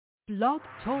Blog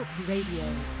Talk Radio.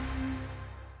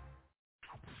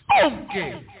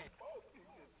 Funky.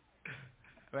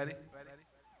 Ready?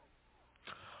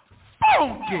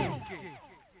 Funky.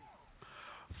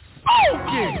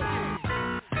 Funky.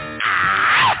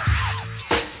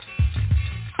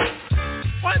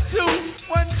 One, two,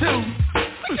 1, 2.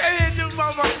 Look at here, do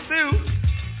motherfuckers do.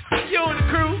 You and the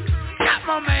crew. Got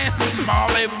my man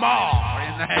Marley Marl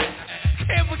in the house.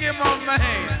 Can't forget my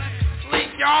man Sleek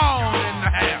Yawn in the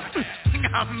house.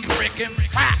 I'm freaking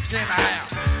packed in the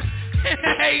house.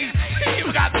 Hey,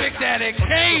 you got Big Daddy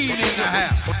Kane in the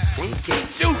house.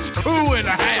 Juice Crew in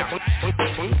the house.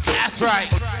 That's right.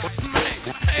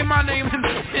 Hey, my name is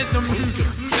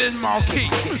Biz Marquis.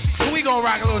 We gonna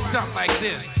rock a little something like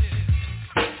this.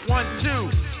 1,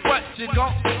 2. What you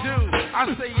gonna do? I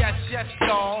say yes, yes,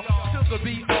 y'all. Till the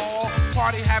beat all.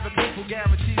 Party having people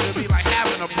guaranteed to be like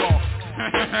having a ball.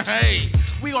 Hey,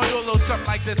 we gonna do a little something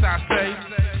like this, I say.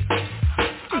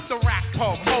 I'm the rap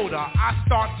promoter, I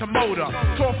start to motor.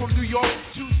 Tour from New York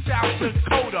to South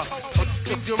Dakota.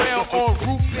 Ginger ale or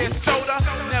root beer soda.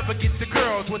 Never get the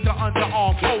girls with the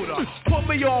underarm motor. Put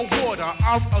me on water,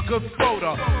 I'm a good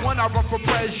floater. When I run for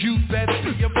press, you better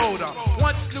be a voter.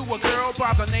 Once knew a girl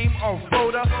by the name of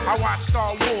Rhoda. I watched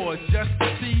Star Wars just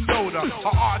to see Yoda.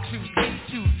 A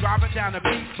R2-D2 driving down the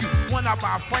BQ. When I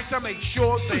buy Franks, I make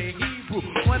sure they Hebrew.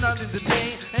 When I'm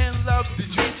entertained and love to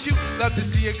treat you. Love to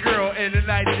see a girl in the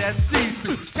night that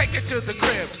see-through. Take it to the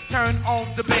crib, turn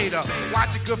on the beta.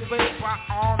 Watch a good flick by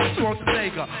Arnold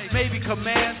Schwarzenegger. Maybe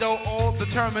Commando or the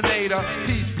Terminator.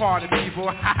 Peace party people,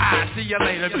 haha, see you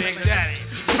later, Big Daddy.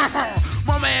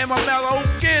 My man, my mellow,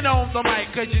 get on the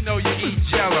mic, cause you know you eat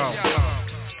jello.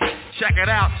 Check it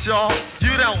out, y'all.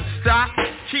 You don't stop,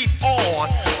 keep on.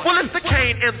 Well, it's the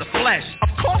Kane in the flesh. Of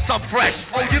course I'm fresh.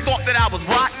 Oh, you thought that I was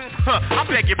rotten? I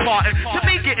beg your pardon. To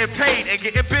me, getting paid and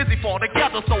getting busy fall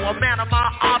together. So a man of my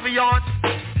ambiance,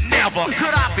 never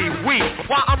could I be weak.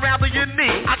 Why, I'm rather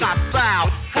unique. I got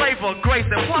style, flavor, grace,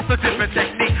 and plus a different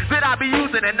technique that I be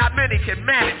using and not many can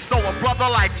manage. So a brother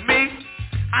like me,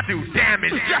 I do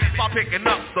damage just by picking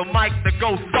up the mic to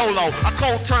go solo. I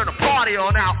cold turn the party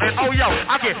on out, and oh yo,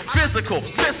 I get physical,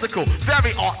 mystical,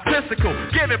 very artistical,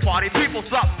 giving party people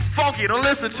something funky to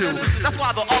listen to. That's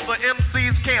why the other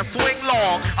MCs can't swing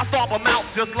long. I stomp them out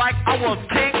just like I was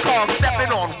King Kong,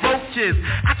 stepping on roaches.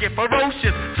 I get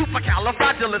ferocious,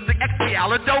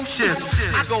 supercalifragilisticexpialidocious.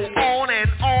 I go on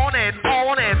and on and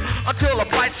on and until a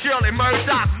bright Shirley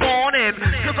Murdoch morning.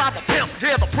 Cause I'm a pimp,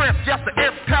 here the prince, just the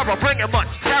emperor, bringing much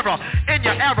terror in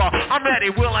your era. I'm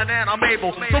ready, willing, and I'm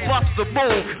able to bust the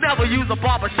move. Never use a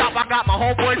barbershop, I got my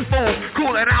homeboys fool.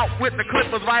 Cooling out with the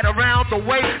clippers right around the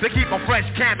way to keep a fresh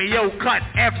cameo cut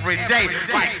every day.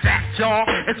 Like that, y'all.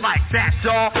 It's like that,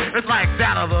 y'all. It's like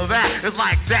that or that. It's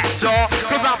like that, y'all.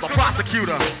 Cause I'm the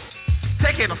prosecutor,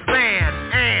 taking a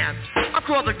stand, and I'm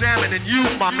cross-examining you,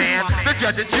 my man. The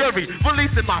judge and jury,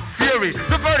 releasing my fury.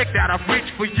 The verdict that I've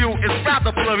reached for you is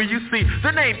rather blurry. You see,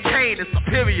 the name Kane is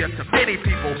superior to many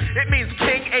people. It means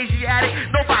king, Asiatic,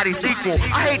 nobody's equal.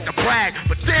 I hate to brag,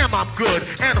 but damn, I'm good.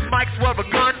 And if mics were a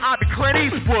gun, I'd be Clint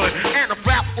Eastwood. And if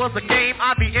rap was a game,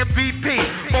 I'd be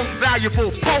MVP. Most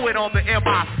valuable poet on the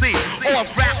MIC. Or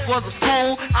if rap was a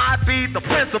school, I'd be the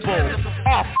principal.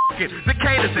 Oh, f*** it, the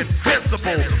Kane is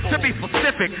invincible. To be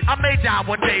specific, I may die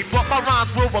one day, but my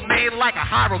rhymes will remain like a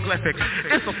hieroglyphic.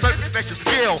 It's a certain special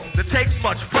skill that takes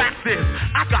much practice.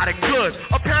 I got it good,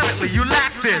 apparently you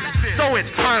lack this. So in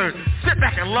turn, sit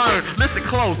back and learn. Listen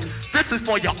close, this is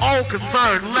for your own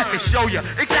concern. Let me show you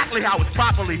exactly how it's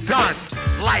properly done.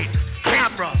 Light,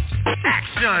 camera,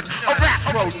 action. A rap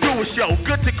pro, do a show,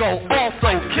 good to go.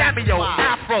 Also, cameo,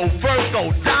 afro,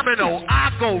 verso, domino,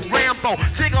 I go Rambo,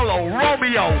 Gigolo,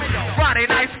 Romeo. Friday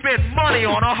night, spend money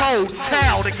on a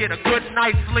hotel to get a good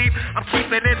night's sleep. I'm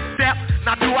keeping in step.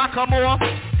 Now do I come off?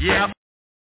 Yeah.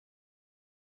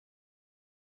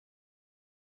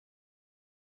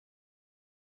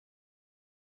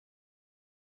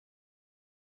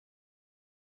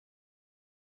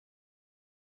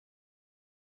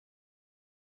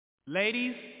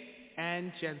 Ladies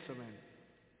and gentlemen,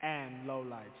 and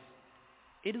lowlifes,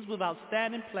 it is with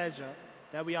outstanding pleasure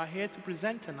that we are here to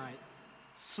present tonight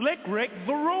Slick Rick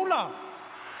Varula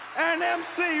and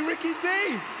MC Ricky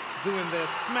D doing their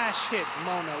smash hit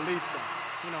Mona Lisa.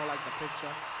 You know, like the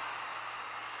picture.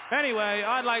 Anyway,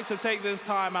 I'd like to take this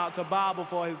time out to bow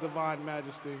before His Divine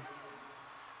Majesty.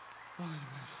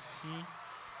 Can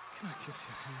I kiss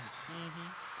your hand?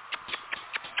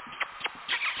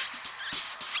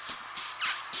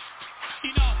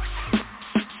 You know.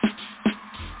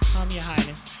 Come, Your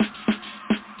Highness.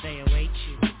 They await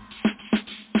you.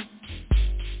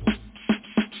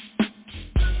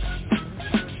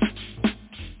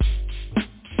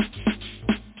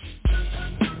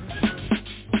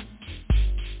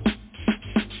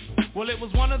 Well, it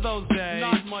was one of those days,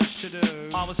 not much to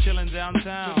do. I was chilling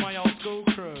downtown with my old school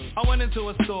crew. I went into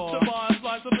a store to buy a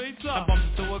slice of pizza. I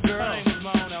bumped into a girl. Her name was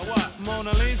Mona. What?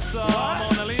 Mona Lisa. What?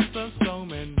 Mona Lisa. So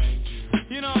many names.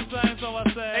 You know what I'm saying? So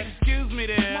I said, excuse me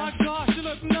there. My gosh, you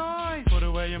look nice. Put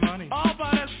away your money. I'll buy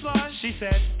that slice. She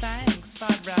said, thanks.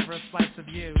 I'd rather a slice of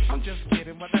you. I'm just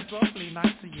kidding, but that's awfully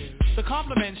nice of you. The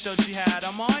compliment showed she had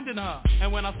a mind in her.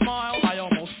 And when I smiled, I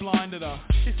almost blinded her.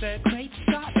 She said, great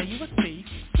Scott, are you a thief?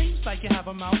 Seems like you have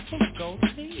a mouth full of gold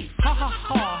teeth. Ha ha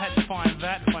ha, I had to find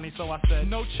that funny, so I said,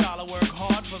 no child, I work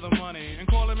hard for the money. And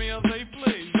calling me a thief,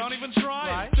 please, don't even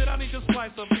try it. Said I need to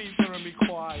slice a pizza and be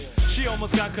quiet. She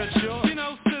almost got cut short. You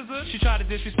know, scissor. She tried to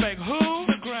disrespect who?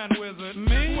 The Grand Wizard.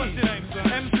 Me? What's your name,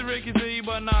 son? MC Ricky Z,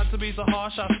 but not to be so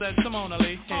harsh, I said Simona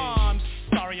Lee. Oh, I'm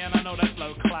sorry, and I know that's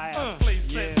low class. Please,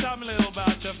 tell me a little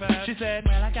about your past. She said,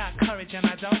 well, I got courage, and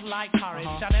I don't like porridge.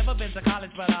 I've never been to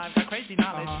college, but I've got crazy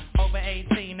knowledge. Over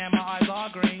 18, and my eyes are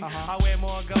green. I wear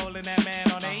more gold than that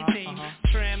man on 18.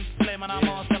 Trim, slim, and I'm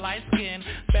also light skin.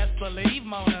 Best believe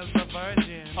Mona's a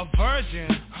virgin. A virgin?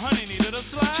 Honey needed a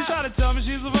slap. She tried to tell me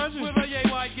she's a virgin with a yay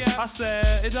white gap. I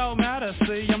said, it don't matter,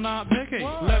 see, I'm not picky.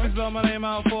 What? Let me spell my name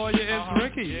out for you, it's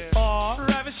Ricky. R,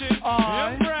 ravishing,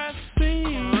 impressed,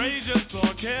 courageous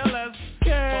or careless. For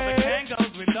the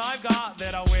Kangos which I've got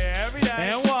that I wear every day.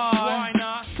 And why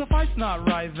not? Suffice not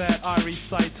right that I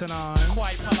recite tonight.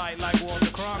 Quite polite like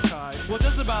Walter Cronkite. Well,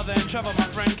 just about then, Trevor,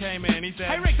 my friend, came in. He said,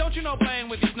 hey Rick, don't you know playing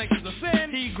with these snakes is a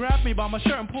sin? He grabbed me by my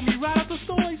shirt and pulled me right out the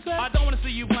store, he said, I don't want to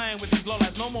see you playing with these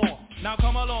lowlights no more. Now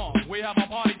come along, we have a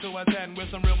party to attend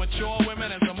with some real mature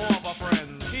women and some more of our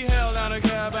friends. He held down a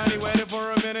cab and he waited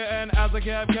for a minute, and as the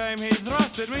cab came, he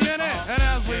thrusted me in it. And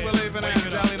as we were leaving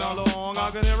and jellied along,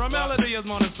 I could hear a melody as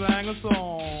Mona sang a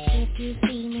song. If you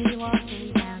see me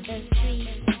walking down the street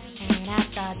and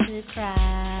I start to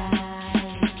cry,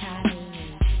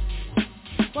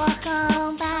 walk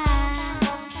on by,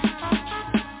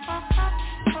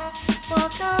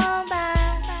 walk on by,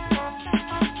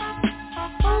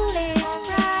 fooling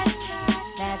right,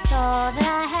 that's all that I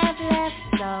have left,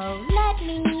 so let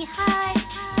me hide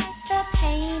the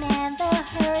pain and the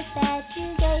hurt that you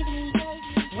gave me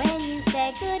when you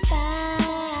said goodbye.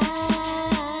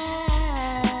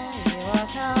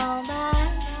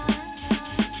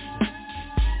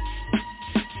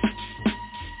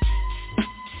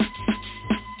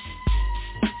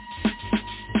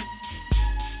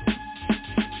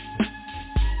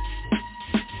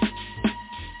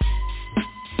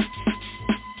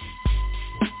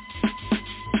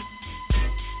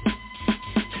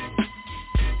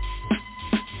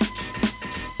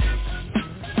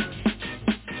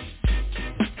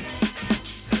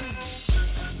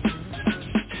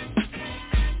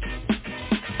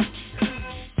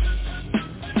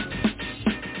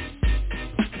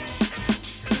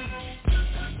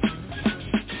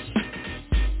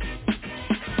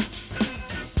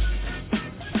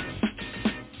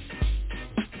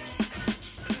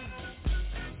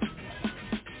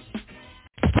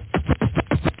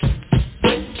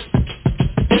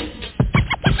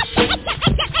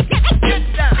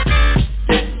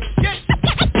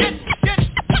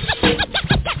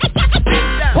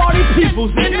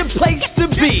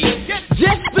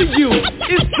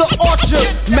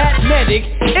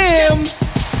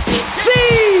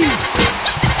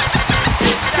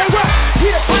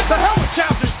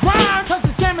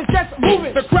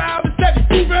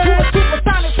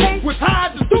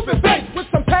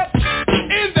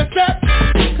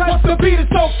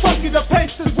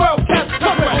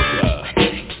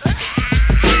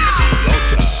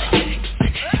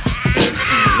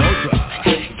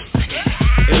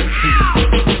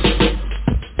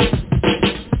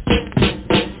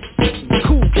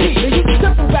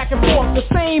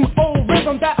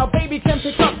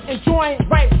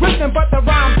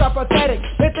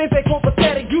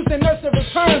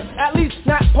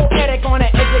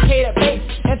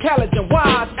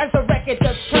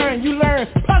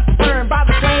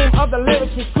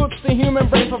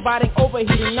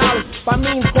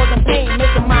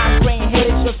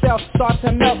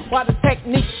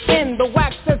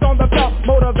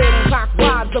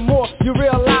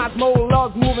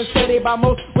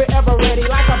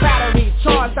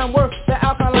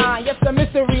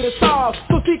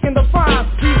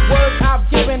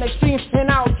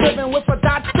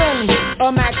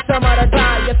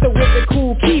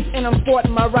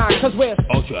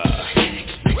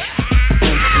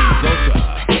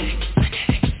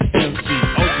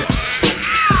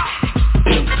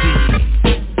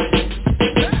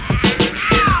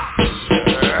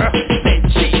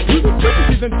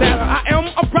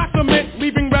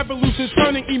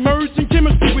 Emerging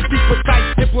chemistry with these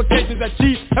precise implications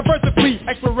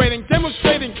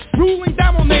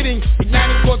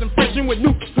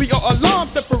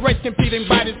alarm separate competing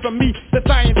bodies from me, the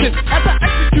scientist. As I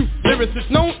execute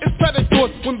lyricists known as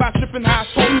predators, when by stripping high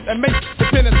potent and make the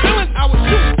penicillin I was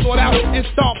shoot, sort out and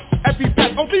stomp every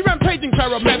pest. OB rampaging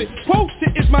paramedic,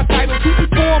 quotient is my title to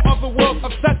inform of the world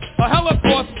of such a hella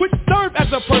force, which serve as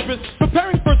a purpose,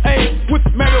 preparing first aid with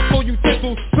medical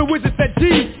utensils. The wizard said G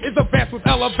is advanced with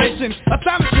elevation,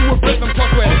 astonishing with rhythm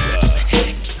plus with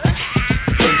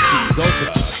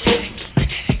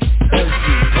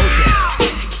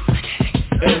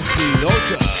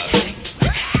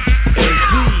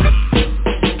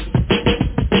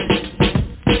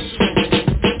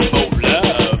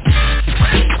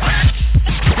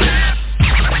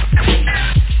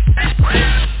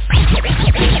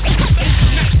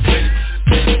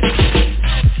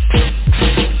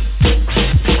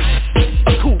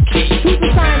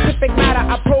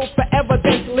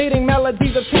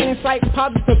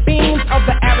positive beams of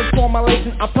the average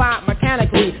formulation applied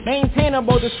mechanically,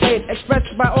 maintainable displayed,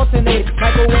 expressed by alternating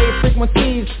microwave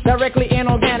frequencies, directly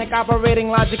inorganic, operating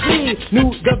logically,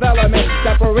 new development,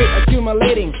 separate,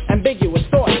 accumulating, ambiguous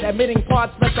thoughts, admitting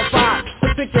parts specified,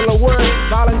 particular words,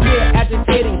 volunteer,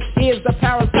 agitating, here's the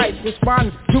parasites,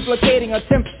 respond, duplicating,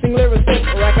 attempting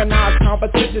lyricists, recognize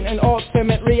competition and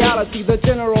ultimate reality, the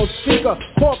general speaker,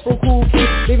 corporal cool key,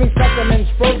 leaving specimens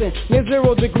frozen, near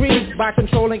 0 degrees, by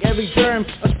controlling every germ,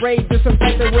 a spray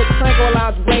disinfected with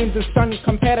tranquilized brains and stunned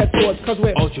competitors, cause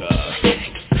we're ultra.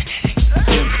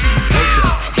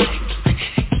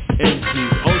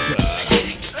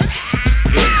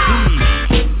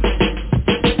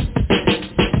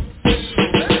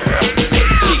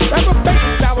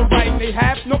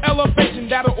 No elevation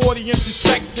that an audience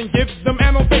respects and gives them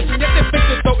annotation, yet they think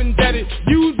they're so indebted,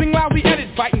 using lousy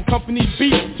edits, biting companies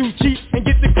beats to cheat and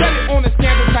get the credit on a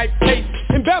scandal type case.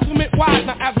 Embezzlement wise,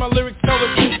 now as my lyrics tell the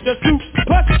truth, just two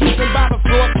plus choosing by the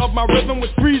force of my rhythm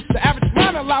with freeze, the average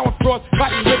mind allowing frauds,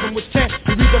 fighting rhythm with chance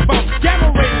to read the bomb.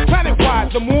 Gamma rays, planet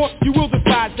wise, the more you will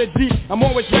decide the G. I'm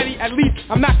always ready, at least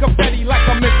I'm not confetti like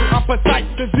a missile, I'm precise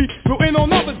to Z. Go in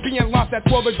on others being lost at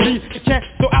 12 degrees, it can't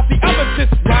throw out the other sis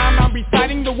rhyme, I'm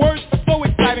reciting the words are so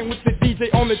exciting with the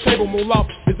DJ on the table. Mullah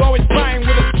is always flying with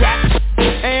a strap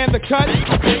and the cut.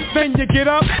 Then you get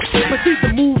up, proceed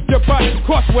to move your butt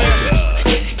crossway.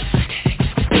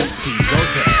 MC's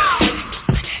ultra.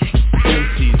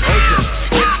 MC's ultra.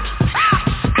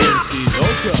 MC's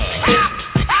ultra.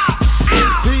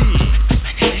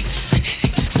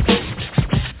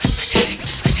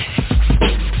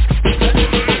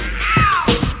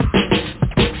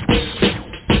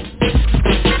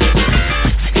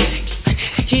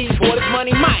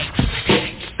 Money Mike.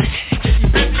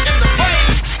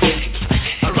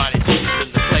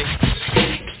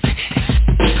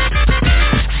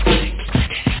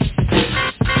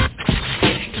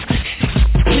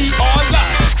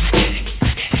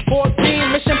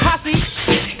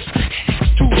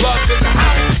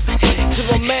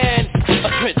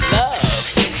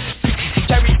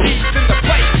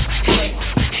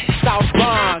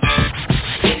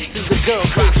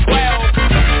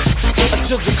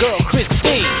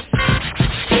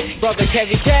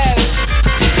 Heavy Cash,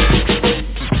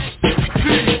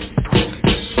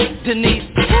 Denise,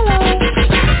 hello.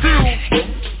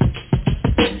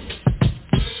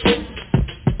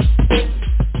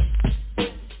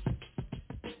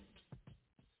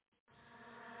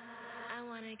 I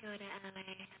want to go to LA.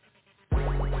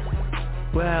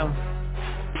 Well,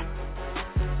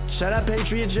 shout out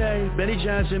Patriot J, Benny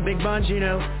Johnson, Big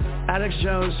Bongino, Alex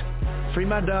Jones, free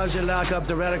my dogs and lock up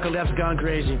the radical left gone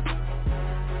crazy.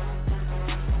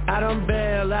 I don't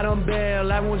bail,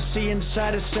 I won't see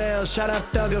inside a cell. Shout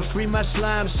out Thugger, free my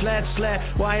slime, slat,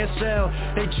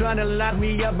 YSL. They tryna lock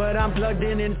me up, but I'm plugged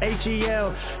in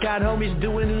ATL. Got homies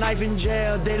doing life in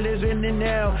jail, they living in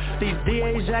hell. These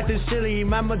DAs acting silly,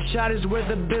 my mugshot is worth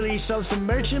a billy. So some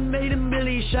merchant made a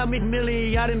milli, shot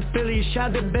McMillie out in Philly.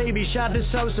 Shot the baby, shot the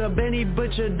Sosa, Benny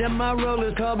Butcher, them my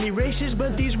rollers. Called me racist,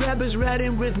 but these rappers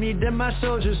riding with me, them my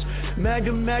soldiers.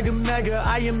 Mega,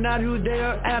 I am not who they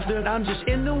are after. I'm just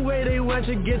in the way they want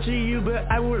to get to you, but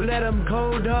I won't let them.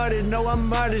 Cold-hearted, no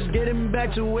I'm artist, getting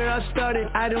back to where I started.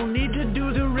 I don't need to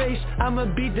do the race, I'ma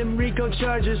beat them RICO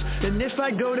charges. And if I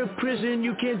go to prison,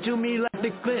 you can't do me like the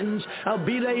Clintons. I'll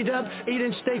be laid up,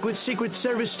 eating steak with Secret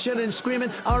Service, chilling, screaming,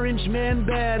 Orange Man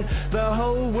bad, the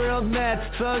whole world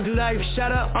mad. Thug life,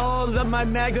 shout out all of my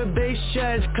MAGA base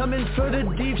shads. Coming for the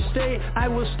deep state, I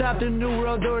will stop the New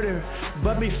World Order.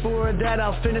 But before that,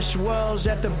 I'll finish walls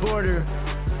at the border.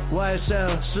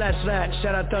 YSL, slat,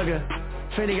 shout out Thugger.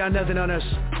 Finny got nothing on us.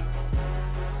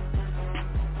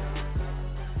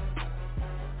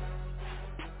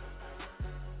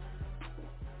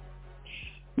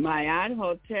 Mayad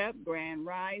Hotep, Grand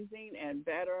Rising, and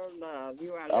Better Love.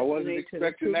 You are listening to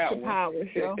the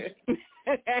Truth2Power Show.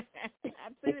 I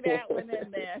see that one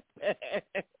in there.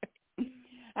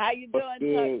 How you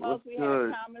doing, TUTMOSE? We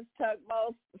have Thomas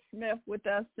TUTMOSE Smith with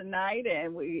us tonight,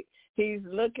 and he's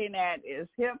looking at, is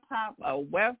hip-hop a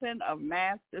weapon of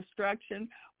mass destruction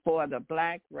for the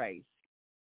black race?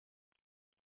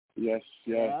 Yes.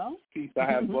 Well, Peace. I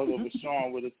have Brother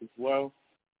Rashawn with us as well.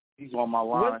 He's on my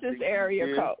line. What's this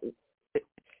area code?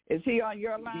 Is he on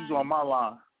your line? He's on my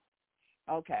line.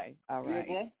 Okay, all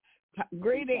right.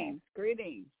 Greetings. Good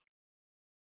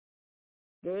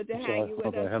to have you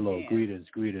with us. Hello, again.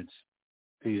 Greetings.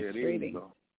 Peace. Greetings.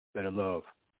 Better love.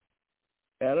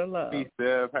 Peace,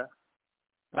 Bev.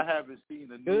 I haven't seen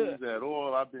the news at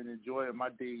all. I've been enjoying my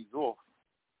days off.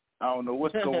 I don't know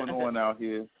what's going on out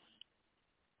here.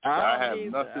 I have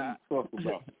nothing to talk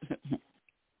about.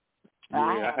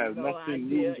 I have nothing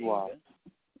news-wise.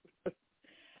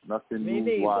 Nothing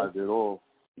news-wise at all.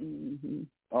 Mm-hmm.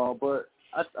 But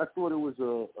I thought it was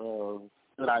a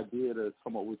good idea to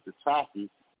come up with the topic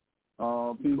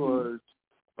because,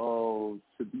 to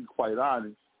be quite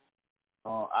honest,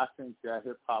 I think that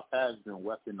hip-hop has been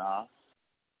weaponized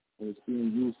and it's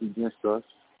being used against us.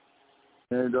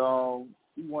 And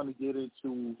we want to get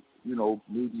into,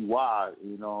 maybe why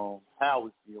and how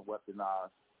it's being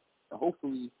weaponized. And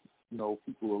hopefully,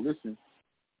 people will listen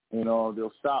and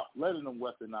they'll stop letting them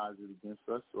weaponize it against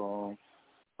us.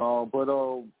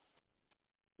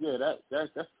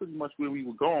 That's pretty much where we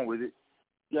were going with it.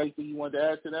 You got anything you wanted to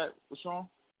add to that, Rashawn?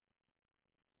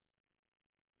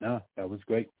 No, that was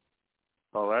great.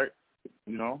 All right.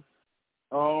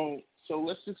 So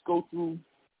let's just go through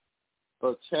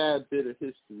a tad bit of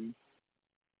history.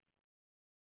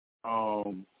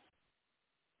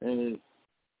 And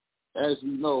as we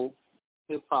know,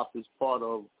 hip-hop is part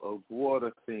of a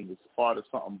broader thing. It's part of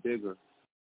something bigger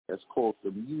that's called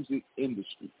the music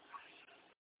industry.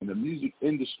 And the music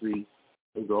industry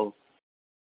is a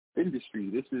industry.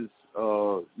 This is,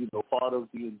 part of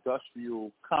the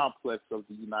industrial complex of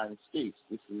the United States.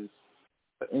 This is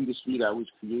an industry that was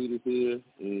created here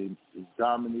and is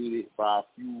dominated by a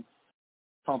few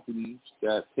companies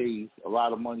that pay a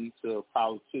lot of money to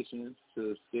politicians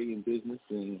to stay in business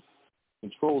and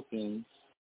control things.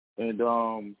 And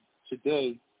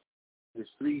today, there's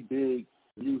three big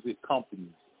music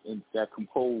companies that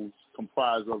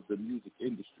comprise of the music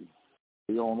industry.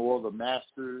 They own all the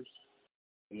masters.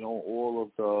 They own all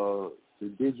of the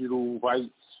digital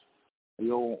rights. They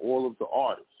own all of the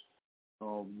artists.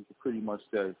 You can pretty much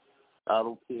say, I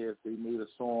don't care if they made a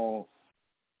song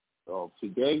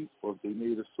today or if they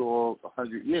made a song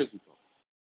 100 years ago.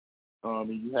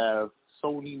 And you have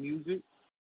Sony Music.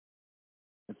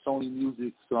 And Sony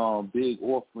Music's big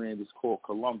off-brand is called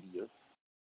Columbia.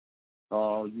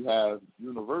 You have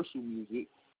Universal Music,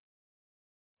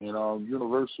 and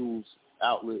Universal's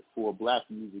outlet for black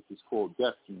music is called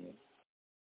Def Jam.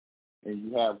 And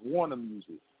you have Warner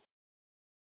Music,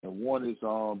 and Warner's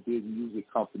big music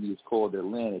company is called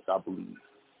Atlantic, I believe.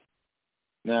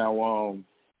 Now,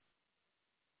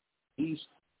 these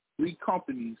three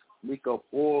companies make up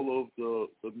all of the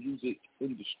music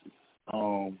industry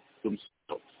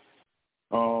themselves.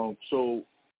 So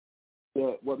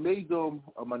what made them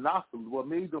a monopoly, what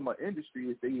made them an industry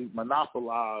is they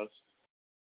monopolized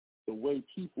the way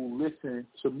people listen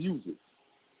to music.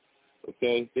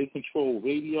 Okay? They control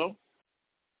radio.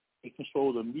 They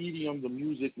control the medium the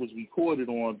music was recorded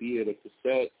on, be it a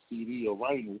cassette, CD, or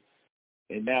vinyl,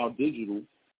 and now digital.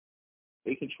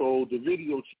 They control the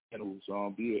video channels,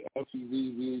 be it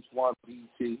MTV, VH1,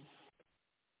 BET,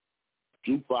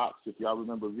 Jukebox, if y'all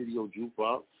remember video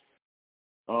Jukebox,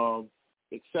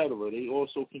 etc. They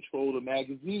also control the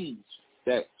magazines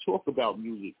that talk about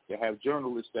music, that have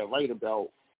journalists that write about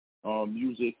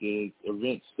music and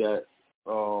events that,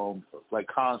 like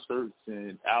concerts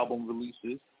and album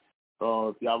releases.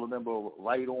 If y'all remember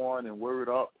Right On and Word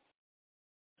Up,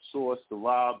 Source, The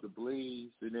Rob, The Blaze,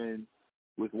 and then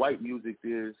with white music,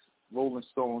 there's Rolling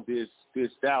Stones, there's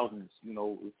thousands,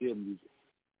 with their music.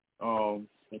 And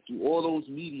through all those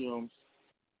mediums,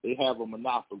 they have a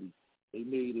monopoly. They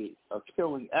made it a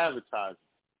killing advertising.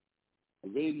 The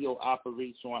radio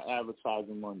operates on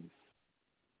advertising money.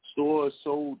 Stores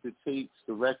sold the tapes,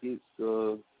 the records,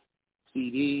 the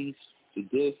CDs, the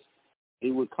discs.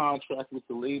 They would contract with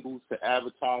the labels to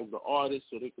advertise the artists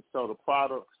so they could sell the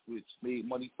products, which made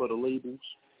money for the labels.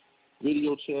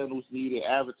 Video channels needed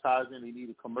advertising. They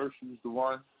needed commercials to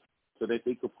run so that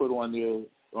they could put on their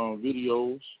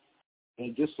videos.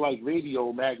 And just like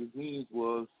radio, magazines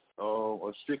was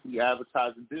a strictly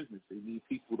advertising business. They need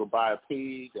people to buy a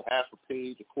page, a half a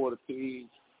page, a quarter page,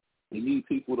 They need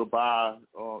people to buy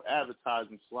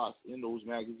advertising slots in those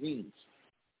magazines.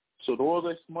 So all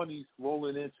this money's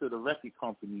rolling into the record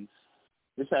companies.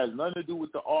 This has nothing to do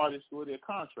with the artists or their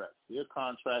contracts. Their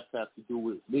contracts have to do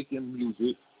with making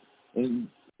music and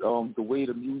the way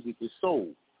the music is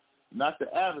sold, not the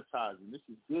advertising. This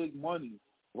is big money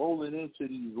rolling into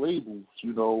these labels,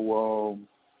 you know,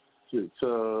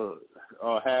 to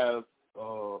have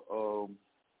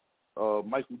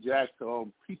Michael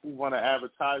Jackson, people run an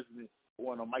advertisement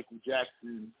on a Michael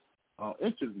Jackson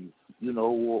interview, you know,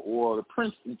 or the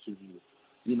Prince interview.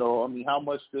 You know, I mean, how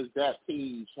much does that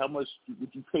page, how much would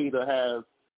you pay to have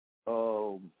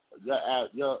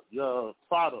your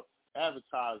product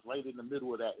advertised right in the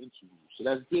middle of that interview? So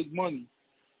that's big money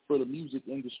for the music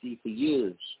industry for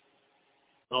years.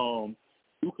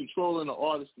 Through controlling the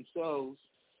artists themselves,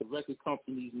 the record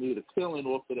companies made a killing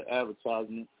off of the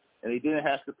advertisement, and they didn't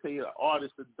have to pay the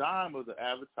artist a dime of the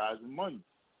advertising money.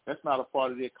 That's not a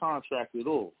part of their contract at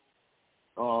all.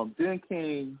 Then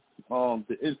came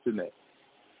the internet.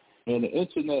 And the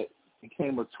internet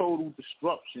became a total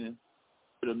disruption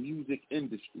to the music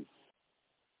industry.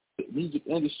 The music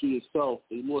industry itself,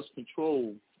 they lost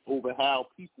control over how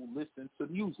people listen to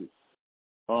music.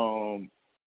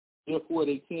 Therefore,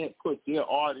 they can't put their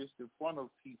artists in front of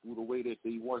people the way that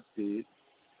they once did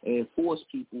and force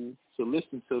people to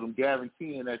listen to them,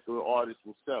 guaranteeing that the artist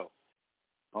will sell.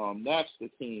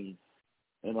 Napster came,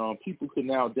 and people can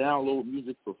now download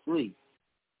music for free.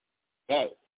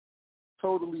 That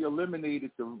totally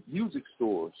eliminated the music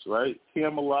stores, right?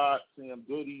 Camelot, Sam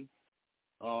Goody,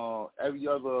 every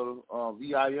other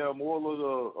VIM,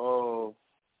 all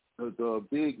of the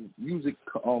big music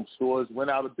stores went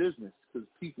out of business because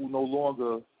people no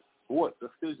longer bought the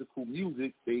physical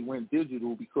music. They went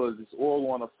digital because it's all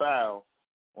on a file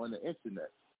on the internet.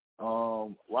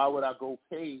 Why would I go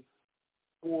pay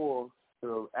for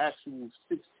the actual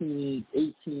 $16,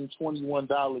 $18,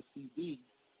 $21 CD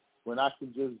when I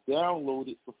can just download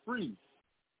it for free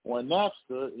on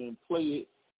Napster and play it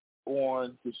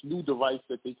on this new device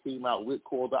that they came out with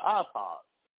called the iPod,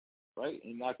 right?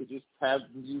 And I could just have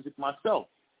the music myself.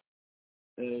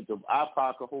 And the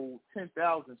iPod could hold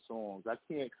 10,000 songs. I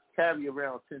can't carry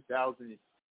around 10,000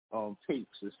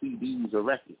 tapes or CDs or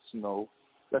records, you know.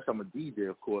 Unless I'm a DJ,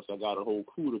 of course. I got a whole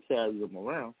crew to carry them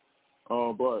around.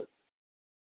 But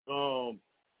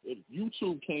if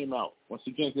YouTube came out, once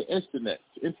again, the internet,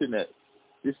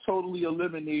 this totally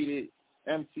eliminated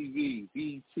MTV,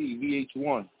 BET,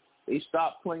 VH1. They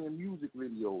stopped playing music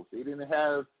videos. They didn't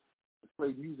have to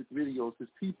play music videos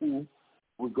because people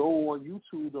would go on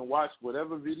YouTube and watch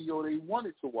whatever video they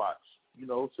wanted to watch, you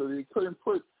know, so they couldn't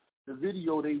put the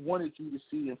video they wanted you to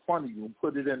see in front of you and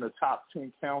put it in the top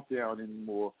 10 countdown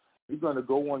anymore. You're going to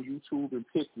go on YouTube and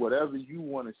pick whatever you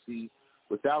want to see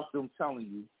without them telling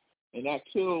you. And that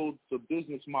killed the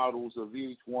business models of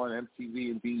VH1,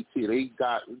 MTV, and BET. They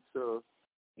got into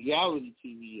reality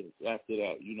TV after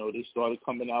that. You know, they started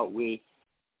coming out with,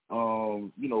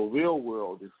 you know, Real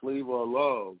World and Flavor of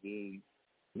Love and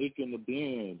Nick and the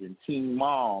Band and Teen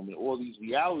Mom and all these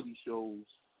reality shows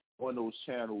on those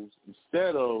channels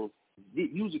instead of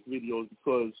music videos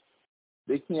because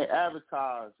they can't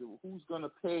advertise. Who's going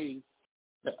to pay?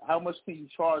 How much can you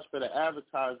charge for the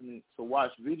advertisement to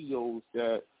watch videos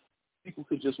that people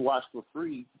could just watch for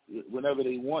free whenever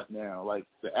they want now? Like,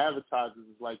 the advertisers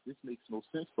is like, this makes no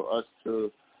sense for us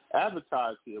to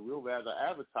advertise here. We'll rather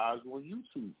advertise on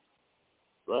YouTube,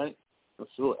 right?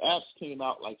 So apps came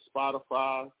out like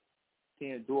Spotify,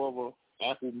 Pandora,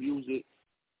 Apple Music,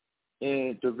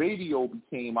 and the radio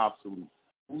became obsolete.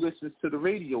 Who listens to the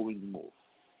radio anymore?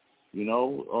 You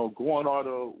know, going all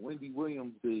the Wendy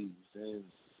Williams days, and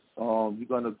you're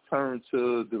going to turn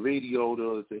to the radio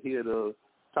to hear the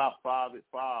top 5 at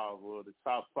 5 or the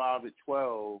top 5 at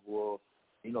 12 or,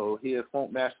 you know, hear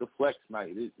Funkmaster Flex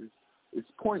night.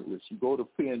 It's pointless. You go to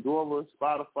Pandora,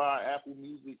 Spotify, Apple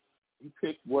Music, you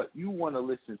pick what you want to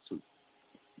listen to,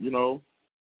 you know.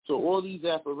 So all these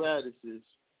apparatuses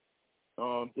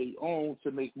they own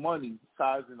to make money,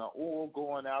 Tizen are all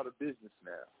going out of business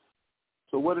now.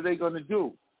 So what are they going to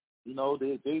do? You know,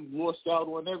 they've lost out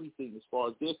on everything as far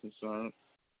as they're concerned.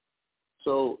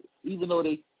 So even though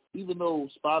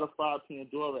Spotify,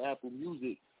 Pandora, Apple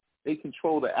Music, they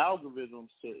control the algorithms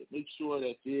to make sure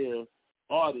that their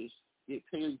artists get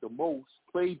paid the most,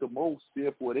 played the most,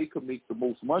 therefore they can make the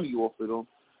most money off of them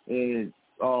and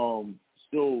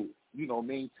still, you know,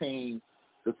 maintain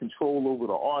the control over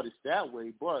the artist that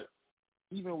way. But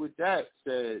even with that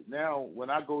said, now when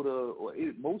I go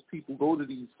to, most people go to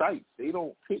these sites, they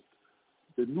don't pick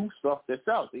the new stuff that's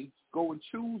out. They go and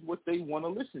choose what they want to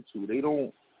listen to. They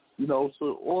don't, you know,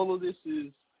 so all of this is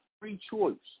free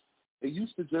choice. They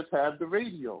used to just have the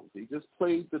radio. They just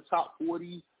played the top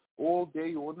 40 all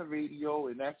day on the radio,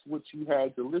 and that's what you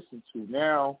had to listen to.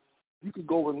 Now, you could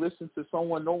go and listen to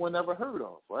someone no one ever heard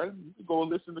of, right? You could go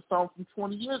and listen to someone from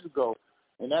 20 years ago,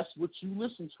 and that's what you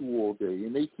listen to all day,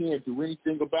 and they can't do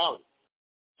anything about it.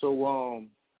 So,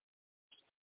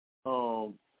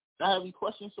 I have any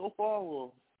questions so far,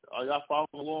 or are y'all following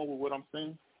along with what I'm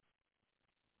saying?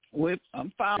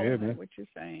 I'm following what you're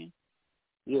saying.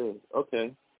 Yeah,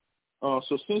 okay.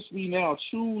 So since we now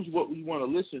choose what we want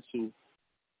to listen to,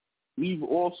 we've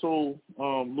also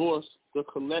lost the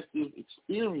collective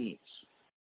experience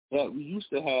that we used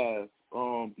to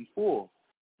have before,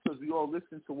 because we all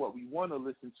listen to what we want to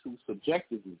listen to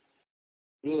subjectively.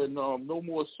 There are no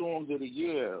more songs of the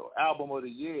year, or album of the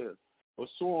year, or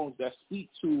songs that speak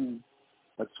to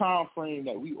a time frame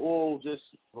that we all just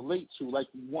relate to like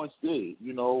we once did.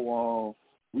 You know,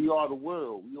 We Are the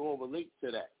World. We all relate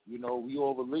to that. You know, we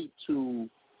all relate to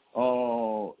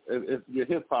if you're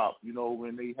hip-hop, you know,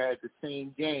 when they had the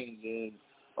same gang and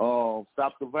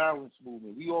Stop the Violence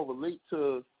movement. We all relate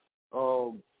to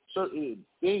certain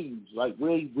things, like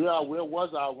where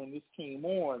was I when this came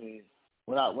on, and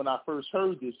when I first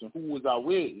heard this, and who was I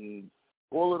with, and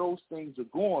all of those things are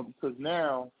gone, because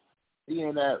now,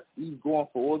 being that we've gone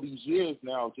for all these years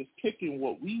now, just picking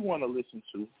what we want to listen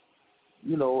to,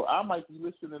 you know, I might be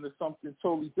listening to something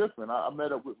totally different. I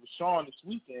met up with Rashawn this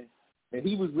weekend, and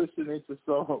he was listening to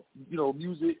some, you know,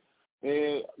 music,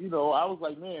 and, you know, I was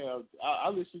like, man, I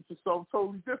listened to something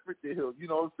totally different than him, you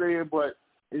know what I'm saying? But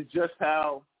it's just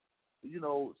how, you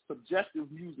know,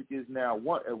 subjective music is now.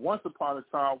 Once upon a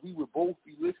time, we would both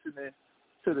be listening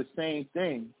to the same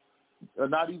thing,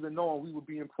 not even knowing we were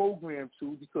being programmed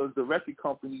to, because the record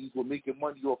companies were making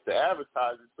money off the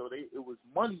advertising, so it was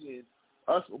money in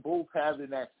us both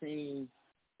having that same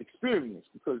experience,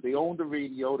 because they owned the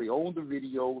radio, they owned the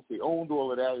videos, they owned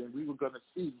all of that, and we were going to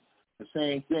see the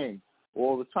same thing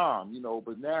all the time, you know.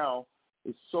 But now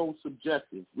it's so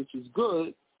subjective, which is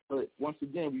good, but once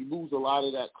again, we lose a lot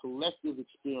of that collective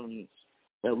experience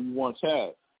that we once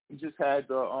had. We just had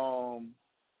the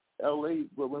L.A.,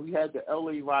 but when we had the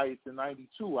L.A. riots in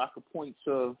 '92, I could point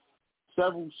to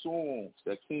several songs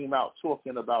that came out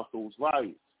talking about those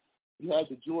riots. You had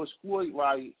the George Floyd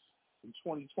riots in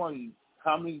 2020.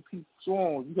 How many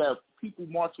songs? You have people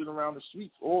marching around the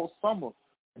streets all summer.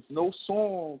 There's no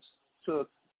songs to,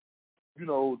 you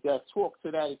know, that talk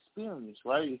to that experience,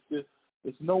 right?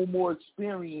 It's no more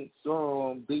experience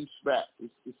based rap.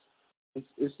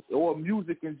 It's or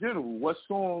music in general. What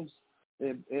songs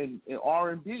in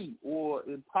R&B or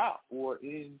in pop or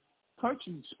in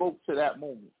country spoke to that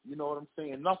moment? You know what I'm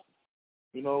saying? Nothing.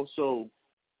 You know, so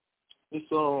it's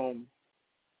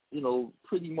you know,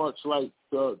 pretty much like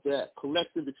that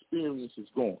collective experience is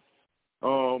gone.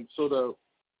 So the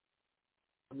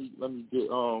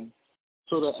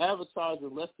advertiser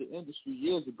left the industry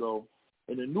years ago,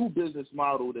 and the new business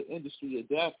model the industry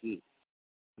adapted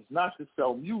is not to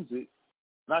sell music,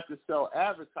 not to sell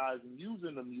advertising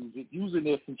using the music, using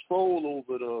their control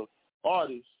over the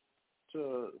artist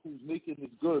who's making this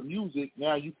good music.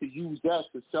 Now you could use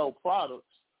that to sell products.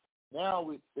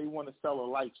 Now they want to sell a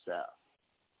lifestyle.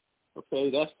 Okay,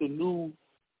 that's the new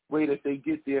way that they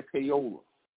get their payola.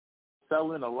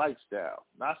 Selling a lifestyle,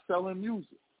 not selling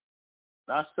music,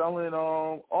 not selling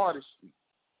artistry,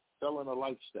 selling a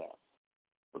lifestyle.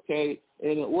 Okay,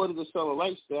 and in order to sell a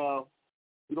lifestyle,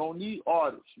 you don't need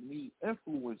artists, you need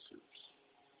influencers.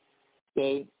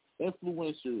 Okay,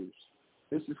 influencers.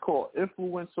 This is called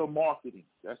influencer marketing.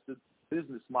 That's the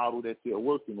business model that they're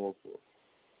working off of.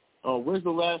 When's the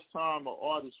last time an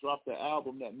artist dropped an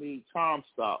album that made time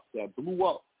stop, that blew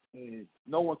up, and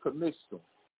no one could miss them?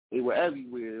 They were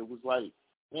everywhere. It was like,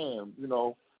 damn, you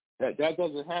know, that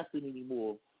doesn't happen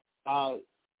anymore by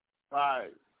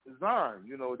design.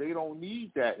 You know, they don't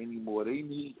need that anymore. They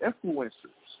need influencers.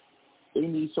 They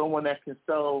need someone that can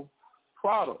sell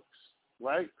products,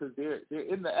 right? Because they're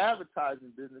in the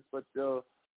advertising business, but the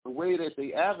way that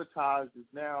they advertise is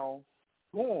now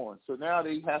gone. So now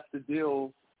they have to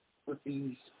deal with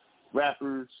these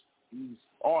rappers, these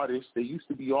artists. They used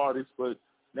to be artists, but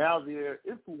now they're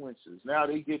influencers. Now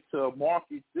they get to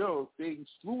market their things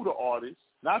through the artists,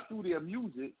 not through their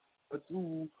music, but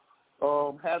through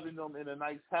having them in a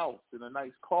nice house, in a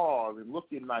nice car, and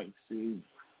looking nice, and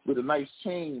with a nice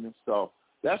chain and stuff.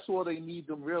 That's all they need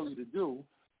them really to do,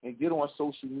 and get on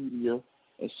social media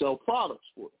and sell products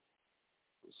for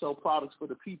them. Sell products for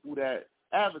the people that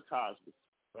advertise with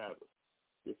them, rather,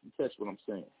 if you catch what I'm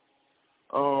saying.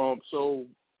 So,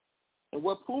 and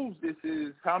what proves this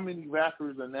is how many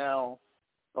rappers are now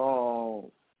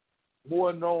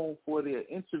more known for their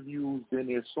interviews than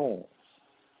their songs,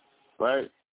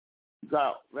 right? You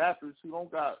got rappers who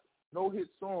don't got no hit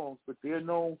songs, but they're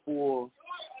known for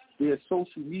their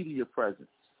social media presence,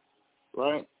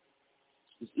 right?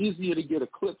 It's easier to get a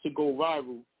clip to go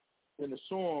viral than a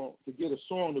song to get a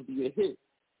song to be a hit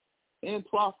and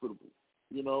profitable,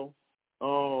 you know.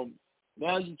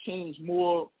 Now you change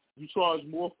more, you charge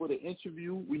more for the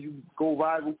interview when you go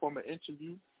viral from an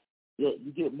interview.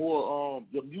 You get more,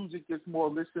 your music gets more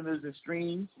listeners and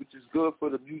streams, which is good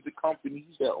for the music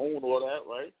companies that own all that,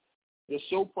 right? Your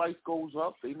show price goes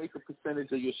up. They make a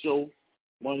percentage of your show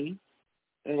money.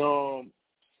 And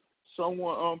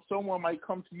someone might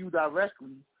come to you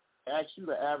directly, ask you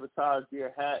to advertise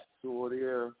their hats or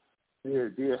their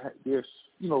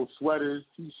sweaters,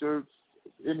 T-shirts,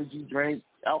 energy drinks,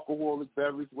 alcoholic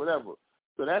beverage, whatever.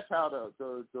 So that's how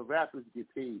the rappers get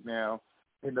paid now.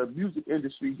 And the music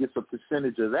industry gets a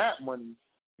percentage of that money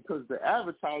because the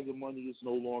advertising money is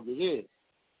no longer there.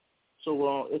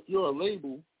 So if you're a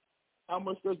label, how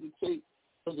much does it take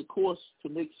as a cost to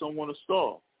make someone a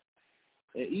star?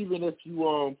 And even if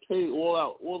you pay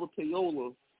all the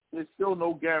payola, there's still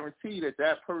no guarantee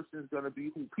that person is going to be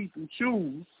who people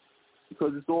choose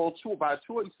because it's all by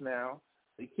choice now.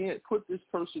 They can't put this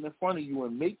person in front of you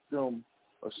and make them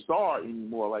a star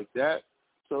anymore like that.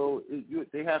 So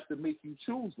they have to make you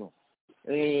choose them,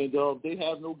 and they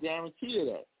have no guarantee of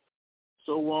that.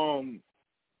 So,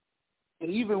 and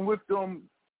even with them,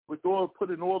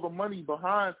 putting all the money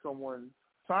behind someone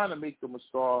trying to make them a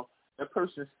star, that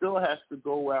person still has to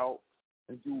go out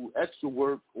and do extra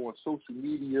work on social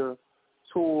media,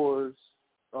 tours,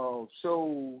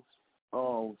 shows,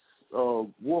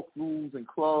 walkthroughs and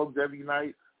clubs every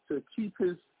night to keep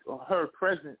his or her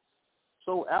presence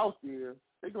so out there.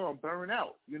 They're going to burn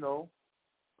out, you know.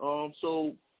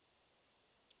 So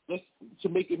to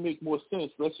make it make more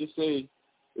sense, let's just say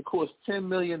it costs $10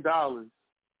 million to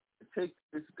take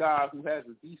this guy who has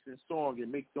a decent song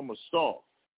and make them a star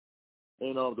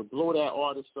and to blow that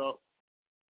artist up.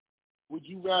 Would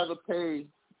you rather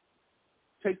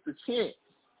take the chance,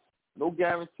 no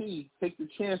guarantee, take the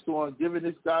chance on giving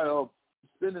this guy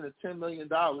spending the $10 million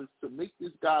to make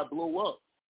this guy blow up?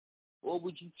 Or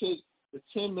would you take the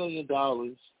 $10 million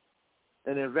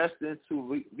and invest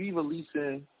into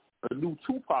re-releasing a new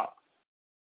Tupac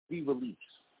re-release,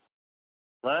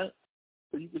 right?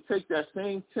 So you could take that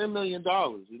same $10 million,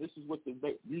 and this is what the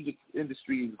music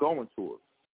industry is going towards,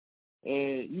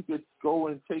 and you could go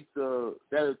and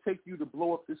that'll take you to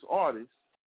blow up this artist,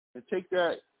 and take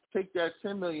that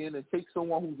 $10 million and take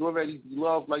someone who's already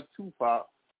beloved like Tupac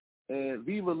and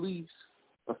re-release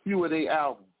a few of their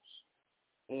albums,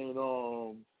 and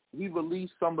we release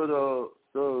some of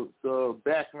the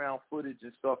background footage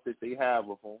and stuff that they have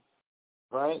of them,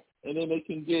 right? And then they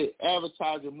can get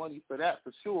advertising money for that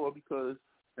for sure because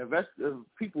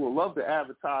people will love to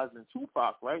advertise in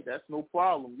Tupac, right? That's no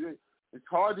problem. It's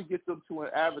hard to get them to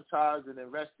advertise and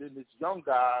invest in this young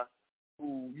guy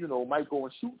who, you know, might go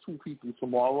and shoot 2 people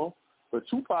tomorrow, but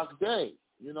Tupac's dead,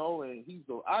 you know, and he's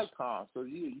an icon. So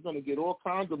you're going to get all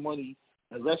kinds of money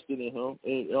invested in him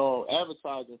and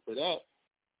advertising for that.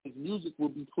 His music will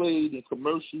be played in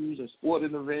commercials and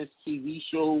sporting events, TV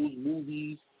shows,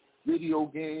 movies, video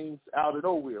games, out of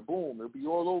nowhere. Boom, it'll be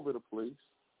all over the place,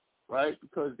 right?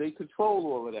 Because they control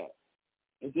all of that.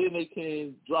 And then they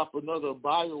can drop another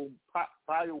biopic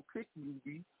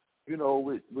movie, you know,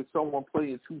 with someone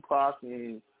playing Tupac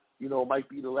and, you know, it might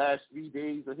be the last 3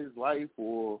 days of his life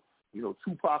or, you know,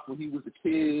 Tupac when he was a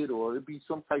kid, or it'd be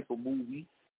some type of movie,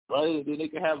 right? And then they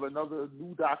can have another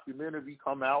new documentary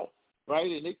come out,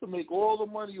 right? And they can make all the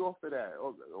money off of that,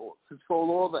 or control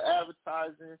all the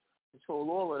advertising, control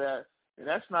all of that. And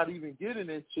that's not even getting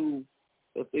into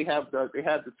if they have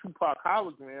the Tupac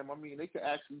hologram. I mean, they could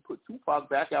actually put Tupac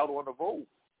back out on the Vogue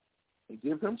and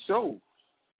give him shows,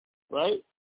 right?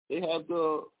 They have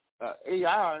the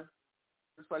AI,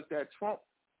 just like that Trump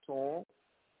song.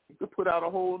 You could put out a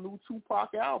whole new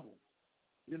Tupac album.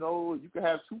 You know, you could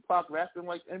have Tupac rapping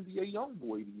like NBA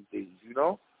Youngboy these days, you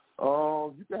know.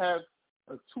 You could have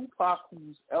a Tupac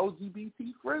who's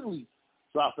LGBT friendly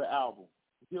drop an album.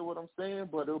 You get what I'm saying?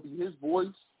 But it'll be his voice.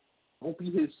 Won't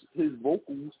be his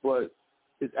vocals, but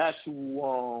his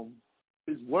actual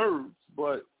his words.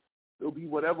 But it'll be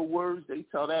whatever words they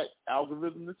tell that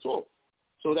algorithm to talk.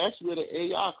 So that's where the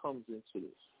AI comes into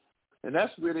this, and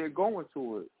that's where they're going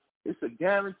to it. It's a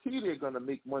guarantee they're going to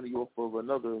make money off of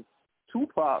another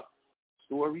Tupac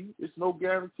story. It's no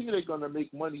guarantee they're going to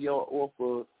make money off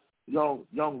of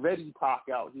young Reddy Pac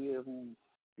out here who,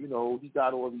 you know, he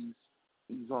got all these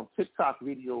TikTok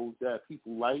videos that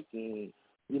people like, and,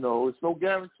 you know, it's no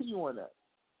guarantee on that.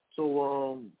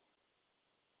 So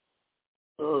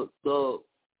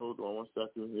hold on one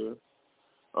second here.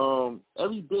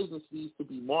 Every business needs to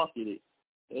be marketed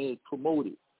and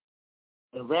promoted.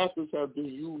 And rappers have been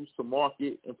used to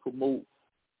market and promote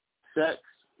sex,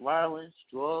 violence,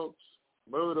 drugs,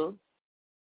 murder.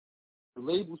 The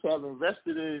labels have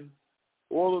invested in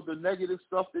all of the negative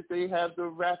stuff that they have the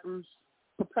rappers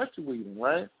perpetuating,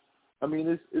 right? I mean,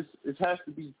 it has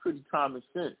to be pretty common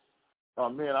sense.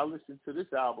 Man, I listened to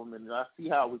this album and I see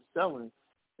how it's selling,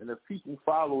 and if people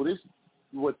follow this,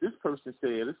 what this person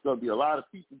said, it's going to be a lot of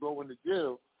people going to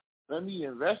jail. Let me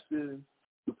invest in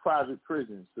the private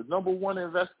prisons. The number one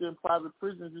investor in private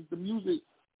prisons is the music.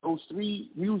 Those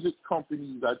three music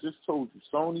companies I just told you,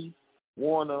 Sony,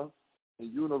 Warner,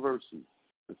 and Universal.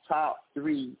 The top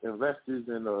three investors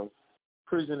in the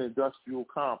prison industrial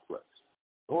complex.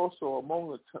 Also,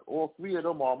 all three of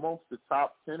them are amongst the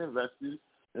top 10 investors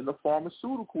in the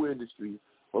pharmaceutical industry.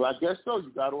 Well, I guess so.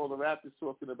 You got all the rappers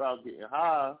talking about getting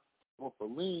high off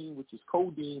of lean, which is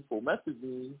codeine,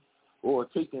 promethazine, or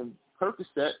taking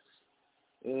Percocets,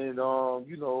 and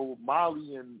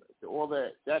Molly and all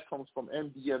that. That comes from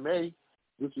MDMA,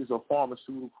 which is a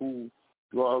pharmaceutical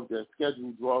drug, that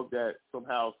scheduled drug that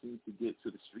somehow seems to get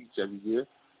to the streets every year.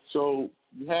 So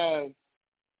you have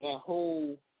that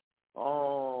whole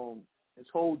this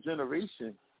whole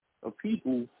generation of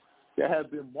people that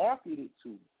have been marketed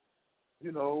to,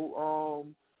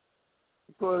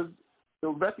 because the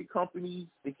record companies,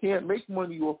 they can't make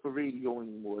money off of radio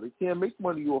anymore. They can't make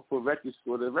money off of record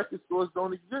store. The record stores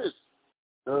don't exist.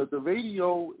 The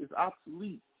radio is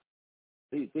obsolete.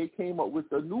 They came up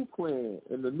with a new plan,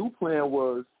 and the new plan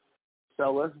was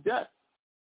sell us death,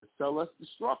 sell us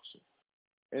destruction,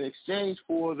 in exchange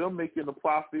for them making a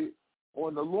profit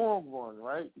on the long run,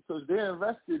 right? Because they're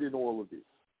invested in all of it.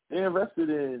 They're invested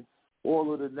in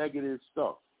all of the negative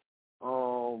stuff.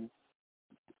 And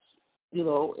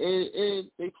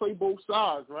they play both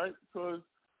sides, right? Because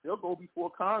they'll go before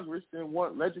Congress and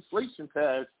want legislation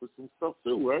passed for some stuff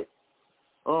too, right?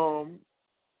 So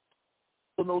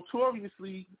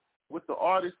notoriously, what the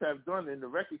artists have done in the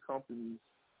record companies,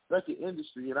 record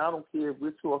industry, and I don't care if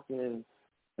we're talking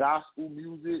gospel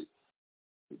music,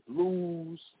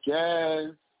 blues,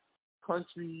 jazz,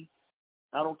 country,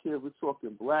 I don't care if we're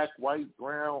talking black, white,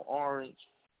 brown, orange,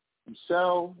 you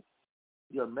sell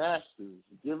your masters,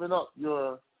 giving up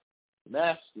your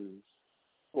masters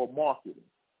for marketing,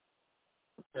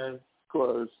 okay?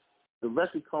 Because the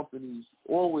record companies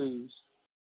always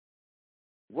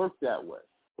work that way,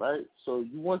 right? So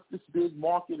you want this big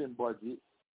marketing budget,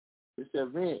 this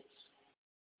advance,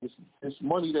 this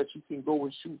money that you can go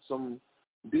and shoot some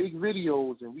big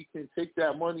videos, and we can take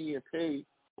that money and pay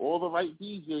all the right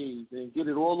DJs and get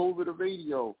it all over the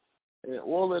radio and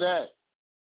all of that,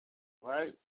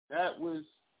 right? That was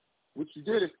what you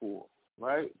did it for,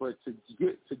 right? But to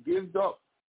give up,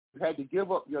 you had to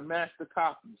give up your master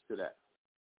copies to that,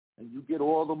 and you get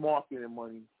all the marketing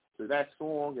money so that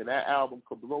song and that album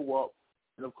could blow up.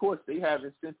 And of course, they have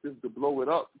incentive to blow it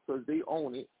up because they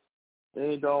own it.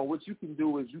 And what you can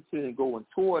do is you can go and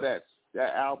tour that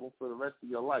album for the rest of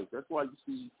your life. That's why you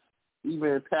see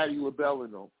even Patti LaBelle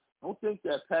and them. Don't think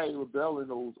that Patti LaBelle and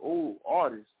those old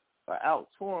artists are out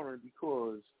touring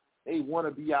because they want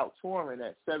to be out touring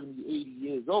at 70, 80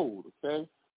 years old, okay?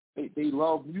 They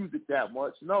love music that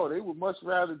much. No, they would much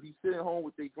rather be sitting home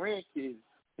with their grandkids.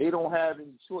 They don't have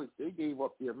any choice. They gave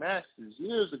up their masters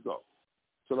years ago.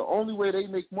 So the only way they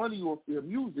make money off their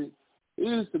music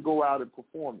is to go out and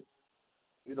perform it.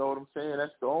 You know what I'm saying?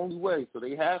 That's the only way. So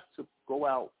they have to go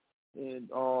out and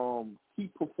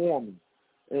keep performing.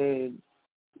 And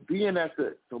being at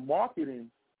the marketing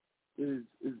is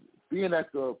being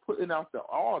at the putting out the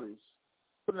artists,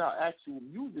 putting out actual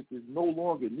music is no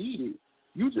longer needed.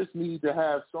 You just need to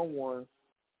have someone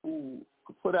who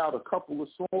could put out a couple of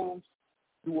songs,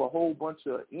 do a whole bunch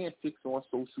of antics on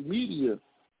social media.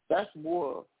 That's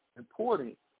more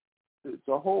important.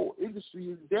 The whole industry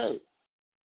is dead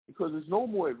because there's no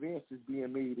more advances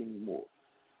being made anymore,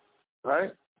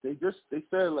 right? They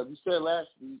said, like we said last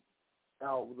week,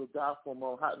 now the guy from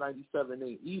Hot 97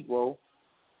 named Ebro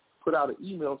put out an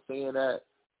email saying that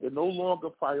they're no longer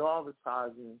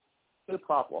prioritizing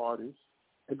hip-hop artists.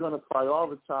 They're going to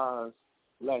prioritize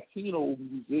Latino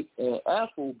music and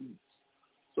Afro beats.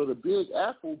 So the big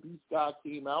Afro beats guy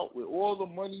came out with all the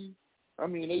money. I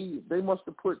mean, they must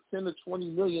have put $10 to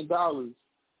 $20 million.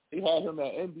 They had him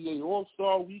at NBA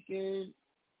All-Star Weekend.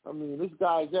 I mean, this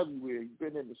guy's everywhere. He's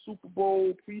been in the Super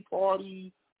Bowl,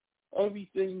 pre-party,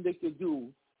 everything they could do.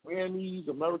 Grammys,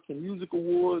 American Music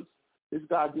Awards. This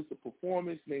guy gets a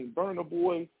performance named Burna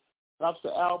Boy, drops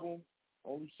the album.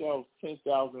 only sells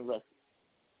 10,000 records.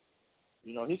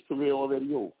 You know, his career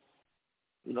already over.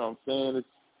 You know what I'm saying?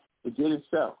 It didn't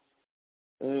sell.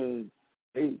 And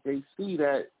they see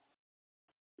that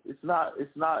it's not,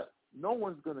 no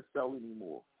one's going to sell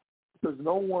anymore because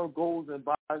no one goes and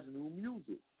buys new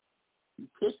music. You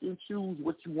pick and choose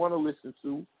what you want to listen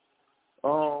to.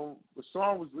 The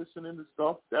song was listening to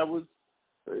stuff that was,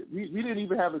 we didn't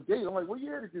even have a date. I'm like, what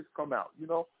year did this come out? You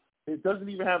know, it doesn't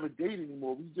even have a date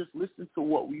anymore. We just listen to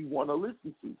what we want to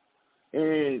listen to.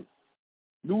 And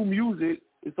new music,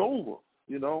 it's over,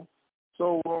 you know.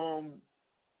 So,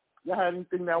 y'all had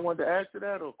anything that I wanted to add to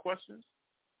that or questions?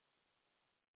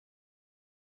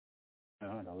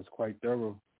 No, that was quite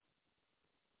thorough.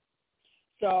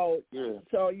 So, yeah.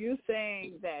 So you're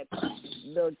saying that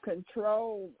the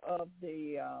control of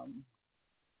the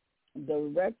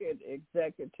record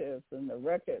executives and the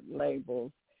record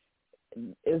labels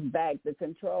is back. The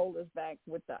control is back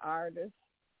with the artists.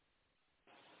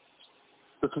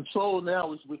 The control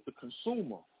now is with the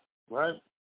consumer, right?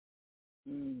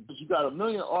 Because you got a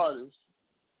million artists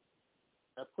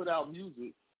that put out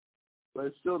music, but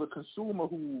it's still the consumer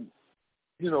who,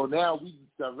 you know, now we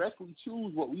directly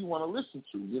choose what we want to listen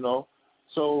to, you know.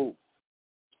 So,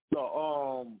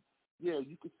 yeah,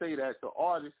 you could say that the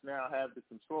artists now have the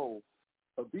control.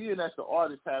 But being that the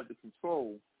artists have the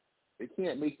control, they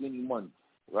can't make any money,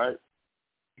 right?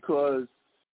 Because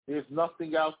there's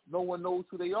nothing else. No one knows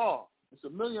who they are. It's a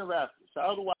million rappers.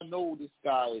 How do I know this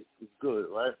guy is good,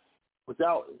 right?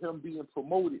 Without him being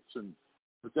promoted to me,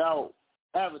 without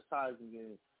advertising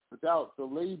it, without the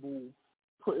label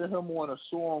putting him on a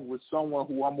song with someone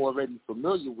who I'm already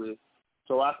familiar with,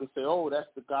 so I can say, oh, that's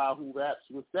the guy who raps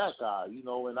with that guy, you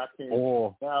know, and I can.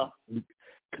 Or now,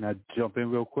 can I jump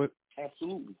in real quick?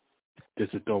 Absolutely.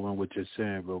 Just to throw in what you're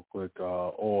saying real quick,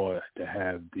 or to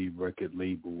have the record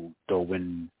label throw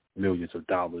in millions of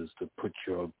dollars to put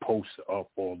your poster up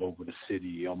all over the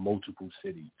city or multiple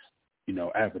cities. You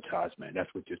know, advertisement.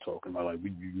 That's what you're talking about. Like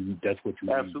that's what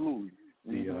you absolutely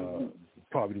need. The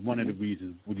probably one of the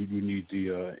reasons you need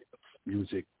the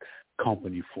music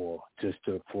company for, just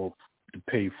to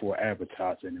pay for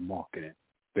advertising and marketing,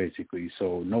 basically.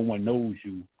 So no one knows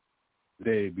you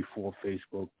there before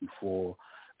Facebook, before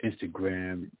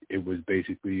Instagram. It was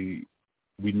basically,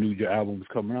 we knew your album was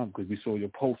coming out because we saw your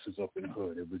posters up in the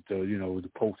hood. It was the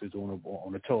posters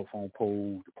on a telephone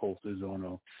pole, the posters on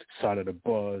the side of the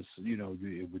bus. You know,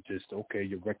 it was just, okay,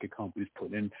 your record company's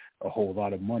putting in a whole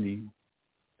lot of money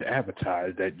to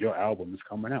advertise that your album is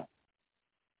coming out.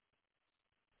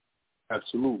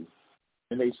 Absolutely.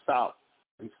 And they stopped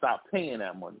paying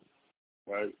that money,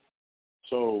 right?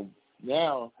 So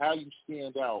now how you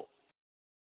stand out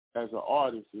as an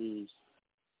artist is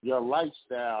your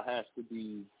lifestyle has to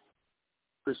be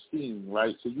pristine,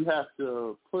 right? So you have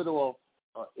to put off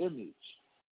an image.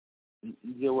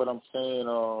 You get what I'm saying?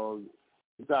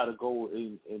 You got to go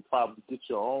and probably get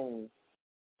your own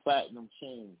platinum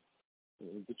chain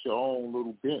and get your own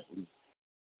little Bentley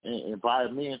and buy a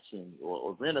mansion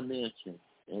or rent a mansion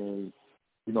and,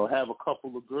 you know, have a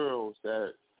couple of girls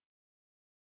that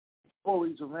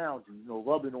always around you, you know,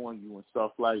 rubbing on you and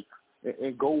stuff like,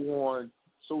 and go on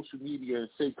social media and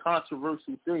say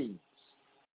controversial things.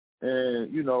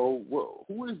 And, you know,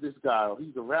 who is this guy?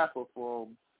 He's a rapper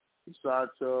he signed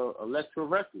to Elektra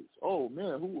Records. Oh,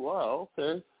 man, wow,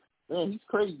 okay. Man, he's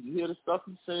crazy. You hear the stuff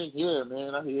he's saying? Yeah,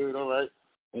 man, I hear it, all right.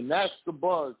 And that's the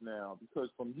buzz now, because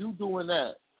from you doing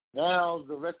that, now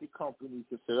the record company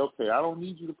can say, okay, I don't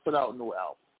need you to put out no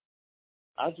album.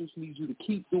 I just need you to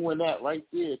keep doing that right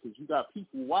there because you got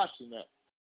people watching that.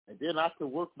 And then I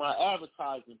can work my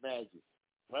advertising magic,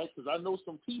 right? Because I know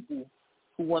some people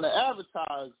who want to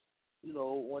advertise, you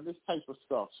know, on this type of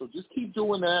stuff. So just keep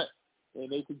doing that, and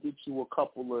they can get you a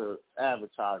couple of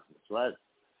advertisements, right?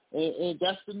 And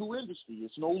that's the new industry.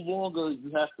 It's no longer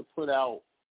you have to put out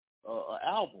an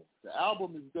album. The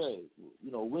album is dead.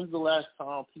 You know, when's the last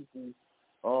time people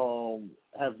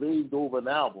have raved over an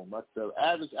album? Like the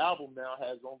average album now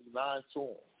has only 9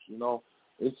 songs. You know,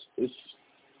 it's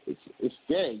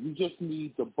dead. You just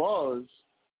need the buzz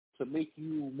to make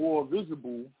you more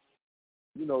visible.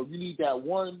 You know, you need that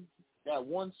one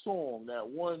song, that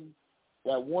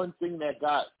one thing that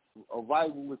got a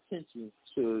rival attention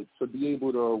to be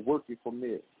able to work it from there.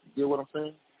 You get what I'm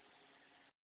saying?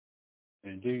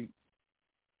 Indeed.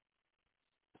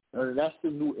 And that's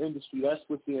the new industry. That's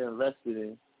what they're invested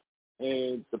in.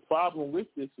 And the problem with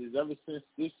this is ever since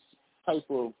this type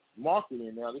of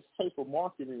marketing has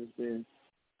been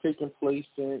taking place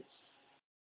since,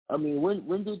 I mean,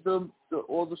 when did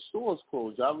all the stores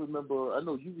close? I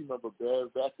know you remember,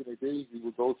 Bev, back in the days we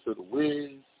would go to the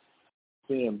Wiz,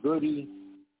 Sam Goody,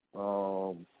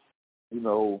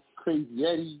 Crazy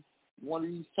Eddie, one of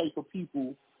these type of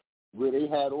people where they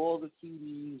had all the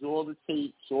CDs, all the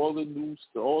tapes, all the news,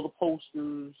 all the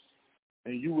posters,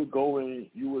 and you would go and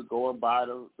buy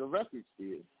the records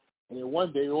there. And then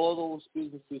one day all those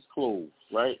businesses closed,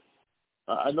 right?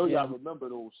 I know y'all remember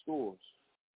those stores,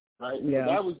 right? Yeah.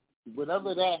 That was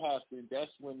whenever that happened.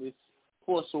 That's when this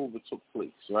crossover took place,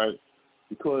 right?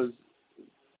 Because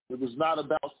it was not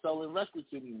about selling records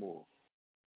anymore.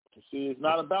 You see, it's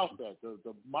not about that.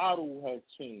 The model has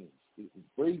changed.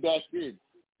 Way back then,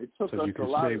 it took so us you can a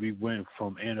lot. say we went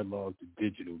from analog to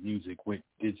digital. Music went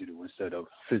digital instead of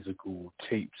physical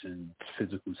tapes and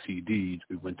physical CDs.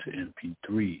 We went to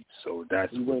MP3. So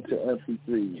that's we went to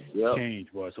MP3. Yep. Change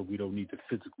was. So we don't need the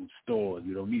physical stores.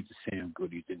 We don't need the Sam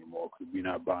Goodies anymore because we're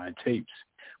not buying tapes.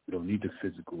 We don't need the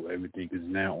physical. Everything is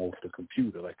now off the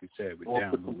computer. Like you said, we're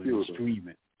downloading and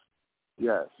streaming.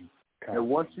 Yes. And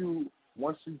once you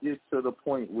get to the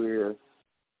point where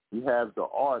you have the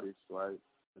artist, right,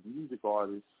 the music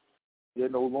artist, they're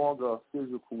no longer a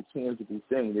physical, tangible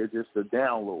thing. They're just a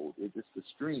download. They're just a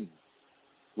stream.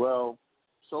 Well,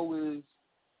 so is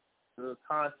the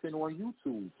content on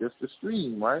YouTube, just a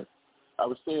stream, right? I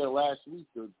was saying last week,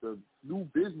 the new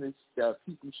business that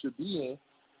people should be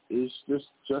in is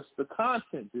just the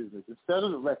content business instead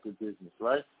of the record business,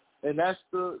 right? And that's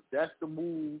the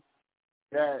move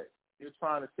that they're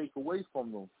trying to take away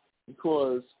from them,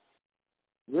 because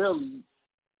really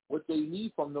what they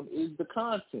need from them is the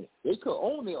content. They could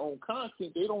own their own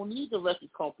content. They don't need the record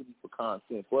company for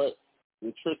content, but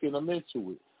they're tricking them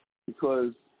into it.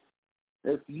 Because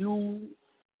if you're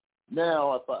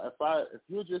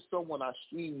just someone, I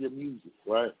stream your music,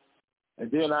 right?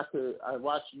 And then I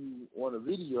watch you on a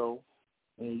video,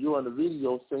 and you're on the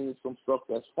video saying some stuff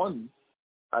that's funny.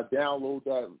 I download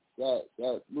that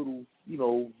little,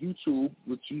 YouTube,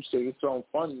 which you say is something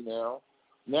funny now.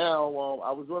 Now,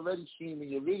 I was already streaming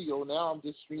your video. Now I'm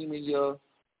just streaming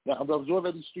I was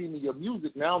already streaming your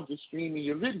music. Now I'm just streaming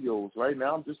your videos, right?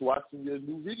 Now I'm just watching your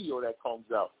new video that comes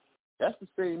out. That's the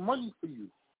same money for you.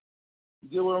 You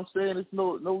get what I'm saying? It's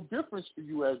no difference for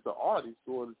you as the artist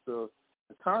or the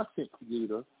content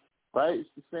creator, right? It's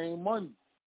the same money.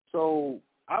 So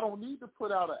I don't need to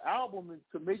put out an album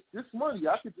to make this money.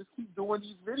 I could just keep doing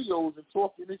these videos and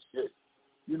talking this shit,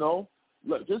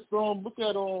 Look, just look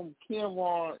at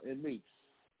Cameron and Mace.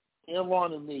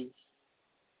 Cameron and Mace,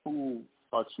 who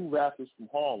are two rappers from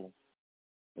Harlem,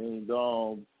 and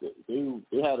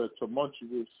they had a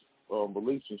tumultuous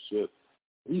relationship.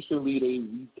 Recently, they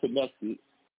reconnected,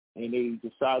 and they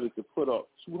decided to put up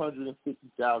 $250,000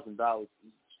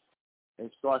 each and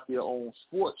start their own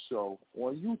sports show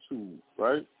on YouTube,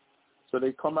 right? So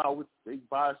they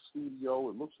buy a studio.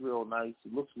 It looks real nice.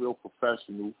 It looks real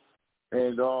professional.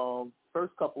 And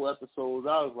first couple episodes,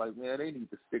 I was like, man, they need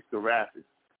to stick to rapping.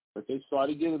 But they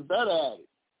started getting better at it.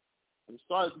 It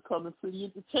started becoming pretty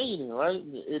entertaining, right?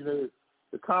 And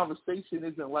the conversation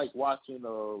isn't like watching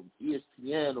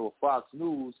ESPN or Fox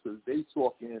News, because they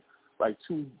talking like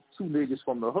two niggas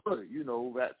from the hood,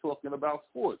 talking about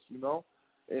sports,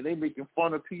 and they making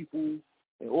fun of people,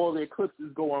 and all their clips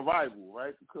is going viral,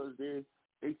 right? Because they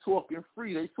talking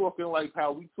free. They talking like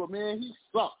how we talk, man, he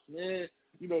sucks, man.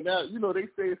 Now, they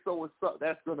say so and suck,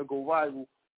 that's going to go viral.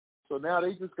 So now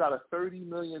they just got a $30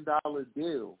 million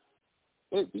deal.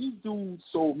 These dudes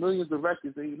sold millions of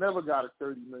records. They never got a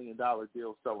 $30 million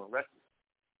deal selling records.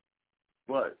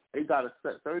 But they got a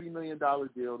 $30 million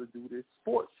deal to do this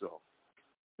sports show.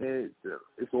 And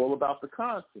it's all about the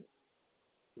content.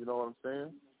 You know what I'm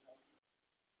saying?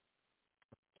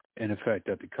 And the fact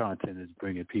that the content is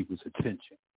bringing people's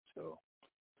attention. So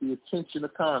the attention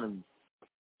economy.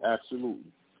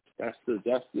 Absolutely. That's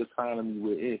the economy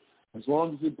we're in. As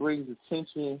long as it brings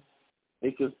attention,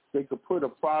 they could put a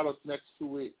product next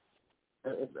to it.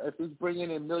 If it's bringing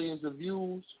in millions of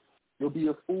views, you'll be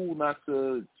a fool not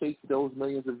to take those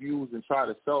millions of views and try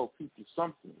to sell people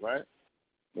something, right?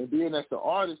 And being that the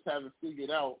artists haven't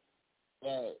figured out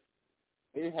that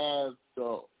they have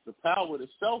the power to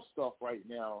sell stuff right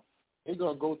now, they're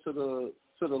gonna go to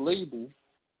the label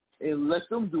and let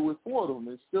them do it for them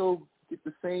and still get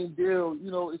the same deal.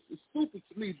 It's stupid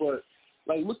to me, but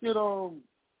like look at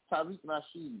Tariq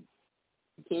Nasheed.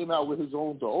 He came out with his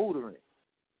own deodorant,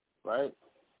 right?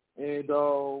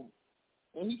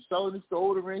 And he's selling this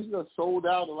deodorant. He got sold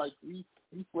out of like three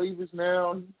flavors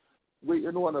now. He's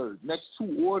waiting on the next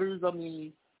 2 orders. I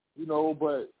mean,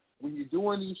 but when you're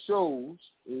doing these shows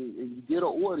and you get an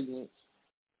audience,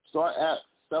 start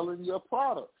selling your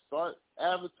products. Start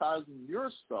advertising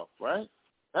your stuff, right?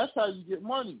 That's how you get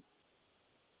money.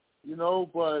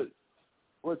 But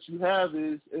what you have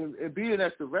is, and being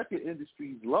that the record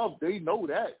industry's love, they know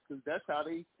that because that's how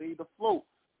they stayed afloat.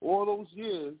 All those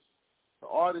years, the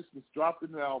artist was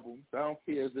dropping albums. I don't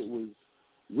care if it was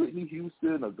Whitney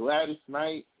Houston or Gladys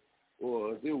Knight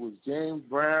or if it was James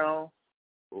Brown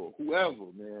or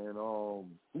whoever, man,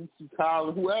 Bootsy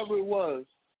Collins, whoever it was,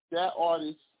 that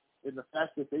artist and the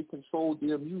fact that they controlled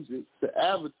their music to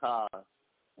advertise,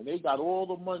 and they got all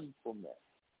the money from that.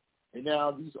 And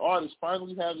now these artists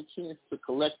finally have a chance to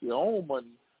collect their own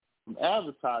money from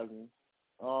advertising,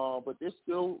 but they're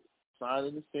still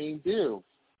signing the same deals.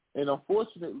 And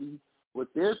unfortunately, what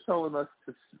they're telling us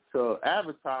to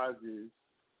advertise is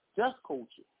just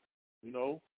culture, you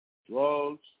know,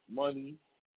 drugs, money,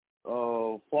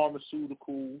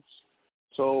 pharmaceuticals.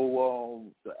 So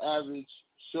the average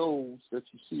shows that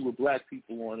you see with black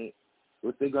people on it,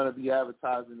 what they're going to be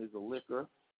advertising is a liquor,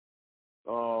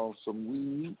 some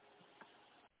weed,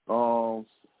 some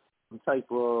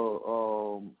type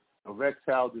of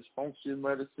erectile dysfunction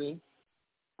medicine,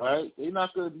 right? They're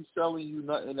not going to be selling you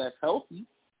nothing that's healthy.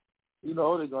 You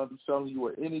know, they're going to be selling you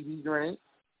an energy drink.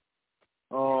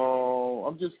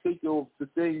 I'm just thinking of the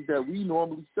things that we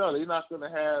normally sell. They're not going to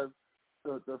have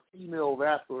the female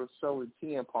rapper selling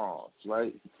tampons,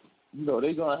 right? You know,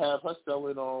 they're going to have her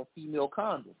selling female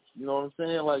condoms. You know what I'm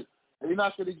saying? Like, they're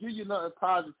not going to give you nothing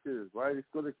positive, right? It's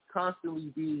going to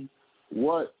constantly be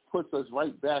what puts us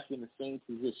right back in the same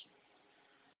position.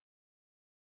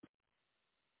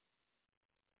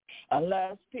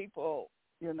 Unless people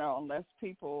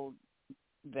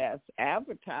that's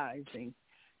advertising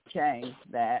change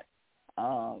that,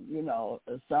 you know,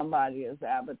 if somebody is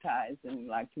advertising,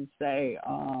 like you say,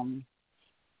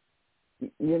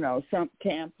 you know, some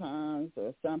tampons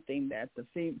or something that the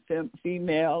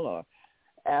female or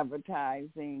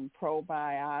advertising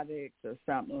probiotics or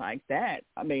something like that.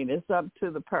 I mean, it's up to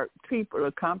the people,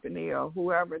 the company, or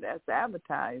whoever that's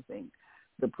advertising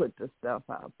to put the stuff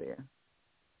out there.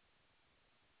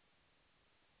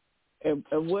 And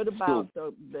what about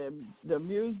the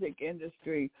music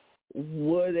industry?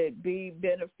 Would it be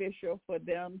beneficial for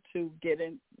them to get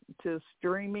into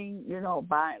streaming? You know,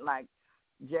 by like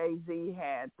Jay-Z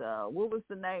had, what was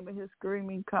the name of his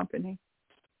streaming company?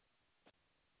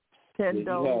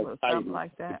 Tidal or something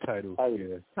like that?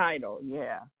 Tidal,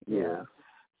 yeah.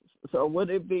 So would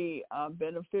it be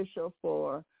beneficial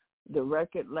for the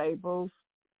record labels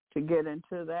to get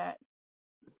into that?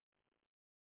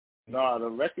 No, the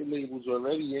record labels are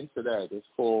already into that. It's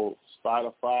called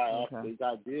Spotify. Okay. They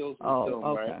got deals with them,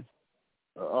 right?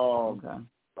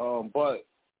 But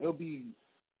it'll be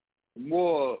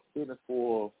more better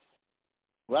for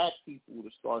black people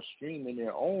to start streaming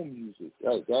their own music.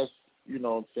 That's, you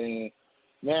know what I'm saying?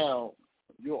 Now,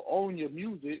 you'll own your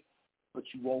music, but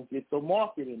you won't get the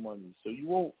marketing money. So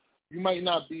you might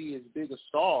not be as big a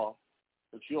star,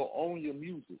 but you'll own your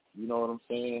music. You know what I'm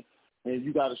saying? And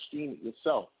you got to stream it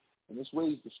yourself. And there's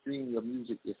ways to stream your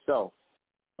music yourself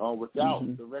without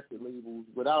the record labels,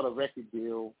 without a record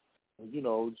deal. You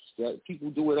know, that people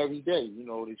do it every day. You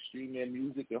know, they stream their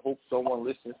music and hope someone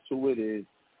listens to it and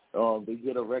they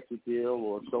get a record deal,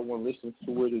 or someone listens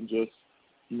to it and just,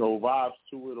 you know, vibes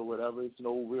to it or whatever. There's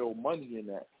no real money in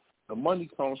that. The money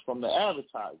comes from the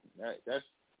advertising.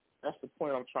 That's the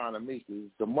point I'm trying to make, is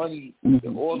the money,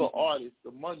 all the artists,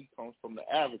 the money comes from the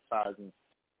advertising,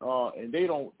 and they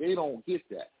don't get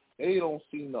that. They don't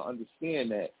seem to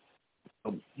understand that,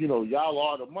 you know, y'all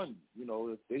are the money. You know,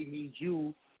 if they need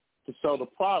you to sell the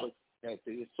product that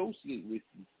they associate with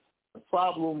you. The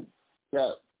problem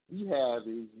that we have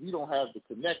is we don't have the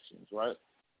connections, right?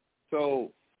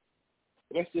 So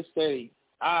let's just say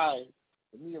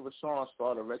me and Rashawn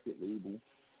start a record label,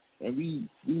 and we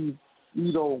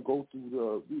don't go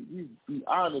through we be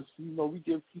honest, you know, we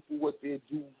give people what their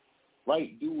due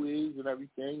is and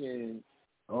everything, and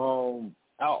our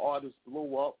artists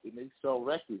blow up and they sell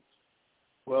records.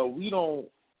 Well, we don't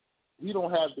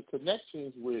have the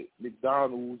connections with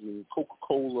McDonald's and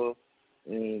Coca-Cola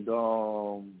and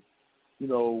you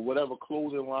know, whatever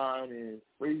clothing line and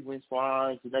fragrance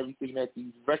lines and everything that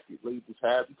these record labels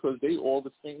have, because they all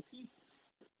the same people.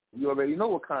 You already know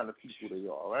what kind of people they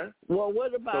are, right? Well,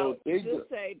 what about just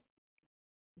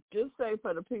say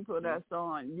for the people that's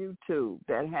on YouTube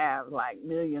that have like $1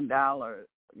 million,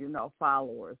 you know,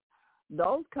 followers,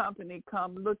 those companies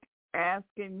come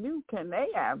asking you, can they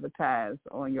advertise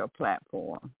on your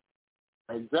platform?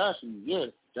 Exactly. Yes,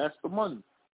 that's the money.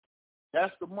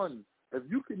 That's the money. If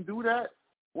you can do that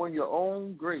on your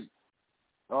own, great.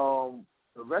 The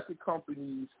record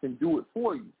companies can do it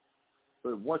for you.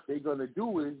 But what they're going to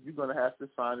do is you're going to have to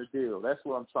sign a deal. That's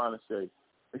what I'm trying to say.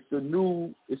 It's the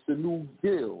new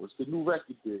deal. It's the new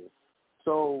record deal.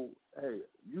 So, hey,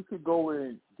 you could go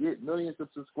and get millions of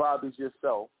subscribers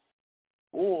yourself,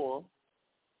 or,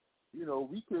 you know,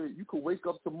 you could wake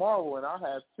up tomorrow and I'll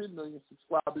have 10 million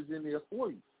subscribers in there for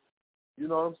you. You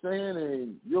know what I'm saying?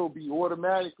 And you'll be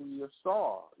automatically a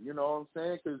star. You know what I'm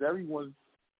saying? Because everyone's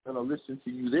going to listen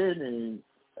to you then, and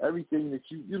everything that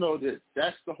you know,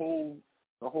 that's the whole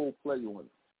play on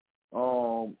it.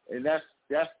 And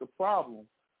that's the problem,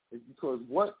 is because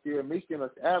what they're making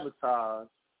us advertise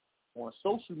on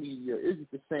social media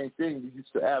isn't the same thing we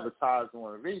used to advertise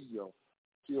on the radio.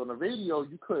 See, on the radio,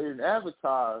 you couldn't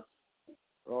advertise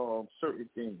certain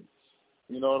things.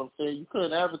 You know what I'm saying? You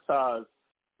couldn't advertise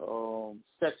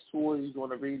sex toys on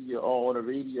the radio.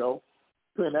 You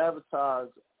couldn't advertise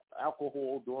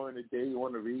alcohol during the day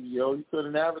on the radio. You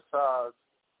couldn't advertise,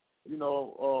 you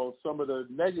know, some of the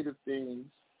negative things,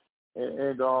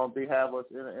 and they have us.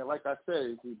 And like I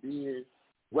said, it's being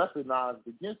weaponized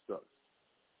against us.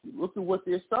 Look at what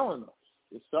they're selling us.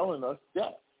 They're selling us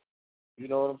death. You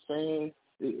know what I'm saying?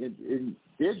 And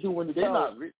they're doing it. They're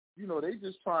not, you know, they're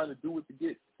just trying to do it to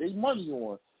get their money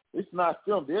on. It's not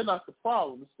them. They're not the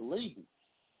problem. It's the label.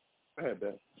 Go ahead,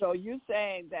 Ben. So you're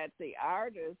saying that the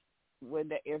artists,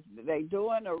 if they're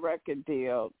doing a record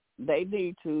deal, they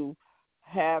need to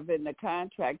have in the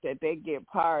contract that they get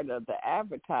part of the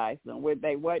advertising, where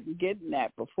they wasn't getting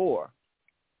that before.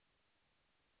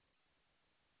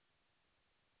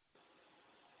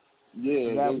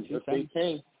 Yeah, if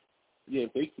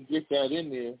they could get that in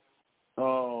there,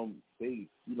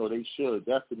 they should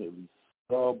definitely.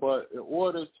 But in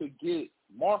order to get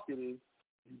marketing,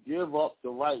 you give up the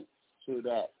rights to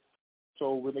that.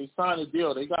 So when they sign a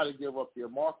deal, they got to give up their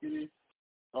marketing.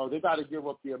 They got to give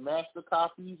up their master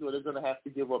copies, or they're going to have to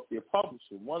give up their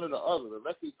publishing. One or the other. The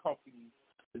record company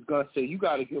is going to say, you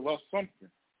got to give us something.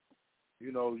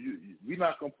 You know, we're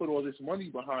not going to put all this money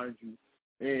behind you,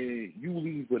 and you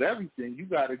leave with everything. You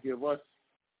got to give us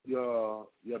your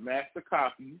master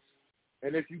copies.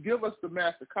 And if you give us the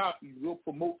master copies, we'll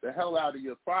promote the hell out of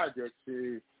your projects,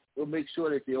 and we'll make sure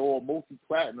that they're all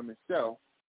multi-platinum and sell.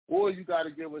 Or you got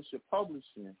to give us your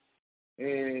publishing.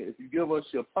 And if you give us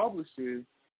your publishing,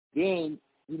 then,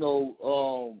 you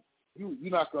know,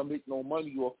 you're not going to make no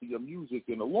money off of your music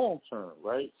in the long term,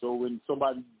 right? So when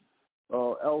somebody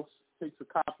else takes a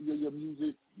copy of your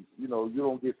music, you know, you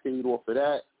don't get paid off of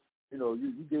that. You know,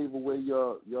 you gave away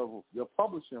your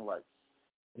publishing rights.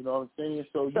 You know what I'm saying?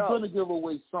 So you're going to give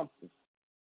away something.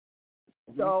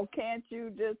 So can't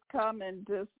you just come and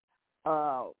just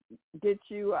get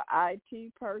you an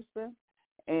IT person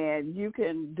and you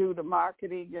can do the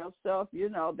marketing yourself? You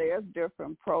know, there's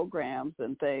different programs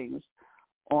and things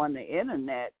on the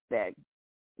internet that,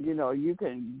 you know, you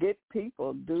can get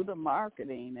people do the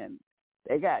marketing, and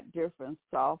they got different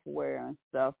software and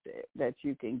stuff that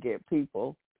you can get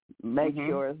people, make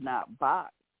sure it's not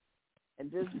bots.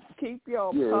 And just keep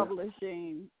your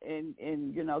publishing and,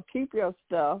 you know, keep your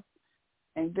stuff,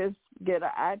 and just get an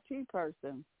IT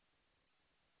person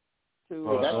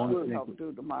to help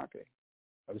do the marketing.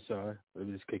 I'm sorry. Let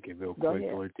me just kick it real Go quick.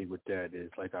 ahead. The only thing with that is,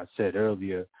 like I said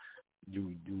earlier,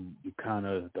 you kind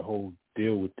of, the whole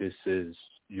deal with this is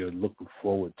you're looking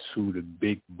forward to the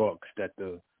big bucks that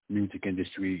the music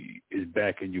industry is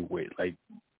backing you with. Like,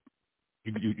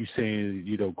 you're saying,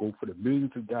 you know, go for the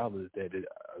millions of dollars that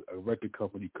a record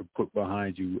company could put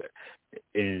behind you,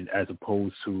 and as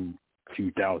opposed to a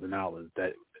few $1,000s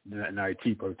that an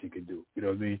IT person can do. You know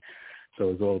what I mean? So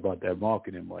it's all about that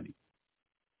marketing money.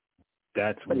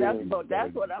 That's what I'm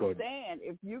saying.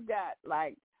 If you got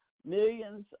like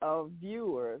millions of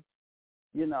viewers,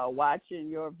 you know, watching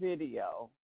your video,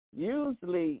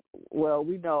 usually, well,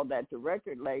 we know that the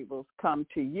record labels come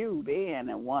to you then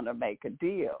and want to make a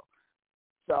deal.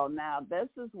 So now this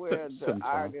is where the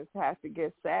artists have to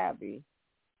get savvy.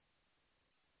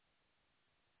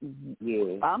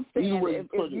 Yeah. I'm saying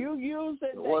if you use the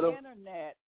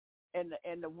internet and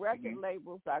the record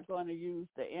labels are going to use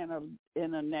the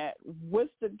internet,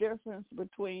 what's the difference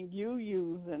between you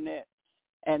using it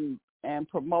and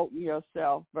promoting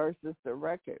yourself versus the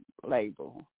record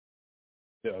label?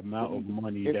 The amount of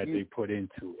money that they put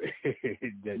into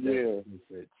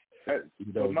it.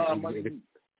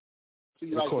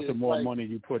 Of course, the more money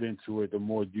you put into it, the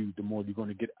more you're going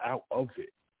to get out of it.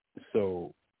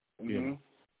 So, you know.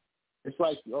 It's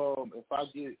like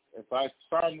if I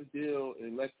sign the deal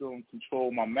and let them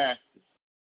control my masters,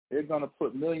 they're gonna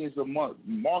put millions of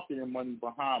marketing money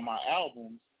behind my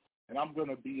albums, and I'm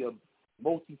gonna be a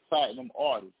multi-platinum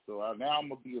artist. So now I'm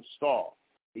gonna be a star.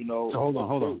 You know. So hold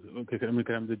on. Okay, let me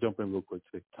jump in real quick,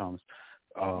 Thomas.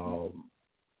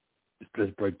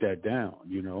 Let's break that down.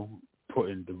 You know,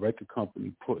 the record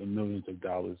company putting millions of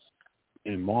dollars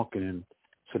in marketing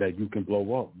so that you can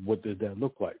blow up, what does that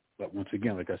look like? But once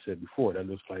again, like I said before, that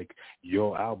looks like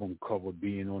your album cover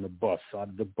being on the bus, side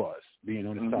of the bus, being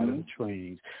on the side of the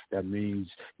trains. That means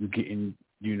you're getting,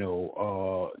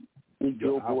 your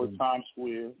Billboard, Times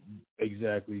Square.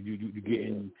 Exactly. You're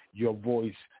getting your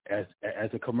voice as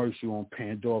a commercial on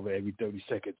Pandora every 30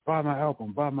 seconds. Buy my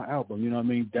album. You know what I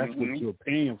mean? That's what you're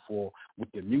paying for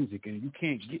with the music, and you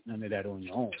can't get none of that on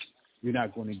your own. You're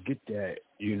not going to get that,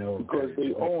 because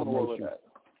they own all of that.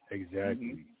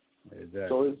 Exactly.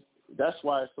 So that's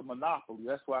why it's a monopoly.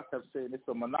 That's why I kept saying it's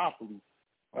a monopoly,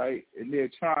 right? And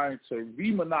they're trying to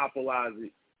re-monopolize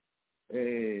it.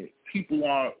 And people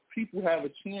have a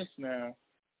chance now.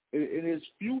 And there's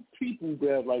few people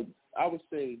that, like, I would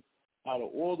say, out of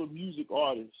all the music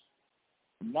artists,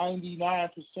 99%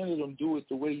 of them do it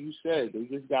the way you said. They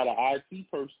just got an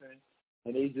IT person,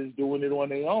 and they just doing it on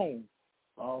their own.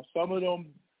 Some of them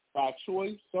by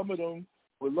choice. Some of them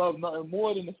would love nothing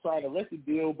more than to sign a record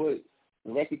deal, but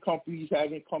the record companies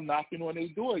haven't come knocking on their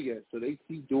door yet, so they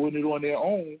keep doing it on their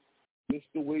own. Just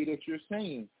the way that you're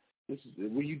saying.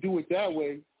 When you do it that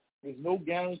way, there's no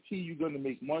guarantee you're going to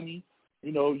make money.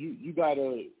 You got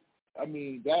to,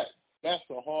 that's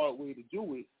a hard way to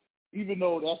do it, even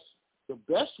though that's the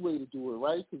best way to do it,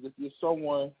 right? Because if you're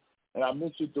someone, and I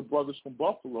mentioned the brothers from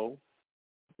Buffalo,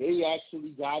 they actually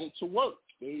got it to work.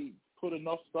 They put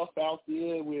enough stuff out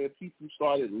there where people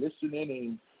started listening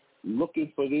and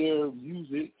looking for their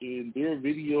music and their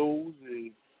videos,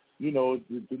 and,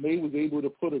 they was able to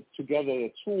put together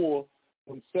a tour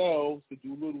themselves to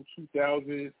do little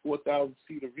 2,000, 4,000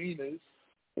 seat arenas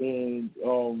and,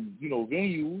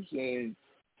 venues and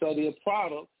sell their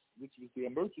products, which was their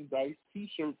merchandise,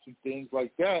 T-shirts and things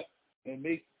like that, and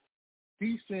make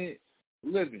decent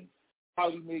living.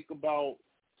 Probably make about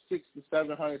 $600,000 to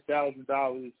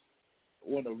 $700,000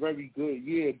 on a very good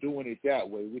year doing it that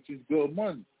way, which is good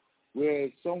money.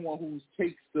 Whereas someone who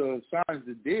signs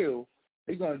the deal,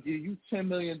 they're going to give you $10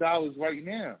 million right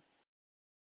now.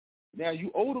 Now,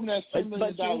 you owe them that $10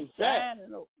 million back.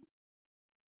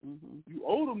 You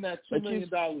owe them that $2 million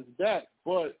back,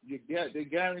 but they're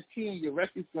guaranteeing your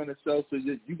record's going to sell, so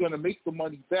you're going to make the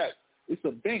money back. It's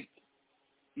a bank.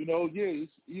 You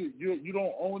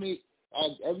don't own it,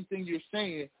 everything you're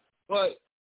saying, but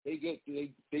they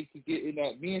could get in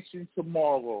that mansion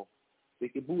tomorrow. They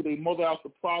could move their mother out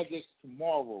the projects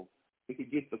tomorrow. They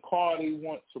could get the car they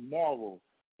want tomorrow.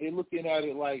 They're looking at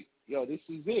it like, yo, this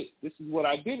is it. This is what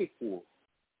I did it for.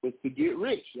 Was to get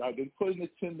rich. I've been putting the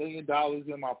 $10 million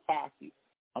in my pocket.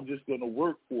 I'm just going to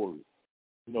work for it.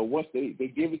 Once they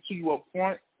give it to you up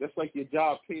front, that's like your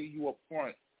job paying you up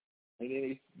front. And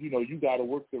then, you got to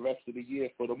work the rest of the year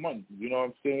for the money. You know what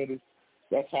I'm saying?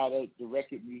 That's how the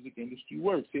record music industry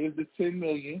works. Here's the $10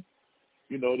 million.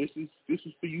 This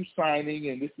is for you signing,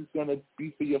 and this is going to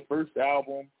be for your first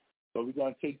album. So we're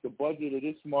going to take the budget of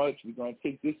this much. We're going to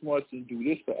take this much and do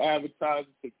this for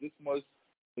advertising, take this much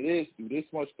for this, do this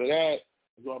much for that.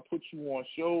 We're going to put you on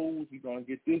shows. We're going to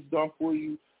get this done for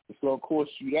you. It's going to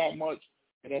cost you that much.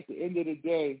 And at the end of the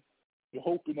day, you're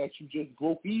hoping that you just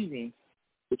broke even,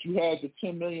 but you had the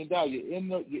 $10 million.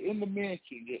 You're in the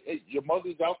mansion. Your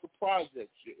mother's out the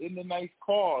projects. You're in the nice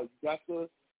car. You got the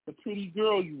pretty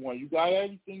girl you want. You got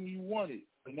everything you wanted.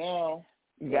 But now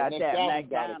you got that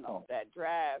McDonald's, that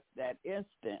drive, that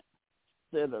instant,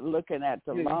 instead of looking at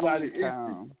the long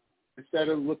term. Instead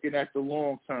of looking at the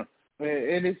long term.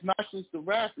 And it's not just the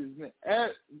rappers, man.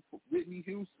 Whitney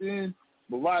Houston,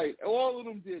 Mariah, all of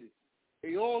them did it.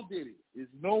 They all did it. There's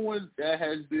no one that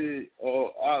has been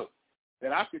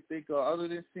that I could think of other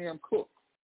than Sam Cooke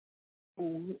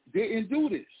who didn't do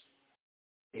this.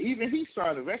 Even he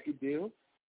signed a record deal,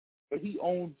 but he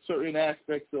owned certain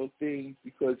aspects of things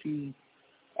because he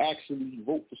actually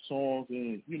wrote the songs,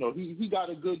 and he got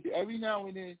a good. Every now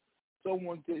and then,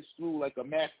 someone gets through like a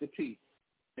Master P,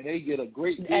 and they get a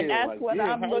great deal. And that's like, what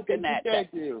I'm looking at.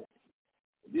 That deal.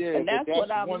 Yeah, and that's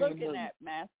what I'm looking at,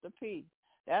 Master P.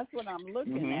 That's what I'm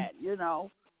looking at.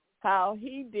 How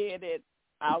he did it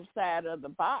outside of the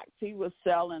box. He was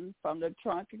selling from the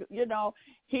trunk.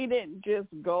 He didn't just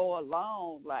go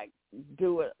along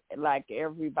do it like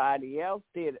everybody else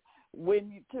did.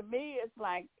 To me, it's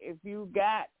like if you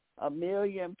got 1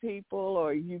 million people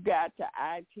or you got the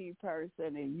IT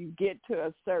person and you get to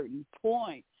a certain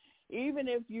point, even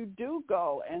if you do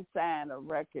go and sign a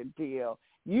record deal,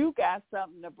 you got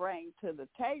something to bring to the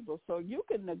table, so you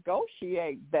can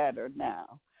negotiate better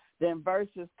now than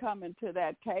versus coming to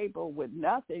that table with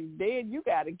nothing. Then you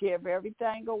got to give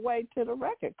everything away to the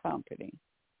record company.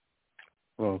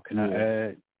 Well, can I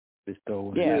add this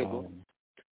though? Yeah.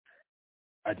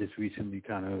 I just recently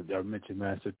I mentioned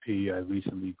Master P. I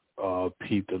recently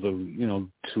peeped a little,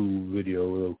 2-video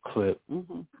little clip.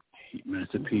 Mm-hmm.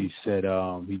 Master P said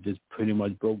he just pretty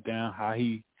much broke down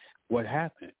what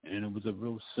happened, and it was a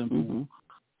real simple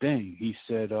thing. He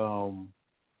said,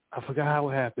 I forgot how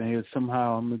it happened. It was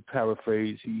somehow, I'm going to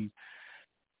paraphrase, he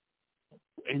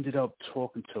ended up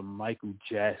talking to Michael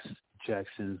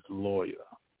Jackson's lawyer.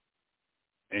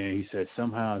 And he said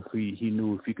somehow he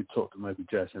knew if he could talk to Michael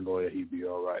Jackson's lawyer, he'd be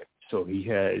all right. So he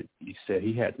said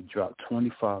he had to drop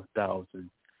 $25,000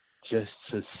 just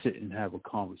to sit and have a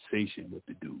conversation with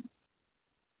the dude.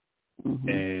 Mm-hmm.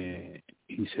 And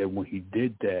he said when he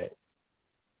did that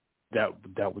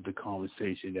was the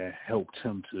conversation that helped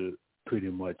him to pretty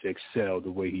much excel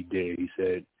the way he did. He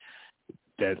said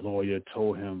that lawyer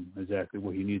told him exactly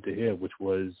what he needed to hear, which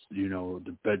was, the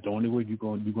only way you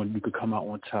could come out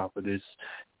on top of this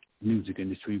music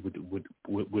industry with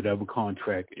whatever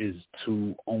contract is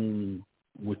to own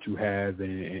what you have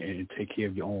and take care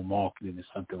of your own marketing or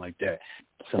something like that.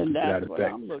 Something to that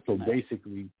effect. So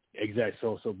basically, exactly.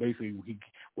 So basically,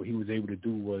 what he was able to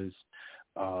do was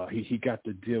he got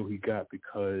the deal he got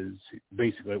because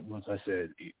basically, once I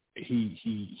said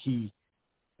he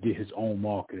did his own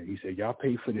marketing. He said, "Y'all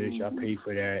pay for this, y'all pay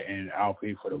for that, and I'll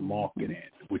pay for the marketing,"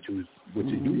 which is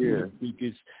usually the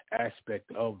biggest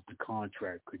aspect of the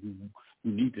contract because you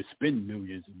need to spend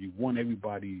millions. If you want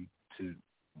everybody to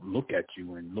look at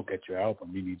you and look at your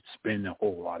album, you need to spend a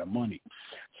whole lot of money.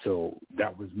 So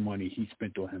that was money he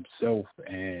spent on himself,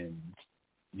 and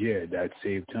that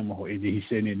saved him. And he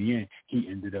said in the end, he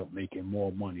ended up making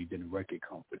more money than the record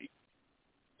company.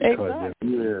 Exactly.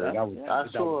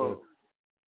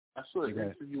 I saw an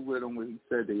interview with him where he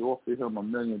said they offered him $1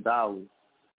 million,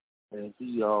 and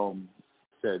he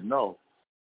said no.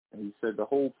 And he said the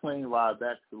whole plane ride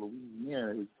back to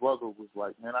Louisiana, his brother was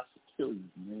like, "Man, I should kill you,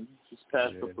 man. You just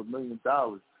passed up $1 million."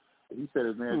 And he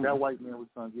said, "Man, if that white man was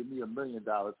going to give me $1 million,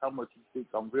 how much you think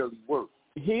I'm really worth?"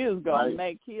 He was going to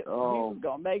make he was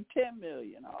going to make $10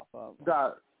 million off of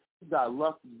him. He got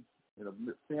lucky, and a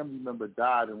family member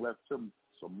died and left him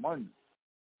some money.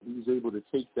 He was able to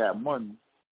take that money.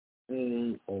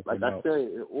 And like I said,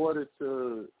 in order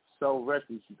to sell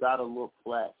records, you got to look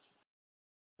flash.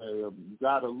 You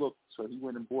got to look. So he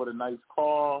went and bought a nice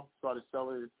car, started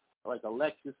selling like a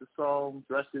Lexus or something,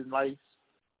 dressing nice,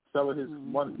 selling his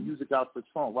music out the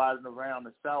trunk, riding around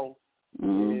the South.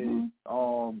 And,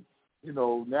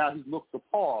 now he looked the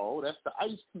par. Oh, that's the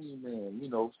ice cream man.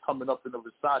 He's coming up in a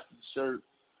Versace shirt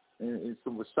and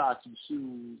some Versace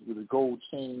shoes with a gold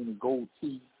chain and gold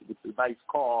teeth with a nice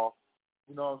car.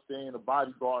 You know what I'm saying? The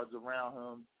bodyguards around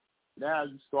him. Now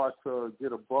you start to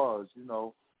get a buzz,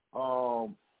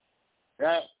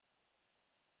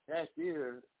 That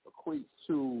there equates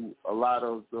to a lot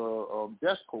of the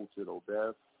death culture, though,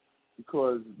 Bev,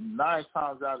 because 9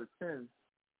 times out of 10,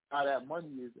 how that money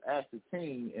is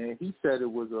ascertained, and he said it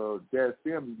was a dead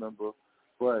family member,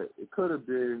 but it could have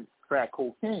been crack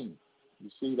cocaine. You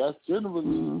see, that's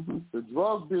generally the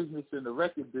drug business and the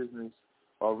record business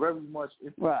are very much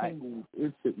intermingled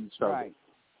into each other. Right.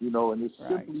 And it's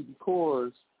simply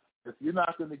because if you're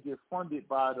not going to get funded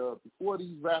before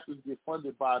these rappers get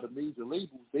funded by the major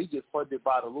labels, they get funded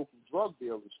by the local drug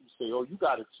dealers who say, "Oh, you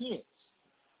got a chance.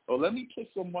 Oh, let me put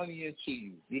some money into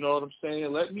you." You know what I'm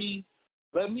saying? Let me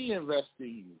invest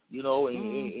in you.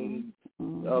 And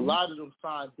a lot of them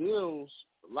sign deals,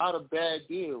 a lot of bad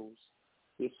deals.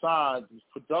 They signed these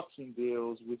production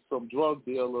deals with some drug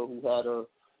dealer who had a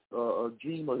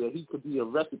dreamer that he could be a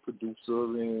record producer,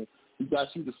 and he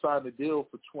got you to sign a deal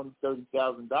for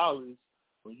 $20,000-$30,000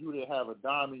 when you didn't have a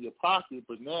dime in your pocket.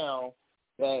 But now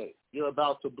that you're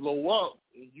about to blow up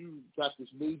and you got this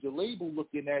major label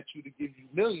looking at you to give you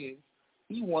millions,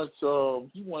 he wants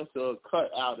a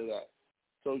cut out of that.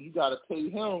 So you got to pay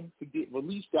him to get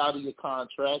released out of your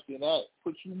contract, and that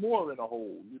puts you more in a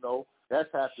hole. That's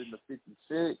happened to 50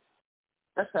 Cent.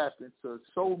 That's happened to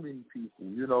so many people,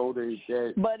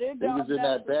 but it they was in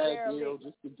that bad necessarily deal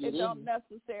just to get in. It don't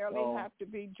necessarily have to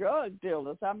be drug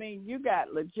dealers. I mean, you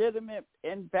got legitimate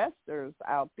investors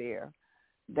out there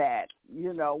that,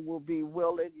 will be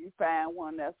willing. You find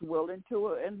one that's willing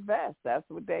to invest. That's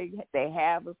what they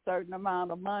have a certain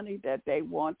amount of money that they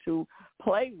want to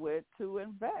play with to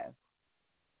invest.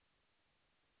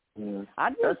 Yeah.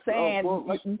 I'm just saying,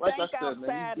 like think I said, outside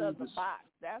man, of the box.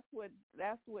 That's what.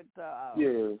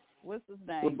 Yeah. What's his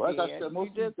name? Like I said, most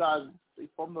of these guys, they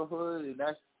from the hood, and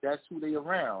that's who they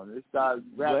around. This guy,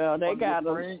 they got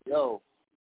you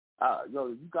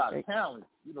got talent.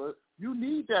 You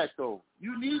need that though.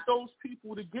 You need those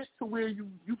people to get to where you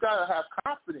gotta have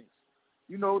confidence.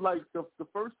 You know, like the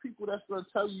first people that's going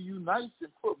to tell you nice and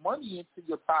put money into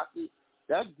your pocket,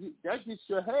 that gets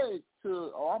your head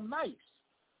to, oh, I'm nice.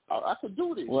 I could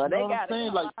do this. Well, you know they got to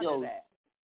come like, out of that.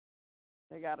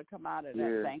 They got to come out of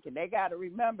that thinking. They got to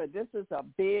remember this is a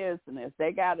business.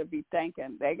 They got to be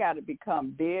thinking. They got to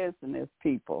become business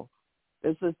people.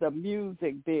 This is the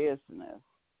music business.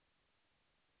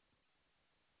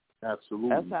 Absolutely.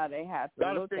 That's how they have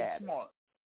to look at smart.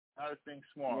 Gotta think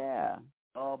smart. Yeah.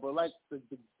 But like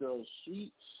the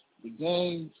streets, the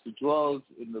gangs, the drugs,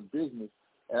 and the business,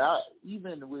 and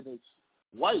even when it's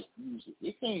white music,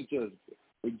 it can't just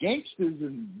the gangsters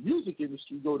and music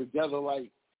industry go together like,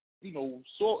 you know,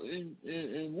 salt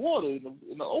in water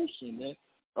in the ocean, man.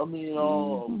 I mean,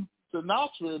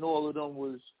 Sinatra and all of them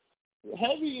was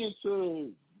heavy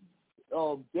into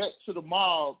debt to the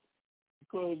mob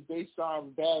because they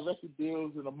signed bad record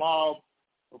deals, and the mob,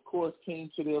 of course, came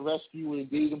to their rescue and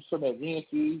gave them some advances.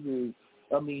 And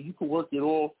I mean, you could work it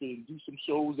off and do some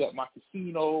shows at my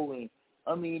casino, and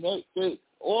I mean, that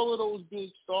all of those big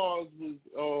stars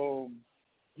was,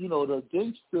 you know, the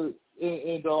gangster.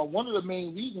 And one of the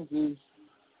main reasons is,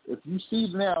 if you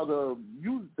see now, the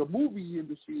movie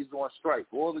industry is on strike.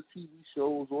 All the TV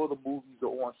shows, all the movies are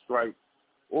on strike.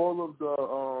 All of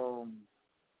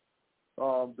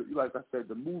like I said,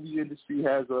 the movie industry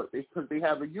has because they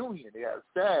have a union. They have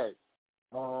SAG.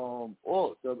 All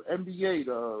the NBA,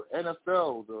 the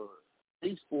NFL, the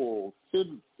baseball,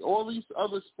 all these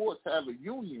other sports have a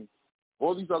union.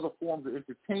 All these other forms of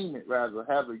entertainment, rather,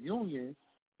 have a union.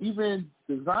 Even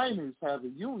designers have a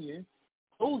union,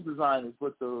 those designers,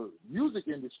 but the music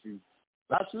industry,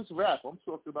 not just rap, I'm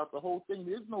talking about the whole thing.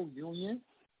 There's no union.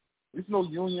 There's no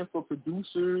union for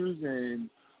producers and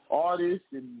artists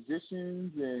and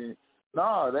musicians, and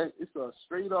it's a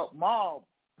straight up mob.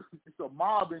 It's a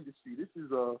mob industry. This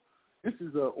is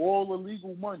all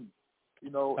illegal money. You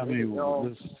know. I mean,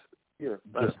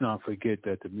 let's not forget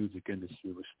that the music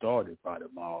industry was started by the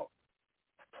mob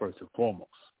first and foremost,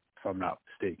 if I'm not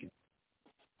mistaken.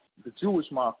 The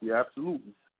Jewish mafia,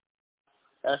 absolutely.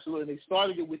 Absolutely. And they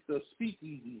started it with the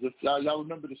speakeasies. If y'all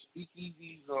remember the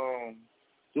speakeasies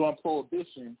during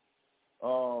Prohibition,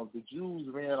 the Jews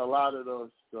ran a lot of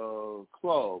the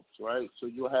clubs, right? So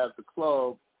you'll have the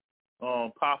club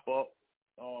pop up.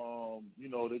 You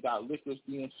know, they got liquors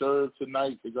being served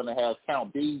tonight. They're going to have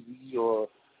Count Basie, or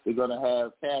they're going to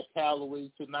have Pat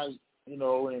Calloway tonight, you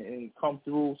know, and come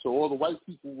through. So all the white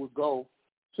people would go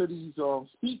to these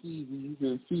speakeasies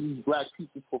and see these black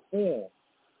people perform.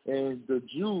 And the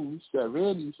Jews that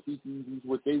ran these speakeasies,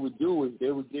 what they would do is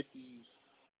they would get these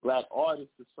black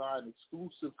artists to sign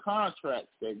exclusive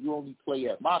contracts that you only play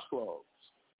at my clubs.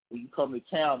 When you come to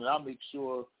town, and I'll make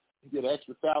sure you get an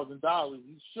extra $1,000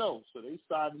 each show. So they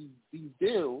signed these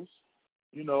deals,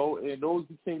 you know, and those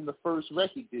became the first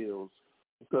record deals,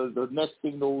 because the next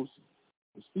thing those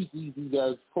speakeasies,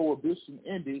 as Prohibition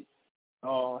ended,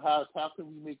 how can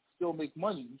we still make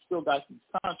money? We still got these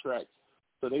contracts.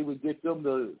 So they would get them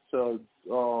to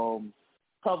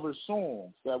cover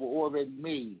songs that were already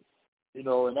made, you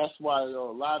know, and that's why a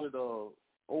lot of the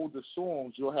older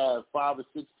songs, you'll have 5 or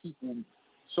 6 people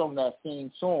sing that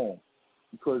same song,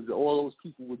 because all those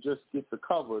people would just get the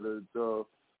cover.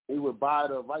 They would buy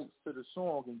the rights to the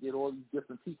song and get all these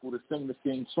different people to sing the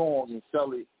same song and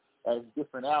sell it as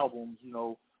different albums, you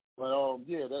know. But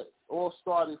that all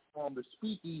started from the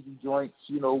speakeasy joints,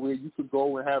 you know, where you could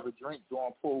go and have a drink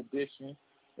during Prohibition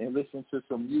and listen to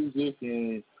some music.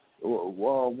 And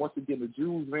once again, the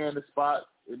Jews ran the spot,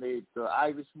 and the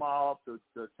Irish mob, the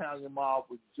Italian mob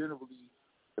was generally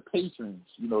the patrons,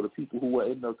 you know, the people who were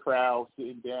in the crowd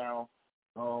sitting down,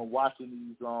 watching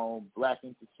these black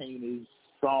entertainers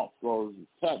stomp or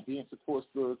tap dance across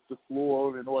the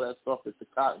floor and all that stuff at the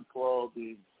Cotton Club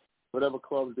and whatever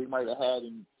clubs they might have had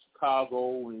in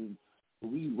Chicago, and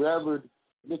wherever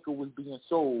liquor was being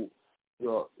sold,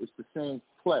 it's the same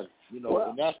play, you know,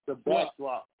 and that's the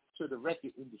backdrop to the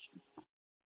record industry.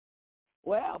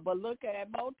 Well, but look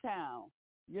at Motown.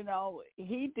 You know,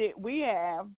 we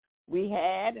had,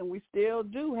 and we still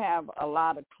do have a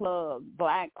lot of clubs,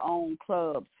 black-owned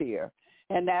clubs here,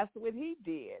 and that's what he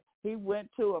did. He went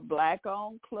to a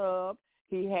black-owned club.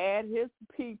 He had his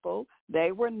people.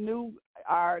 They were new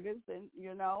artists, and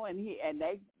you know, and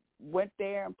they went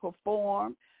there and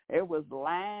performed. It was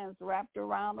lines wrapped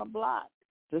around the block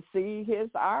to see his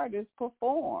artists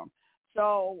perform.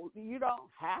 So you don't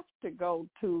have to go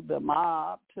to the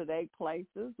mob, to their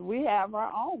places. We have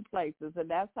our own places, and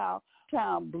that's how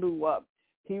town blew up.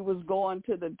 He was going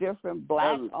to the different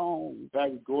black-owned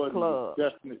clubs. Was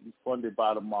definitely funded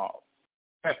by the mob.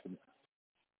 Definitely.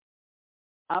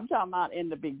 I'm talking about in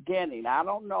the beginning. I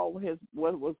don't know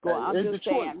what was going on. I'm just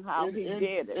saying how he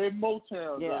did it. In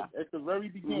Motown, at the very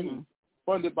beginning,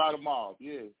 funded by the mob.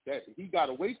 Yeah, that he got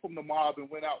away from the mob and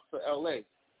went out to L.A.,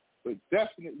 but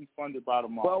definitely funded by the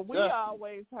mob. Well, we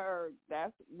always heard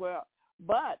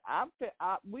but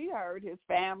we heard his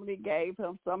family gave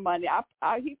him some money.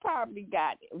 We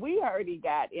heard he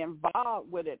got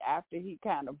involved with it after he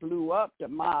kind of blew up. The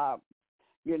mob,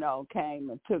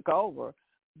 came and took over.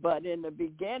 But in the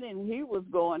beginning, he was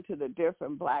going to the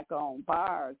different black-owned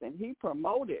bars, and he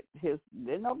promoted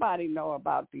didn't nobody know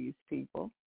about these people.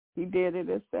 He did it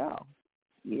himself.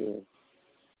 Yeah.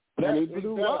 And he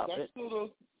blew up.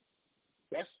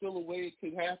 That's still a way it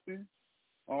could happen.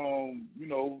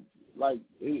 You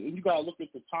gotta look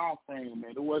at the time frame,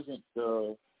 man. It wasn't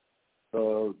the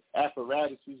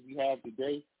apparatuses we have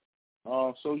today.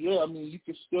 You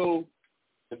could still,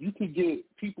 if you could get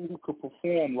people who could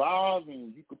perform live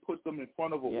and you could put them in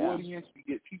front of an audience and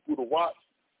get people to watch,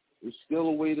 it's still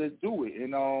a way to do it.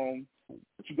 And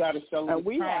but you gotta sell it. And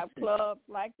we have clubs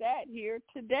like that here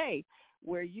today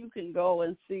where you can go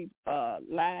and see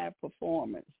live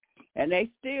performance, and they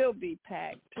still be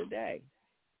packed today.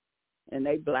 And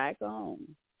they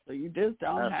black-owned. So you just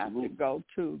don't have to go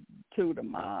to the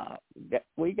mob.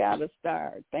 We got to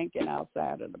start thinking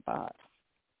outside of the box,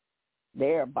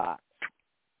 their box.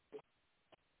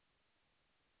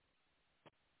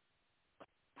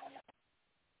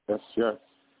 Yes.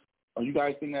 Oh, you got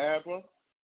anything to add, bro?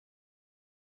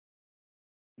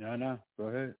 No. Go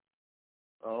ahead.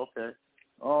 Oh, okay.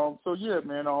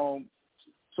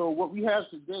 So what we have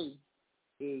today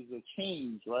is a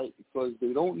change, right? Because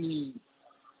they don't need,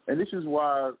 and this is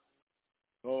why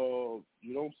you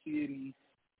don't see any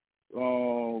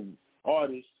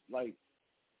artists like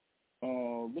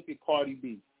look at Cardi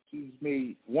B. She's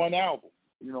made one album,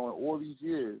 in all these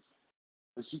years,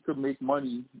 but she could make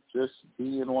money just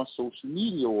being on social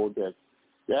media all day.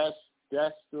 That's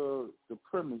the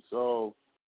premise of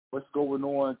what's going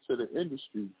on to the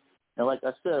industry. And like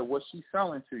I said, what she's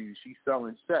selling to you, she's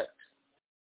selling sex.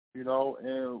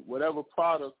 And whatever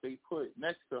product they put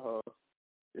next to her,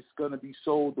 it's going to be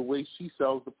sold the way she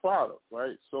sells the product,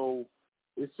 right? So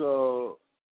it's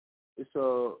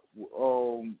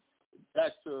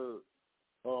back to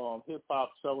hip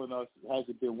hop selling us, has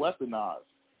it been weaponized?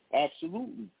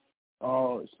 Absolutely.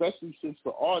 Especially since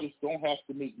the artists don't have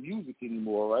to make music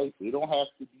anymore, right? They don't have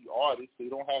to be artists. They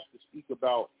don't have to speak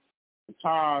about the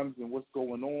times and what's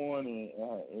going on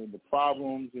and the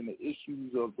problems and the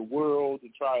issues of the world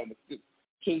and trying to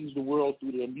change the world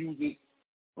through their music,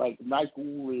 like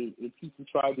Michael and people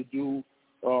try to do,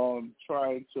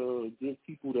 trying to give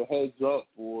people the heads up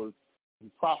or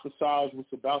prophesize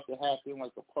what's about to happen,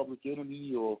 like a Public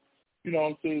Enemy, or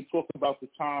talk about the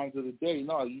times of the day.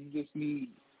 No, you just need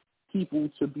people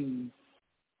to be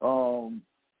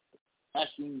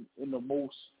acting in the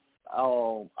most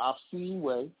obscene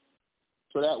way,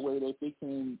 so that way that they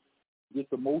can get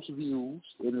the most views,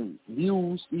 and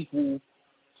views equal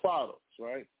products,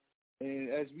 right? And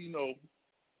as we know,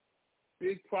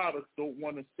 big products don't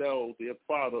want to sell their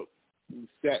product through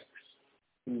sex,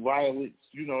 through violence,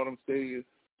 you know what I'm saying?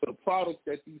 So the products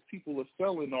that these people are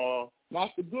selling are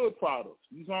not the good products.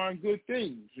 These aren't good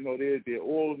things. They're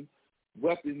all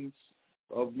weapons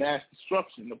of mass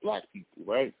destruction. The black people,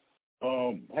 right?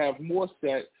 Have more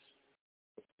sex,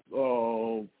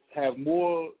 have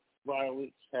more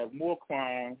violence, have more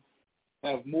crime,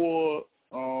 have more,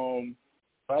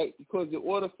 right? Because in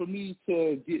order for me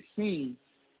to get seen,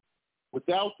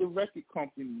 without the record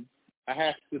company, I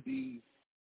have to be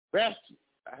ratchet.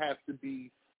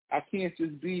 I can't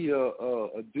just be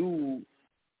a dude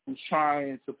who's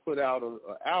trying to put out an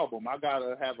album. I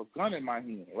gotta have a gun in my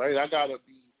hand, right? I gotta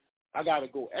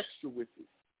go extra with it,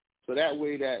 so that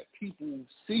way that people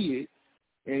see it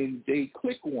and they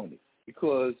click on it.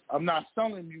 Because I'm not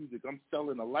selling music, I'm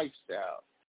selling a lifestyle,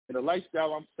 and the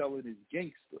lifestyle I'm selling is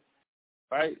gangster,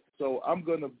 right? So I'm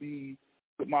gonna be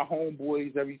with my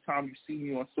homeboys every time you see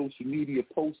me on social media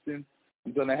posting.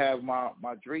 I'm gonna have my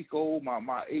Draco, my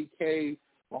AK.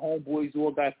 My homeboys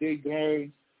all got their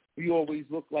guns. We always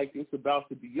look like it's about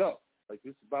to be up, like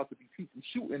it's about to be people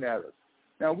shooting at us.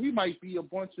 Now, we might be a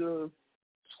bunch of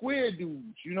square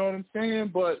dudes, you know what I'm saying?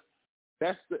 But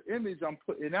that's the image I'm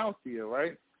putting out there,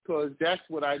 right? Because that's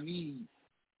what I need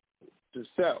to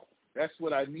sell. That's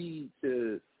what I need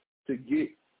to get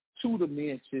to the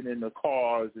mansion and the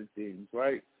cars and things,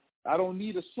 right? I don't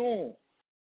need a song,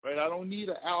 right? I don't need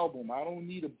an album. I don't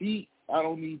need a beat. I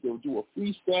don't need to do a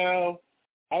freestyle.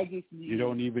 I just need... You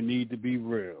don't even need to be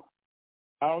real.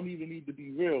 I don't even need to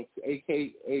be real,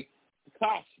 a.k.a.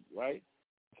 Tekashi, right?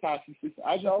 Kashi,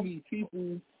 I just need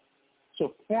people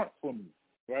to front for me,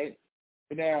 right?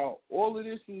 And now, all of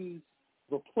this is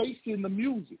replacing the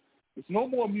music. It's no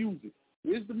more music.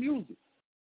 Where's the music?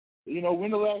 You know,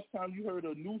 when the last time you heard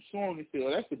a new song and said,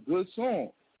 oh, that's a good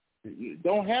song? It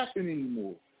don't happen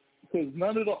anymore because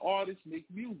none of the artists make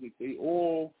music. They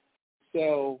all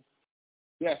sell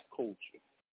death culture.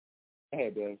 Go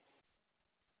ahead, Dave.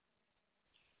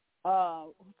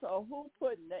 So who's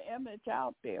putting the image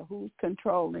out there? Who's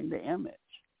controlling the image?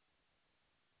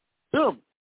 Them.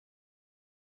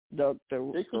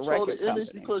 They control the image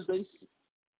because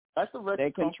that's the record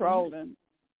they control them.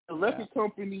 The record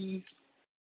companies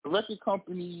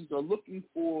are looking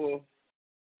for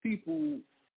people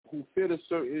who fit a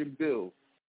certain bill.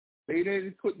 They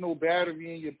didn't put no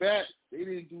battery in your back. They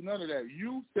didn't do none of that.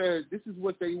 You said this is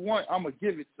what they want. I'm gonna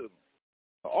give it to them.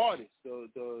 The artist,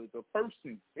 the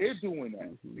person, they're doing that.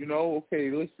 Mm-hmm. You know,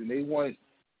 okay, listen, they want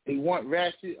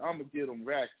ratchet. I'm gonna give them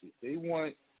ratchet. They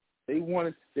want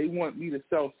me to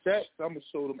sell sex. I'm gonna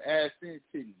show them ass and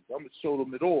titties. I'm gonna show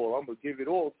them it all. I'm gonna give it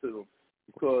all to them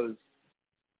because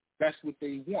that's what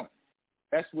they want.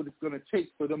 That's what it's gonna take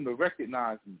for them to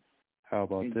recognize me. How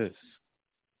about this?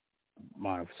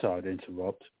 Sorry to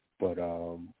interrupt, but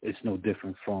it's no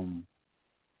different from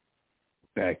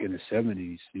back in the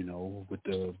 70s, you know, with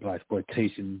the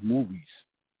blaxploitation movies.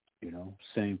 You know,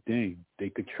 same thing. They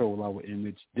control our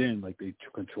image then like they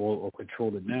control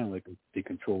it now like they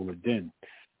control it then.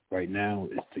 Right now,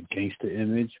 it's the gangster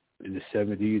image. In the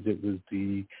 70s, it was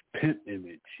the pimp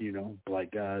image, you know.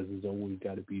 Black guys has always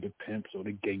got to be the pimps or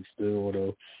the gangster or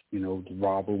the, you know, the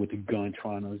robber with the gun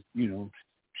trying to, you know,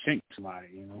 shank somebody,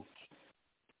 you know.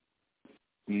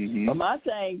 Mm-hmm. But my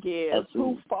thing is,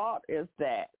 whose fault is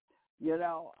that? You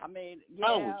know, I mean,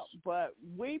 yeah, but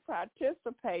we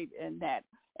participate in that,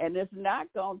 and it's not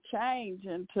going to change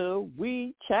until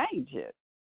we change it.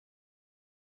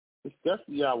 It's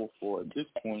definitely our fault at this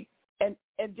point. And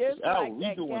just like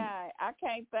that guy, I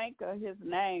can't think of his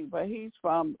name, but he's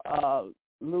from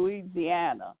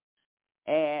Louisiana,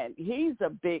 and he's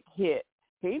a big hit.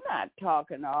 He's not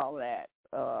talking all that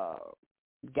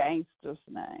gangster's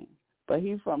name, but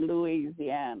he's from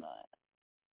Louisiana.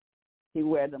 He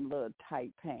wear them little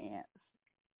tight pants.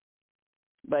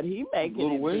 But he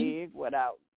making it big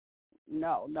without,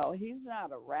 no, he's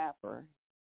not a rapper.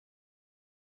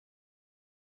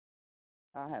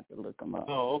 I'll have to look him up.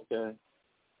 Oh, okay.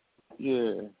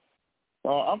 Yeah.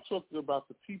 I'm talking about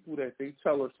the people that they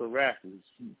tell us are rappers.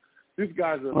 This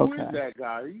guy's who is that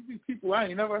guy? These people I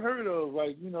ain't never heard of,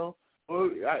 like, you know,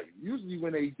 usually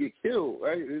when they get killed,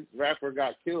 right? This rapper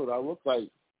got killed.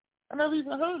 I never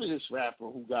even heard of this rapper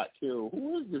who got killed.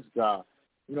 Who is this guy?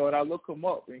 You know, and I look him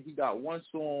up, and he got one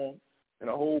song and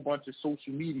a whole bunch of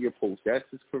social media posts. That's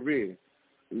his career.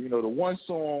 You know, the one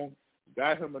song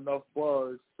got him enough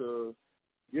buzz to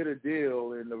get a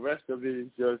deal, and the rest of it is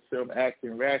just him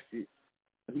acting ratchet.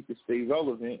 He could stay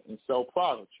relevant and sell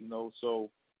products, you know. So,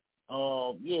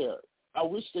 yeah, I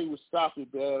wish they would stop it,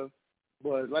 Bev.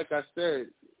 But like I said,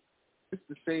 it's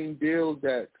the same deal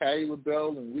that Patti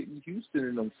LaBelle and Whitney Houston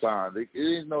and them signed. It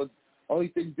ain't no only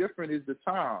thing different is the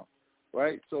time,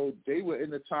 right? So they were in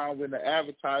the time when the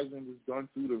advertising was done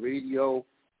through the radio,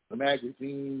 the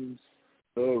magazines,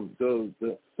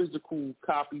 the physical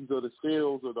copies of the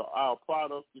sales of our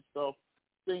products and stuff.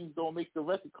 Things don't make the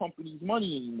record companies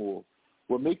money anymore.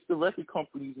 What makes the record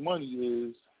companies money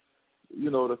is, you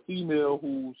know, the female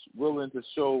who's willing to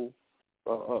show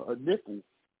a nipple.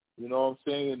 You know what I'm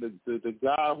saying? The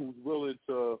guy who's willing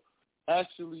to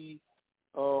actually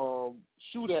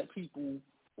shoot at people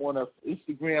on a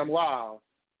Instagram Live,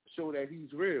 show that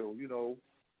he's real, you know,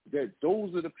 that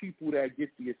those are the people that get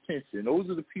the attention. Those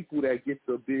are the people that get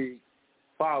the big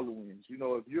followings. You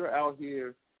know, if you're out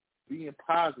here being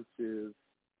positive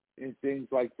and things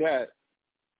like that,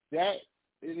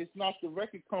 it's not the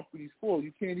record company's fault.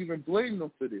 You can't even blame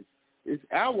them for this. It's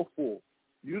our fault.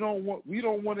 We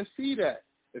don't want to see that.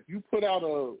 If you put out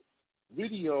a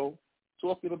video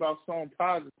talking about something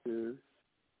positive,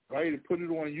 right, and put it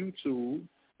on YouTube,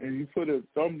 and you put a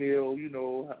thumbnail, you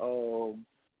know,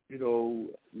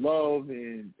 love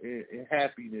and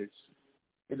happiness,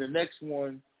 and the next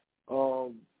one,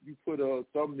 you put a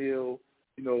thumbnail,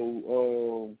 you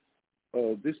know,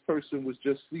 this person was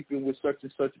just sleeping with such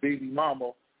and such baby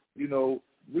mama, you know,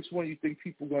 which one you think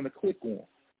people are going to click on?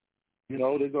 You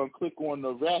know, they're going to click on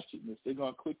the ratchetness. They're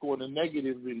going to click on the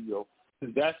negative video.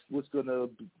 Because that's what's going to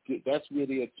get, that's where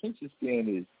their attention span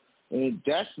is. And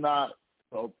that's not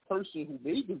a person who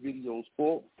made the video's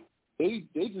fault. They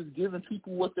just giving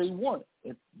people what they want.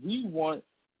 And we want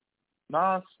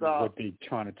nonstop. What they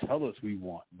trying to tell us we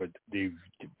want, but we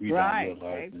right. don't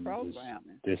realize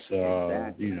Programming.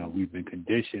 exactly. You know, we've been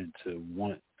conditioned to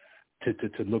want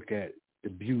to look at the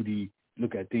beauty,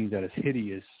 look at things that is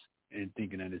hideous, and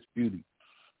thinking that it's beauty.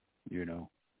 You know.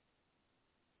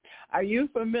 Are you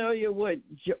familiar with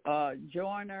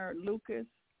Joyner Lucas?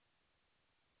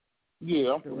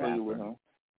 Yeah, I'm familiar with him.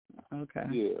 Okay.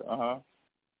 Yeah,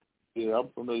 Yeah, I'm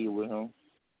familiar with him.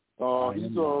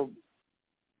 He's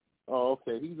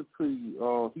okay. He's a pretty.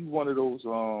 He's one of those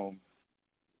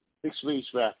mixed race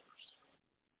rappers.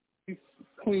 He's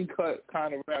clean cut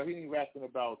kind of rap. He ain't rapping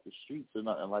about the streets or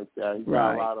nothing like that. He's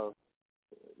got a lot of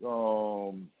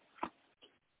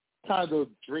kind of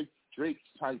Drake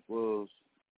type of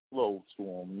flow to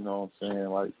him. You know what I'm saying?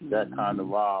 Like that kind of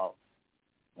vibe.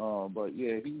 But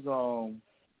yeah, he's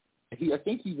I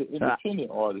think he's an independent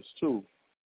artist too,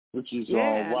 which is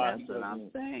why that's what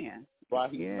I'm saying. Why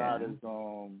he's not as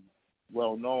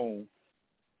well known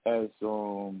as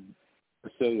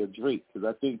say a Drake, because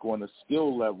I think on a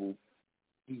skill level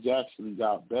he's actually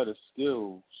got better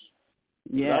skills.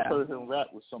 Yeah, I've heard him rap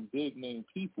with some big name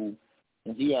people,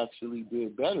 and he actually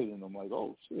did better than them. Like,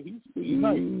 oh shit, he's pretty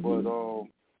nice. But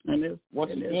and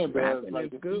once again, man,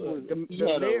 like is good. The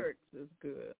lyrics is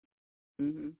good.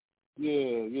 Mm-hmm.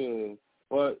 Yeah.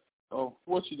 But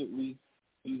unfortunately,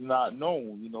 he's not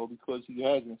known, you know, because he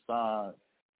hasn't signed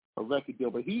a record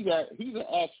deal. But he's an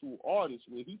actual artist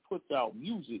where he puts out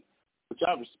music, which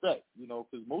I respect, you know,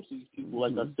 because most of these people,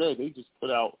 like I said, they just put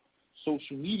out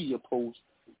social media posts.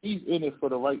 He's in it for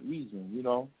the right reason, you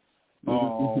know.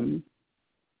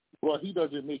 Well, he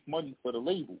doesn't make money for the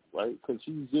label, right? Because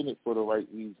he's in it for the right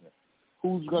reason.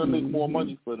 Who's going to make more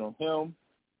money for them? Him,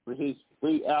 for his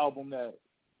great album that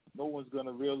no one's going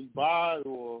to really buy,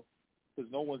 or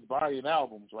because no one's buying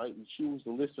albums, right? We choose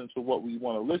to listen to what we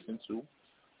want to listen to.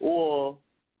 Or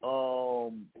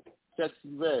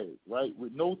Sexy Red, right?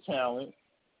 With no talent,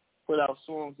 put out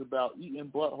songs about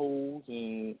eating buttholes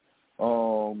and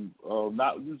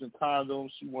not using condoms.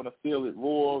 She want to feel it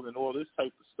raw and all this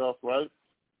type of stuff, right?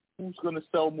 Who's going to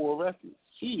sell more records?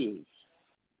 She is,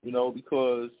 you know,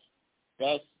 because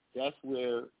that's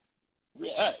where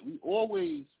we're at. We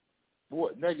always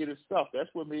bought negative stuff. That's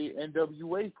what made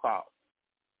NWA pop.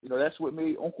 You know, that's what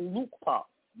made Uncle Luke pop.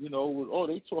 You know,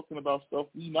 they talking about stuff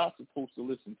we not supposed to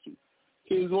listen to.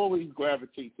 Kids always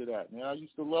gravitate to that, man. I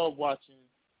used to love watching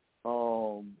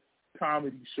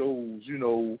comedy shows, you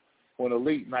know, on a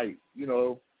late night. You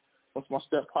know, once my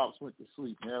step-pops went to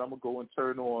sleep, man, I'm going to go and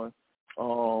turn on,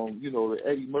 you know, the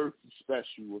Eddie Murphy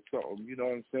special or something, you know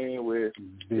what I'm saying, where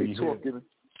they talking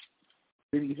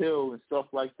Benny Hill and stuff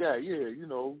like that. Yeah, you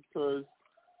know, because,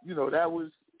 you know,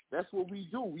 that's what we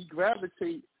do. We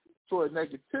gravitate toward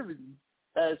negativity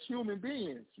as human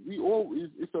beings.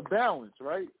 It's a balance,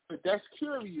 right? But that's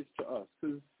curious to us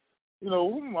because, you know,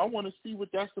 I want to see what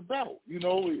that's about. You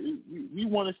know, we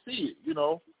want to see it, you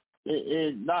know,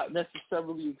 and not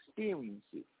necessarily experience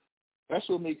it. That's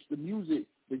what makes the music,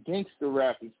 the gangster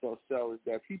rap and stuff sell, is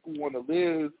that people want to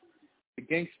live the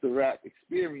gangster rap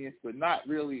experience but not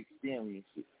really experience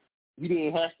it. You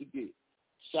didn't have to get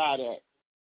shot at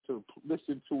to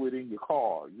listen to it in your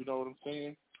car. You know what I'm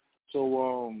saying?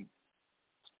 So,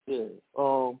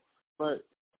 but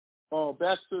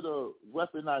back to the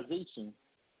weaponization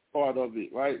part of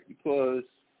it, right? Because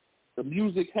the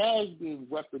music has been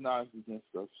weaponized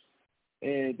against us.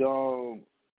 And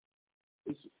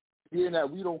it's being that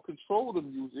we don't control the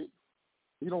music,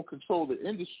 we don't control the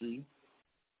industry,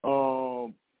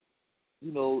 you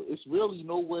know, it's really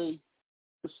no way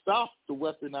to stop the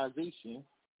weaponization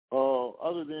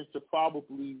other than to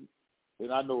probably,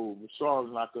 and I know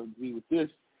Rashard's not going to agree with this,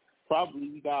 probably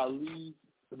we got to leave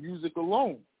the music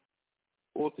alone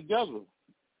altogether.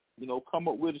 You know, come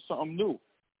up with something new.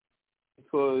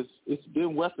 Because it's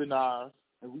been weaponized,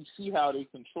 and we see how they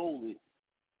control it,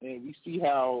 and we see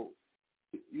how,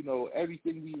 you know,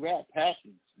 everything we rap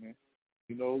happens, man.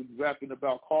 You know, you rapping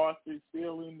about car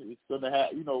stealing, it's going to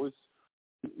have, you know, it's,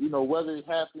 you know, whether it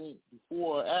happened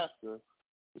before or after,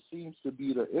 it seems to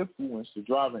be the influence, the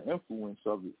driving influence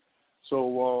of it.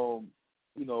 So,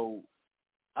 you know,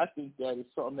 I think that is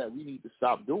something that we need to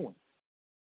stop doing.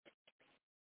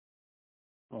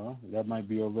 Well, that might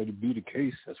already be the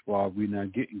case. That's why we're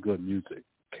not getting good music.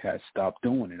 Cats stop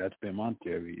doing it. That's been my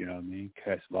theory, you know what I mean?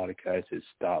 A lot of cats have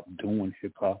stopped doing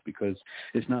hip-hop because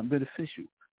it's not beneficial.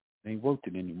 It ain't worth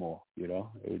it anymore, you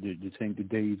know? This ain't the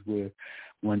days where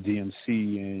Run DMC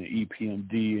and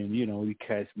EPMD and, you know, the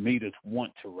cats made us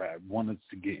want to rap, want us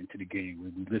to get into the game.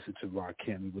 When we listen to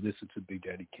Rakim, we listen to Big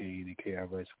Daddy Kane and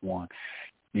KRS-One.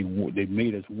 They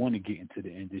made us want to get into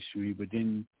the industry, but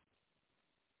then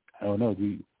I don't know.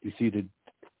 You see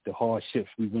the hardships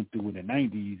we went through in the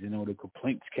 90s and all the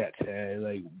complaints cats had,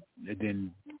 like, and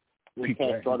then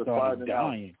people started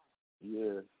dying.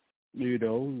 Yeah. You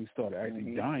know, we started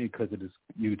actually dying because of this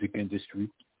music industry.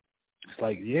 It's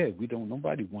like, yeah,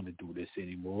 nobody want to do this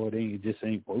anymore. It just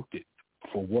ain't worth it.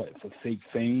 For what? For fake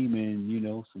fame and, you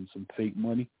know, some fake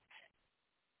money.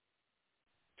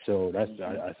 So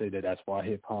I say that's why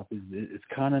hip hop it's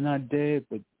kind of not dead,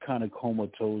 but kind of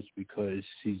comatose because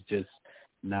she's just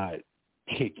not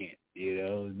kicking. You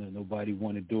know, nobody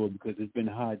want to do it because it's been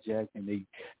hijacked and they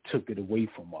took it away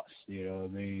from us. You know what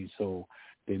I mean? So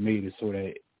they made it so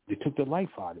that they took the life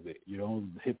out of it. You know,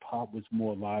 hip hop was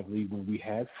more lively when we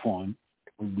had fun.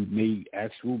 When we made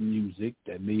actual music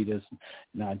that made us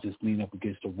not just lean up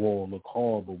against the wall, look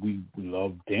hard, but we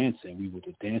loved dancing. We were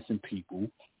the dancing people.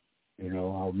 You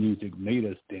know, our music made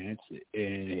us dance,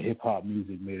 and hip-hop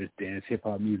music made us dance.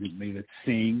 Hip-hop music made us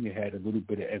sing. It had a little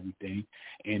bit of everything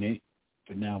in it.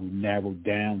 But now we narrowed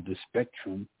down the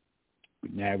spectrum. We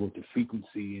narrowed the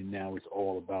frequency, and now it's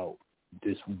all about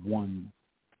this one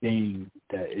thing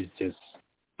that is just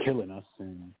killing us.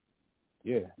 And,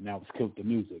 yeah, now it's killed the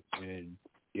music. And,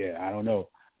 yeah, I don't know.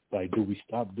 Like, do we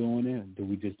stop doing it? Do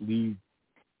we just leave?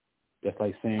 That's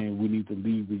like saying we need to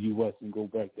leave the U.S. and go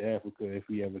back to Africa if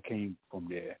we ever came from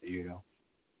there, you know.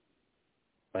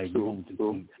 Like, we're going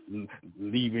to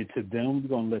leave it to them. We're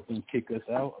going to let them kick us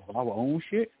out of our own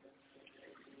shit.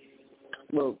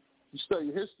 Well, you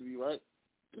study history, right?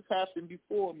 This happened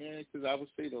before, man, because I would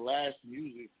say the last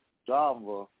music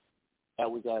genre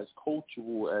that was as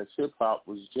cultural as hip-hop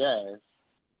was jazz.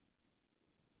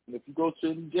 And if you go to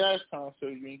any jazz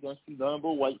concert, you ain't going to see nothing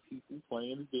but white people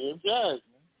playing the damn jazz,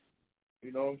 man.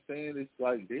 You know what I'm saying? It's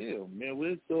like, damn, man,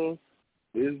 where's the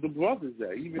brothers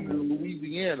at? Even in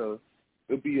Louisiana,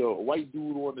 it'll be a white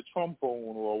dude on the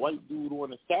trombone or a white dude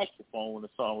on the saxophone or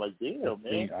something like that,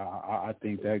 man. I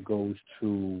think that goes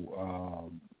to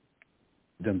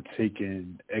them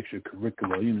taking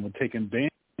extracurricular, you know, taking band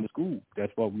in school.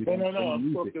 That's what we don't No,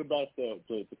 I'm talking about the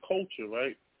culture,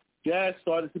 right? Jazz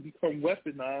started to become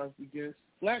weaponized against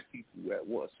black people at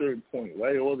a certain point,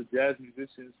 right? All the jazz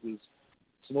musicians was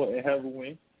snorting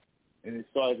heroin, and it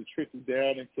started to trickle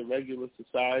down into regular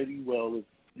society. Well,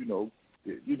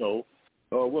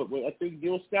 what I think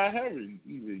Gil Scott-Heron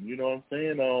even, you know what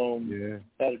I'm saying?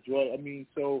 Had a drug. I mean,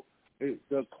 so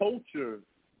the culture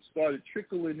started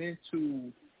trickling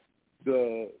into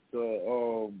the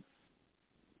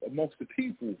amongst the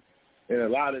people, and a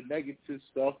lot of negative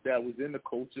stuff that was in the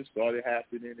culture started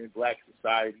happening in black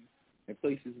society in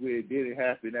places where it didn't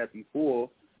happen at before.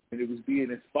 And it was being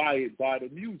inspired by the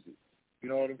music. You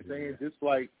know what I'm saying? Just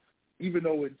like, even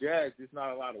though in jazz there's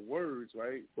not a lot of words,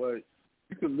 right? But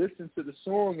you can listen to the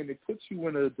song and it puts you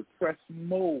in a depressed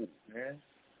mode, man.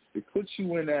 It puts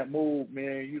you in that mode,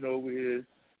 man, you know, where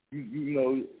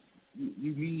you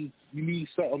need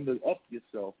something to up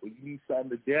yourself, or you need something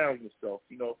to down yourself,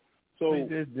 you know. So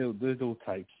there's those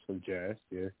types of jazz,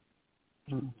 yeah.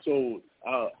 So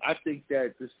I think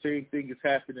that the same thing is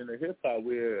happening in hip hop,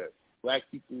 where black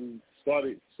people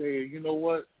started saying, you know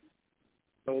what?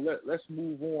 So let's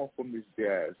move on from this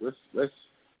jazz.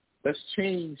 Let's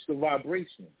change the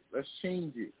vibration. Let's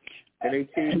change it. And they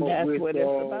came up with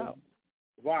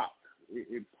rock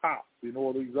and pop and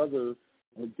all these other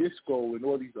disco and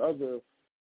all these other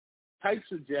types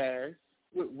of jazz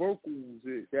with vocals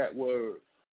that were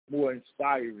more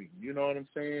inspiring. You know what I'm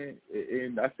saying?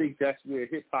 And I think that's where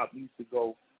hip hop needs to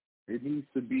go. It needs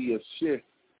to be a shift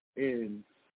in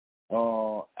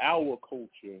our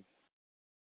culture,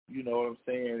 you know what I'm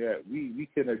saying, that we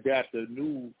can adapt a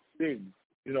new thing,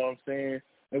 you know what I'm saying,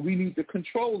 and we need to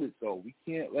control it, though. We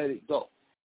can't let it go.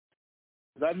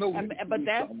 I know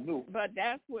but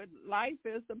that's what life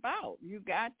is about. You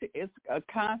got to, it's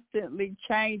constantly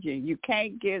changing. You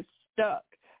can't get stuck.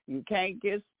 You can't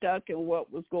get stuck in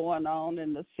what was going on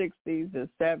in the 60s and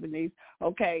 70s.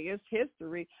 Okay, it's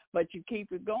history, but you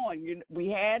keep it going. We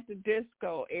had the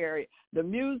disco era. The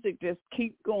music just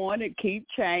keep going. It keep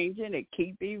changing. It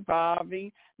keep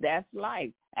evolving. That's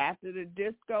life. After the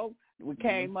disco, we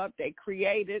came up, they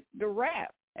created the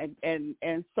rap and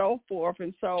so forth.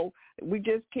 And so we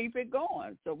just keep it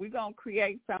going. So we're going to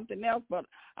create something else. But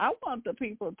I want the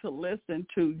people to listen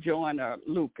to Joyner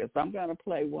Lucas. I'm going to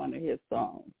play one of his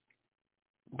songs.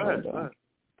 Hold on.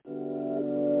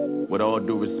 With all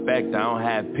due respect, I don't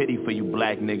have pity for you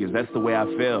black niggas. That's the way I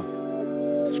feel.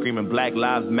 Screaming Black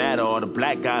Lives Matter, all the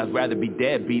black guys rather be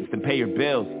deadbeats than pay your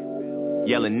bills.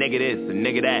 Yelling nigga this and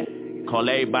nigga that. Call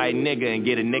everybody nigga and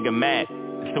get a nigga mad.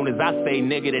 As soon as I say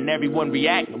nigga, then everyone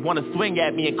react and wanna swing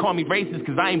at me and call me racist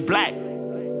cause I ain't black.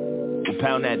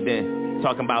 Pound that then.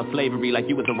 Talking about slavery like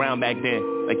you was around back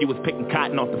then. Like you was picking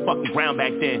cotton off the fucking ground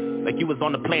back then. Like you was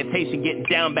on the plantation getting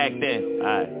down back then.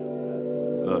 Alright,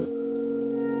 look.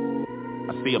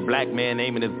 I see a black man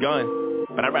aiming his gun,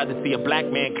 but I'd rather see a black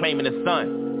man claiming his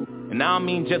son. And I don't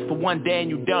mean just for one day and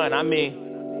you done. I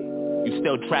mean, you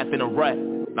still trapped in a rut.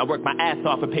 And I work my ass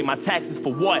off and pay my taxes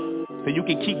for what? So you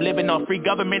can keep living on free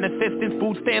government assistance,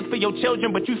 food stamps for your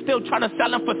children, but you still tryna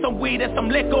sell them for some weed and some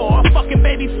liquor or a fucking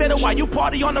babysitter while you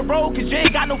party on the road cause you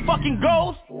ain't got no fucking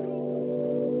goals?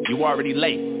 You already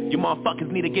late. You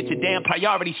motherfuckers need to get your damn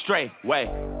priorities straight. Wait.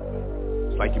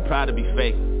 It's like you proud to be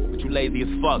fake, but you lazy as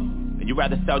fuck. And you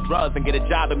rather sell drugs and get a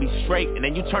job and be straight. And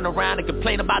then you turn around and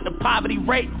complain about the poverty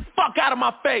rate. Fuck out of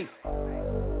my face.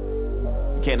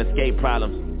 You can't escape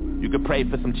problems. You can pray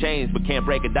for some change but can't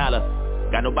break a dollar.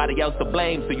 Got nobody else to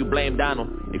blame, so you blame Donald.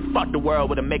 They fucked the world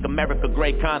with a Make America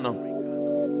Great condom.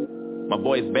 My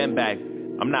boy's been back.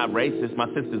 I'm not racist. My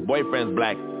sister's boyfriend's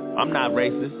black. I'm not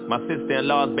racist. My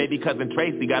sister-in-law's baby cousin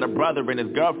Tracy got a brother and his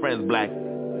girlfriend's black.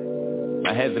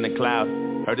 My head's in the cloud.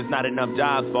 Heard there's not enough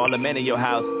jobs for all the men in your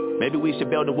house. Maybe we should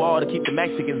build a wall to keep the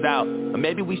Mexicans out. Or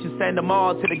maybe we should send them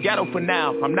all to the ghetto for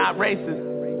now. I'm not racist.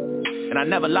 And I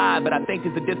never lied, but I think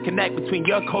there's a disconnect between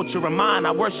your culture and mine.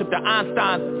 I worship the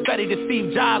Einsteins, study the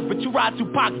Steve Jobs, but you ride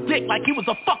Tupac's dick like he was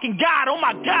a fucking god, oh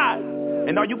my god.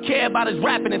 And all you care about is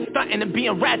rapping and stunting and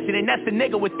being ratchet, and that's the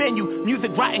nigga within you.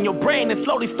 Music rot in your brain and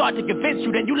slowly start to convince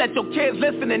you. Then you let your kids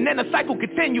listen and then the cycle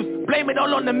continues. Blame it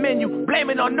all on the menu, blame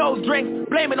it on those drinks,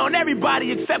 blame it on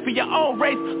everybody except for your own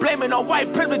race. Blame it on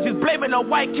white privileges, blame it on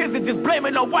white kids, and just blame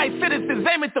it on white citizens.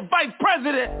 Aim at the vice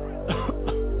president.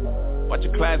 Watch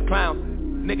your class clowns.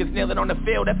 Niggas kneeling on the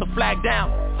field, that's a flag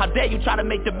down. How dare you try to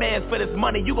make demands for this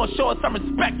money? You gon' show us some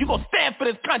respect, you gon' stand for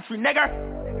this country, nigga.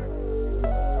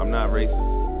 I'm not racist.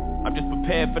 I'm just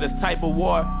prepared for this type of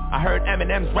war. I heard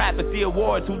Eminem's rap at the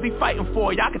awards. Who's he fighting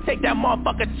for? Y'all can take that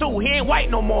motherfucker too. He ain't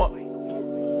white no more.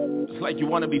 Just like you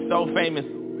wanna be so famous,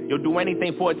 you'll do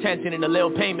anything for attention and a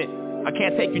little payment. I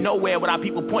can't take you nowhere without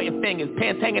people pointing fingers.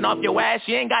 Pants hanging off your ass,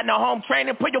 you ain't got no home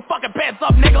training. Put your fucking pants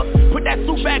up, nigga. Put that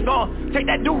suit back on, take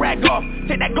that do-rag off.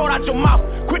 Take that gold out your mouth,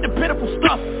 quit the pitiful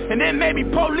stuff. And then maybe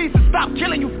police will stop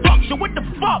killing you, fuck. So what the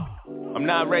fuck? I'm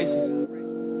not racist.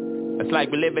 It's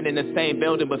like we're living in the same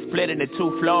building but split into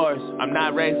 2 floors. I'm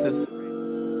not racist.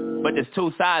 But there's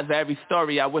 2 sides to every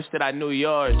story, I wish that I knew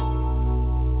yours.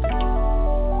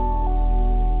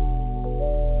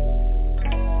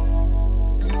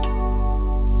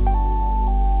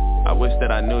 I wish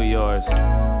that I knew yours.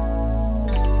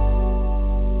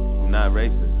 I'm not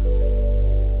racist.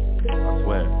 I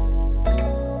swear.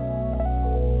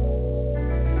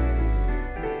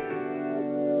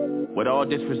 With all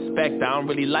disrespect, I don't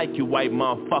really like you white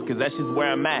motherfuckers. That's just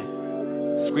where I'm at.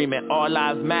 Screaming all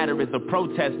lives matter is a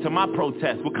protest to my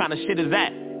protest. What kind of shit is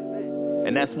that?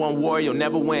 And that's one war you'll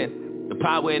never win. The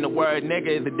power in the word nigga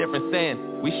is a different sin.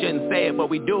 We shouldn't say it, but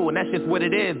we do, and that's just what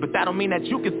it is. But that don't mean that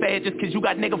you can say it just cause you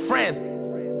got nigga friends.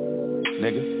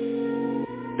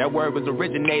 Nigga. That word was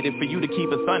originated for you to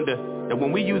keep us under. And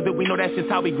when we use it, we know that's just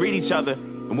how we greet each other.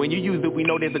 And when you use it, we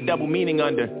know there's a double meaning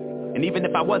under. And even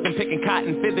if I wasn't picking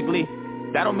cotton physically,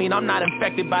 that don't mean I'm not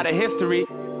infected by the history.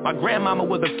 My grandmama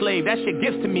was a slave, that shit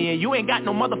gets to me, and you ain't got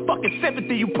no motherfucking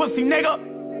sympathy, you pussy nigga.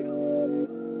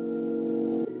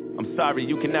 I'm sorry,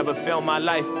 you can never feel my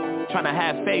life. Tryna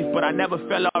have faith, but I never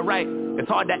feel alright. It's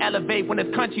hard to elevate when this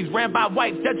country's ran by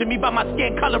whites, judging me by my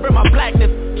skin color and my blackness.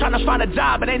 Tryna find a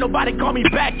job, and ain't nobody call me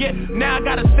back yet. Now I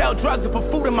gotta sell drugs and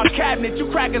put food in my cabinet. You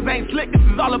crackers ain't slick, this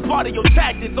is all a part of your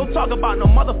tactics. Don't talk about no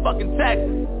motherfucking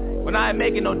taxes when I ain't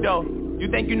making no dough. You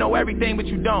think you know everything, but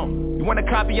you don't. You wanna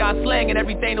copy our slang and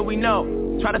everything that we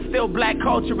know. Try to steal black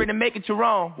culture and make it your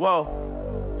own. Whoa.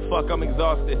 Fuck, I'm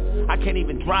exhausted. I can't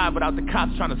even drive without the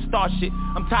cops trying to start shit.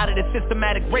 I'm tired of this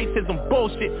systematic racism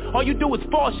bullshit. All you do is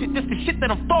false shit, just the shit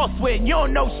that I'm false with. And you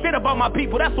don't know shit about my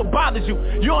people, that's what bothers you.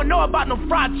 You don't know about no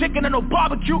fried chicken or no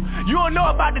barbecue. You don't know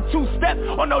about the 2-step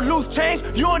or no loose change.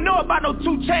 You don't know about no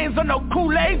 2 chains or no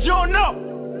Kool-Aid. You don't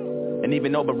know. And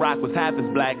even though Barack was half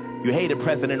as black, you hated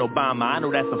President Obama, I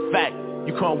know that's a fact.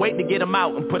 You couldn't wait to get him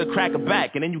out and put a cracker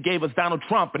back. And then you gave us Donald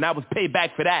Trump, and that was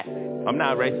payback for that. I'm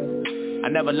not racist. I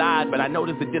never lied, but I know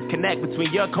there's a disconnect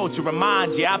between your culture and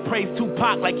mine. Yeah, I praised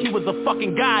Tupac like he was a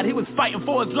fucking god. He was fighting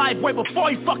for his life way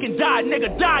before he fucking died,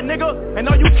 nigga. Die, nigga. And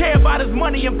all you care about is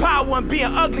money and power and being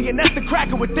ugly, and that's the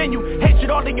cracker within you.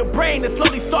 Hatred all in your brain and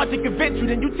slowly start to convince you.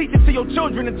 Then you teach it to your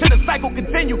children until the cycle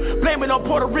continue. Blame it on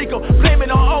Puerto Rico, blame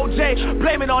it on OJ,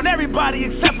 blame it on everybody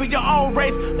except for your own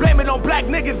race. Blame it on black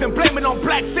niggas and blame it on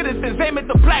black citizens. Aim at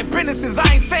the black businesses.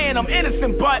 I ain't saying I'm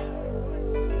innocent, but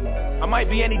I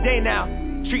might be any day now.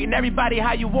 Treating everybody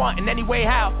how you want in any way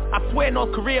how. I swear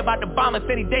North Korea about to bomb us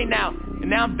any day now. And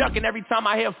now I'm ducking every time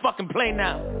I hear a fucking plane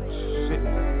now.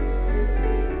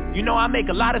 You know I make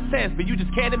a lot of sense, but you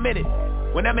just can't admit it.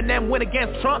 When Eminem went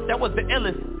against Trump, that was the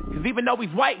illest. Cause even though he's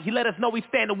white, he let us know he's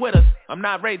standing with us. I'm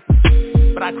not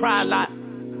racist, but I cry a lot.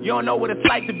 You don't know what it's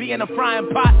like to be in a frying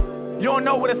pot. You don't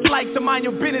know what it's like to mind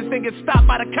your business and get stopped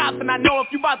by the cops. And I know if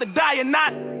you about to die or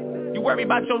not. You worry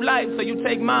about your life, so you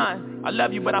take mine. I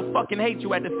love you, but I fucking hate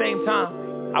you at the same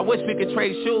time. I wish we could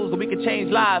trade shoes and we could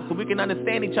change lives so we can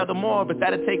understand each other more, but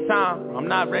that'll take time. I'm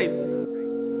not racist.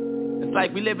 It's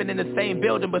like we living in the same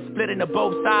building but split into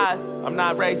both sides. I'm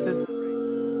not racist.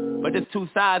 But there's two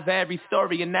sides to every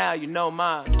story and now you know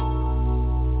mine.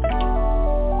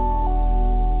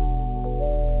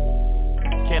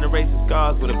 Can't erase the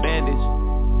scars with a bandage.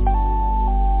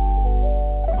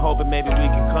 Hoping maybe we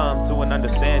can come to an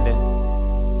understanding.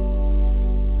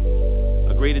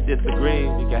 Agree to disagree,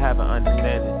 we can have an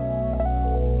understanding.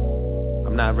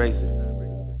 I'm not racist.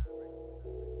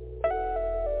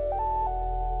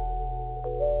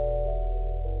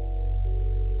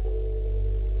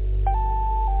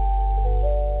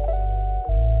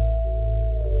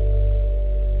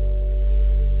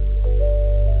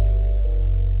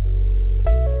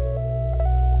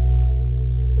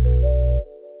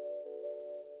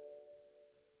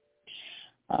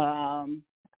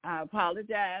 I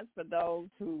apologize for those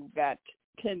who got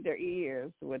tender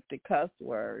ears with the cuss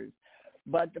words,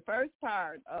 but the first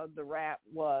part of the rap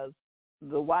was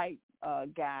the white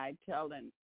guy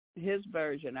telling his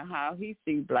version of how he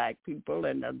sees black people,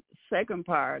 and the second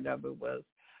part of it was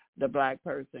the black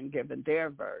person giving their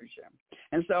version.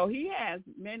 And so he has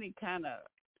many kind of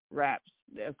raps,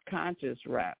 there's conscious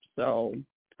rap. So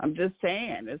I'm just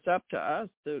saying it's up to us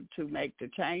to make the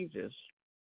changes.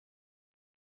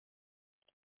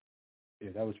 Yeah,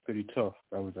 that was pretty tough.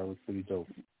 That was pretty dope.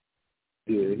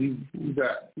 Yeah, he was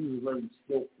very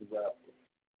skillful rapper.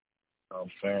 You know what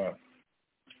I'm saying?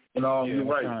 And you're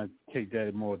right. I'm trying to take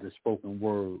that more the spoken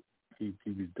word he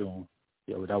was doing.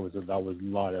 Yeah, that was a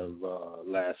lot of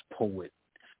Last Poet,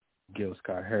 Gil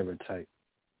Scott-Heron type.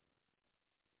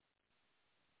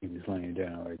 He was laying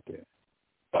down right there.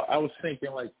 I was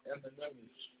thinking like Eminem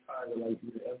is kind of like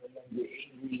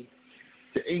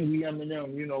the angry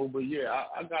Eminem, you know, but yeah,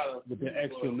 I gotta. But the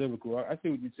extra lyrical, I see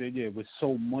what you said, yeah, with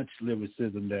so much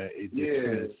lyricism that it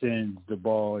transcends the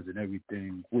bars and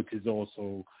everything, which is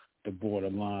also the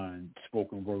borderline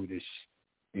spoken wordish,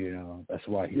 you know, that's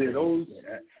why he... Yeah, those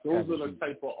are the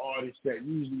type of artists that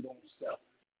usually don't sell.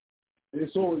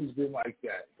 It's always been like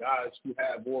that. Guys who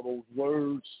have all those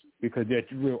words. Because they're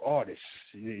real artists.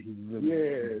 He's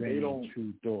really they don't...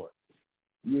 true thought.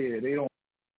 Yeah, they don't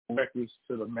records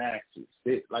to the masses.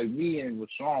 Like me and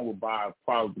Rashawn would buy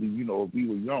probably, you know, if we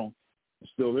were young and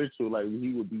still into it, like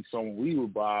he would be someone we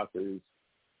would buy.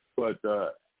 But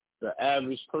the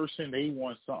average person, they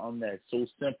want something that's so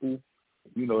simple.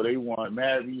 You know, they want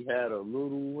Mary had a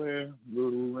little lamb.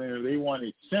 They want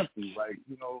it simple, like,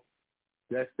 you know,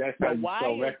 that's how you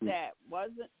sell records. Why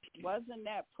is that? Wasn't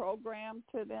that programmed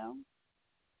to them?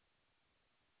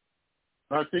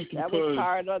 I think that was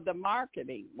part of the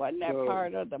marketing. Wasn't that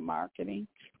part of the marketing?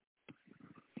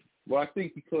 Well, I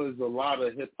think because a lot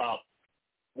of hip-hop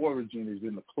origin is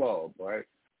in the club, right?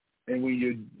 And when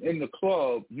you're in the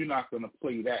club, you're not going to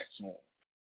play that song.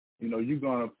 You know, you're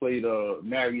going to play the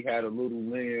Mary Had a Little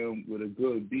Lamb with a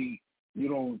good beat. You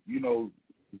don't, you know,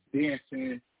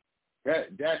 dancing.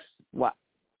 That's what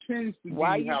tends to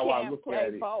be how I look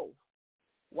at it. Both?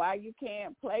 Why you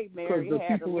can't play Mary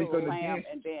Had a Little Lamb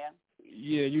and then...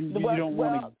 Yeah, you don't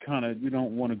want to you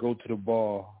don't want to go to the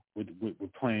bar with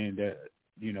playing that,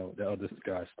 you know, the other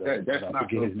guy stuff. That's not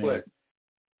good play.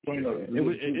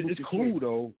 It's cool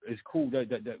though. It's cool that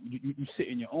you sit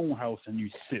in your own house and you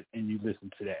sit and you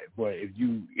listen to that. But if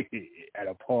you at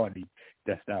a party,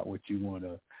 that's not what you want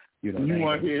to. You know, you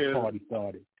want to hear party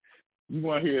started. You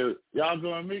want to hear y'all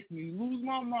gonna make me lose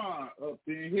my mind up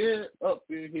in here.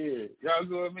 Y'all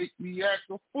gonna make me act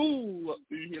a fool up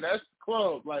in here. That's the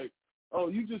club, like. Oh,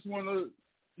 you just want to,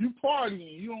 you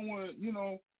partying. You don't want to, you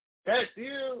know, that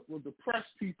there will depress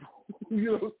people. You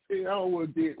know what I'm saying? I don't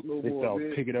want to dance no more,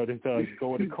 man. Pick it up. They start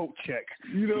going to coat check.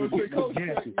 You know what I'm saying? Coat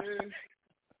check, man.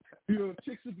 You know,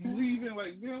 chicks will be leaving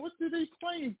like, man, what did they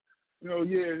play? You know,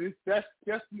 yeah, that's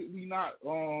definitely not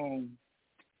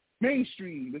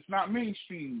mainstream. It's not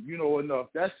mainstream, you know, enough.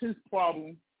 That's his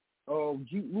problem.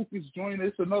 Lucas Joyner,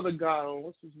 it's another guy,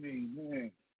 what's his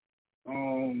name,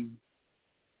 man?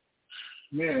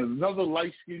 Man, another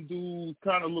light-skinned dude,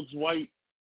 kind of looks white,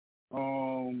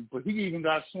 but he even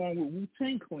got a song with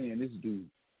Wu-Tang Clan, this dude.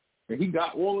 And he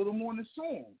got all of them on the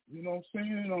song. You know what I'm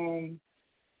saying?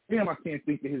 Damn, I can't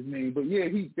think of his name, but yeah,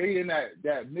 they in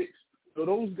that mix. So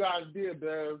those guys there,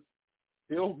 Bev,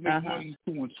 they'll make money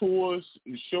doing tours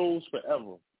and shows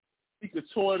forever. He could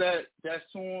tour that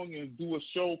song and do a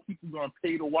show. People gonna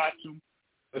pay to watch him,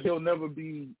 but he'll never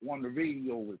be on the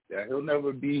radio with that. He'll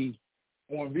never be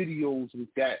on videos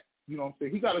with that. You know what I'm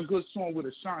saying? He got a good song with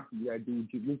Ashanti, that dude,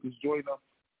 Lucas Joyner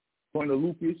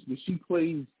Lucas, but she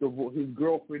plays his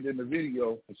girlfriend in the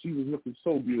video, and she was looking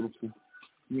so beautiful.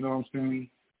 You know what I'm saying?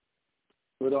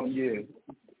 But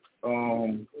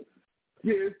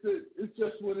it's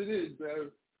just what it is,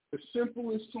 man. The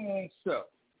simplest songs sell.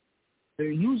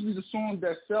 And usually the songs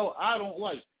that sell, I don't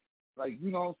like. Like,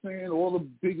 you know what I'm saying? All the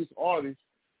biggest artists,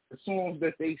 the songs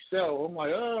that they sell, I'm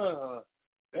like,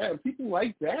 damn, people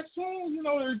like that song? You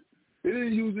know, they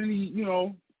didn't use any, you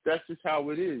know, that's just how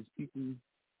it is. People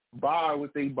buy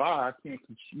what they buy. I can't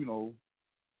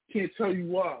tell you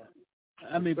why.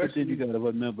 I mean, but then you got to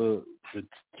remember the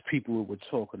people we're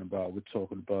talking about. We're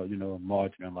talking about, you know,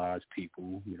 marginalized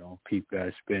people, you know, people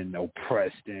that's been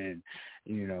oppressed and,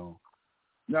 you know.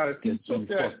 Now, if he took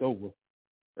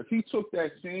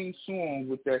that same song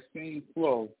with that same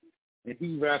flow and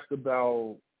he rapped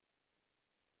about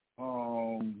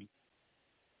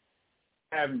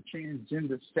having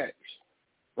transgender sex,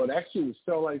 well, that shit would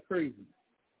sell like crazy.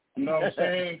 You know what I'm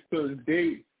saying? Because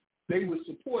they would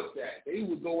support that. They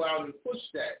would go out and push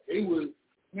that. They would.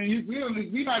 I mean,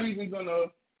 we're not even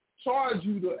gonna charge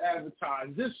you to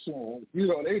advertise this song. You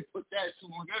know, they put that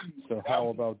song everywhere. So how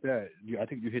about that? I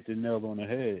think you hit the nail on the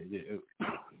head.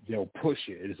 They'll push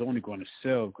it. It's only going to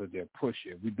sell because they'll push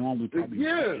it. We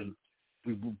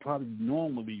probably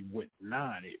normally would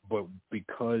not it, but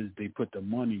because they put the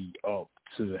money up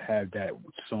to have that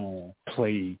song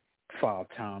played 5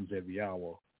 times every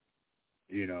hour.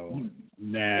 You know,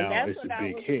 now it's a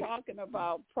big hit. That's what I was talking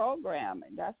about,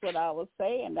 programming. That's what I was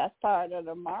saying. That's part of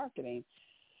the marketing.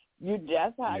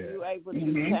 That's how you're able to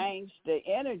change the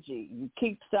energy. You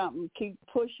keep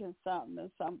pushing something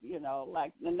and something, you know,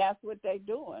 like, and that's what they're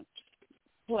doing.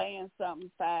 Playing something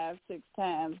 5-6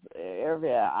 times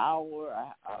every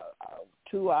hour,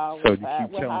 2 hours. So you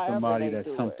keep telling somebody that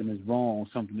something is wrong,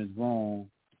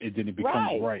 and then it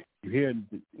becomes right. You hear,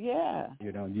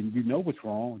 you know, you know what's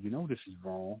wrong. You know this is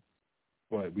wrong,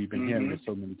 but we've been hearing it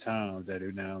so many times that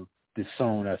now this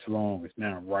song that's wrong is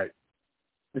now right.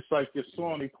 It's like this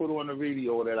song they put on the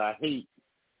radio that I hate,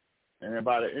 and then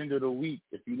by the end of the week,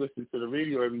 if you listen to the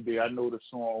radio every day, I know the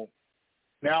song.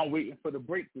 Now I'm waiting for the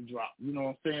break to drop. You know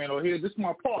what I'm saying? Or here, this is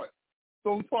my part.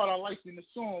 The only part I liked in the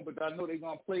song, but I know they're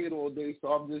gonna play it all day,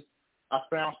 so I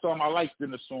found something I liked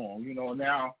in the song. You know,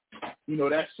 now, you know,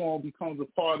 that song becomes a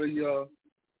part of your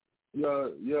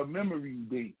memory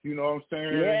bank. You know what I'm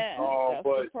saying? Yeah, that's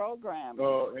the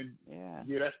programming.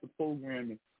 That's the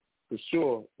programming for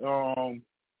sure.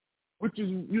 Which is,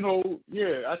 you know,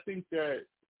 I think that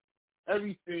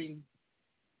everything,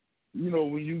 you know,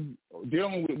 when you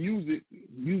dealing with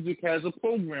music has a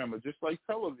programmer, just like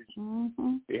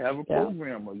television. They have a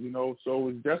programmer, you know, so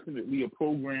it's definitely a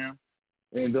program.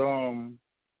 And the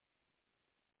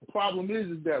problem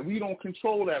is that we don't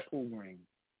control that program,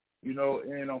 you know,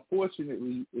 and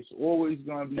unfortunately, it's always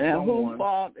going to be someone whose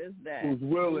fault is that? Who's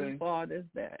willing. Whose fault is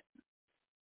that?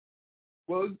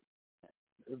 Well,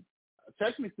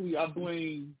 technically, I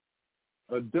blame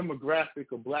a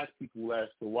demographic of black people as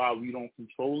to why we don't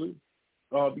control it.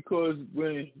 Because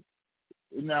when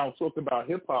now talking about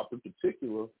hip hop in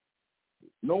particular,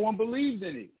 no one believed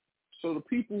in it. So the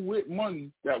people with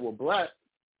money that were black,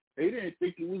 they didn't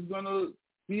think it was gonna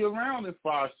be around in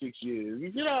 5-6 years. You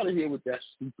get out of here with that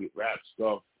stupid rap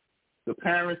stuff. The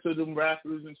parents of them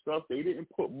rappers and stuff, they didn't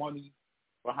put money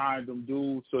behind them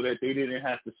dudes so that they didn't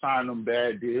have to sign them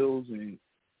bad deals, and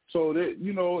so that,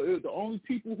 you know, the only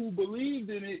people who believed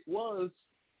in it was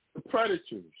the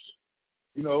predators.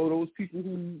 You know, those people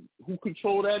who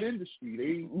control that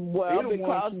industry.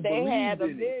 Because they had a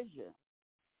vision.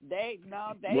 They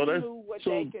knew what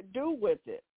they could do with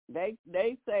it.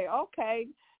 They say, okay,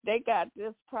 they got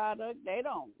this product. They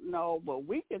don't know, but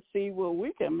we can see where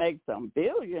we can make some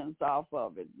billions off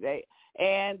of it.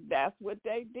 And that's what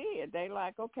they did. They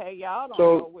like, okay, y'all don't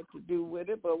know what to do with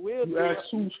it, but we'll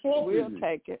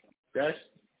take it. That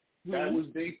was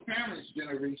their parents'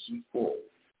 generation fault.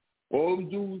 All the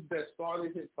dudes that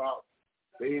started hip hop,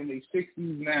 they in their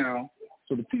 60s now.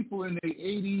 So the people in their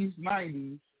 80s,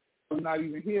 90s are not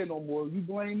even here no more. You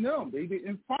blame them. They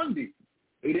didn't fund it.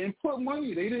 They didn't put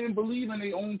money. They didn't believe in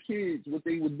their own kids, what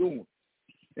they were doing.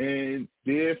 And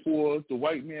therefore, the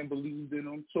white man believed in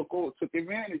them, took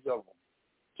advantage of them.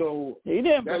 So he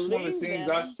didn't that's believe one of the things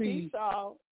I see.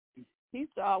 he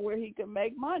saw where he could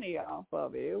make money off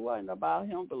of it. It wasn't about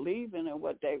him believing in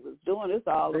what they was doing. It's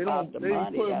all about the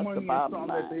money. That's the bottom line.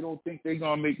 That they don't think they're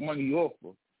gonna make money off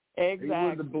of.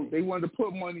 Exactly. They wanted to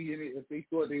put money in it if they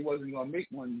thought they wasn't gonna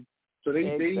make money. So they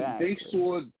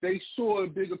saw a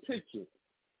bigger picture.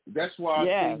 That's why I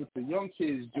say what the young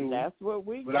kids do. And that's what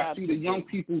we But I see the young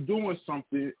people doing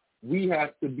something. We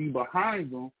have to be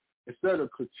behind them instead of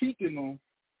critiquing them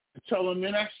and tell them,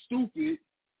 man, that's stupid.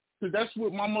 Because that's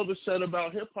what my mother said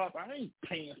about hip-hop. I ain't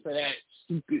paying for that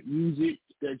stupid music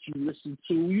that you listen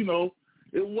to. You know,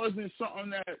 it wasn't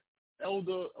something that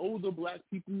older black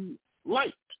people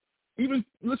liked. Even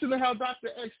listen to how Dr.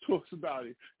 X talks about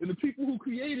it. And the people who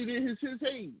created it is his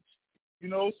age. You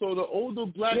know, so the older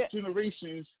black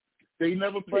generations, they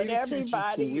never paid attention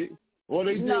to it. All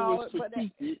they did was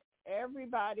critique it.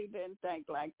 Everybody didn't think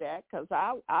like that because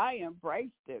I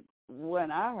embraced it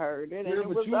when I heard it, and it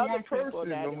but was you other one people person.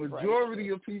 that The majority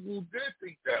of people did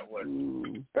think that way.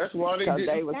 That's why they didn't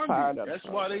they was part it. of That's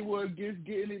why they were against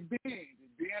getting it banned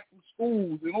from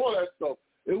schools and all that stuff.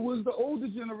 It was the older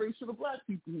generation of black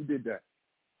people who did that.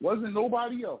 Wasn't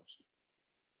nobody else.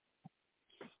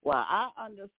 Well, I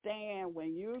understand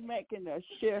when you're making a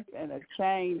shift and a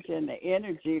change in the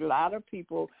energy, a lot of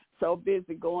people so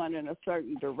busy going in a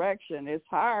certain direction, it's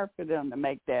hard for them to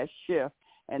make that shift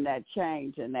and that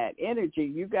change and that energy.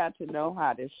 You got to know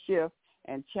how to shift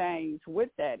and change with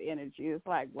that energy. It's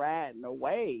like riding a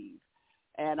wave.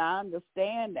 And I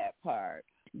understand that part.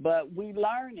 But we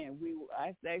learning.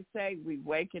 As they say, we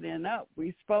waking up.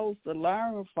 We supposed to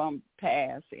learn from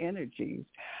past energies.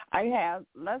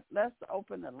 Let's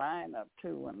open the line up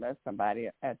too and let somebody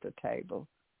at the table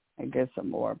and get some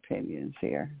more opinions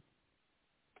here.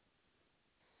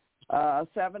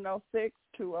 706-202,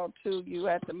 you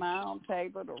at the Mound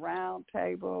Table, the Round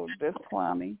Table, this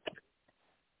Kwame.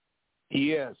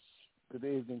 Yes. Good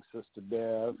evening, Sister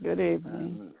Bev. Good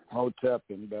evening. And Hotep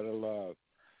and Better Love.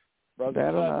 Brother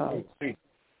Better Love.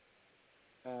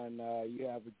 And you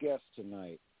have a guest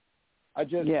tonight. I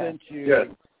just Yes. sent you, Yes.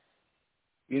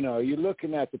 you know, you're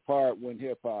looking at the part when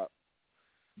hip-hop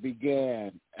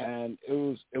began, and it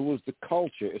was the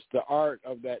culture. It's the art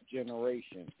of that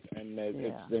generation, and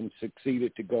it's been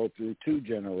succeeded to go through 2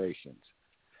 generations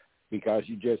because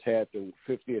you just had the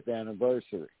 50th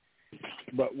anniversary.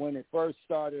 But when it first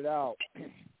started out,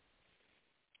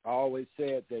 I always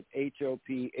said that HIP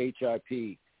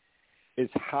is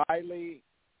highly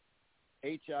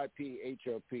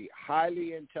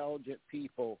intelligent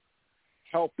people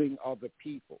helping other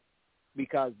people,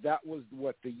 because that was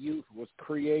what the youth was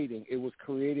creating. It was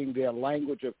creating their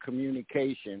language of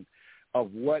communication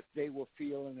of what they were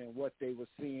feeling and what they were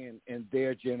seeing in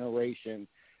their generation,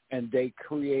 and they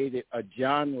created a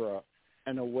genre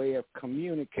and a way of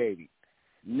communicating.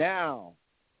 Now,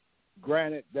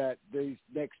 granted that these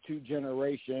next 2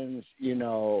 generations, you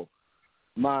know,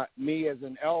 me as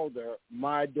an elder,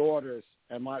 my daughters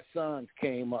and my sons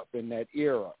came up in that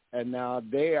era, and now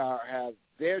they have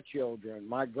their children,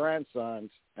 my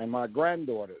grandsons and my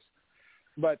granddaughters.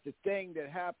 But the thing that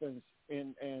happens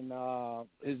in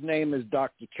his name is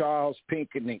Dr. Charles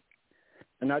Pinckney,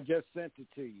 and I just sent it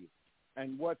to you.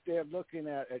 And what they're looking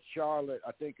at Charlotte,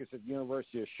 I think it's at the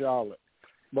University of Charlotte,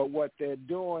 but what they're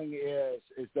doing is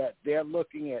that they're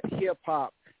looking at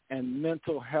hip-hop and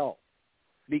mental health,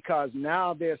 because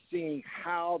now they're seeing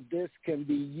how this can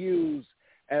be used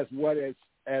as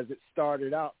it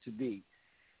started out to be,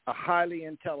 a highly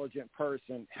intelligent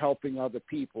person helping other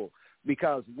people.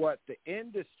 Because what the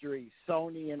industry,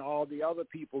 Sony and all the other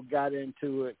people got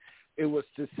into it was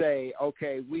to say,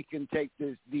 okay, we can take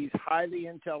these highly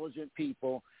intelligent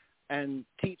people and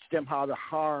teach them how to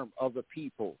harm other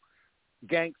people.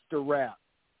 Gangster rap,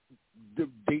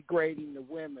 degrading the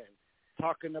women,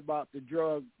 talking about the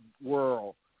drug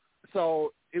world.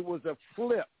 So it was a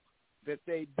flip that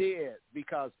they did,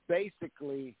 because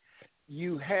basically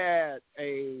you had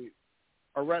a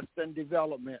Arrest and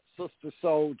Development, Sister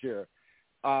Soldier,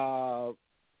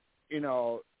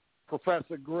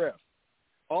 Professor Griff.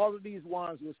 All of these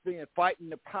ones was fighting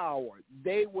the power.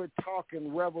 They were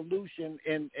talking revolution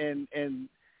in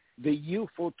the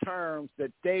youthful terms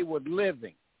that they were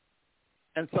living.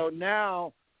 And so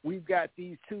now we've got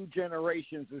these 2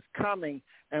 generations is coming,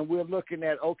 and we're looking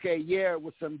at, okay, it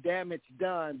was some damage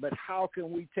done, but how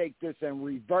can we take this and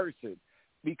reverse it?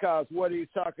 Because what he's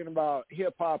talking about,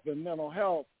 hip-hop and mental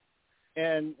health,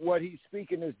 and what he's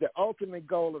speaking is the ultimate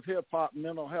goal of hip-hop and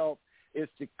mental health is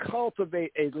to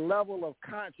cultivate a level of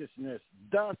consciousness,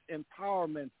 thus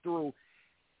empowerment through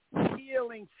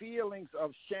healing feelings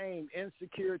of shame,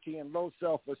 insecurity, and low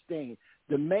self-esteem.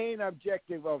 The main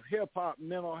objective of hip-hop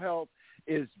mental health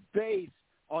is based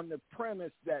on the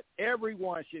premise that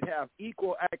everyone should have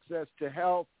equal access to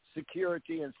health,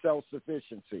 security, and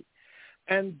self-sufficiency.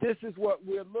 And this is what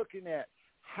we're looking at.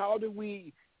 How do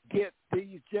we get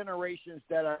these generations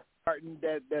that are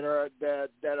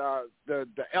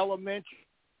the elementary,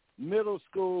 middle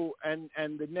school, and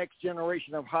the next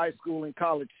generation of high school and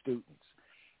college students?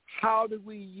 How do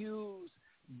we use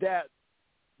that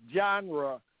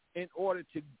genre in order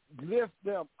to lift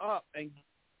them up and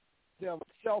give them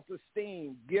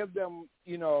self-esteem, give them,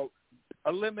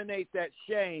 eliminate that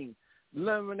shame,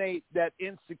 eliminate that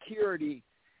insecurity,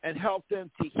 and help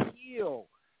them to heal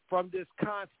from this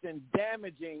constant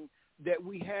damaging that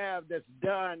we have that's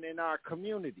done in our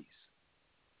communities?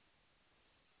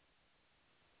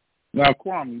 Now,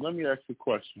 Kwame, let me ask you a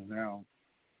question. Now,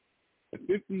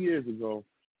 50 years ago,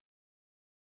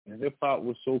 when hip-hop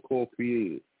was so-called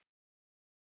created,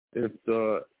 if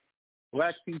the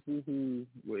black people who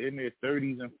were in their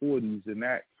 30s and 40s in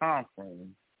that time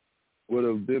frame would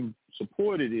have been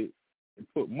supported it and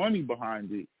put money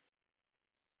behind it,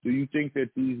 do you think that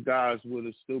these guys would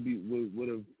have would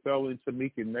have fell into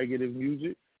making negative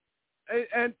music?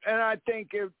 And I think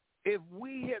if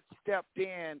we had stepped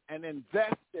in and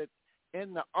invested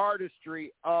in the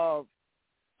artistry of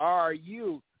our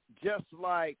youth, just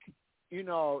like,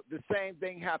 the same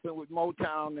thing happened with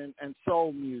Motown and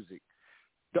soul music.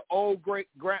 The old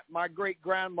my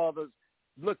great-grandmothers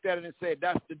looked at it and said,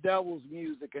 that's the devil's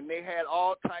music, and they had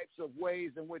all types of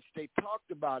ways in which they talked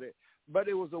about it, but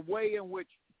it was a way in which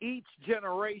each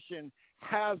generation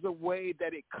has a way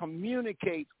that it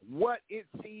communicates what it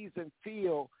sees and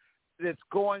feels that's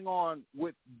going on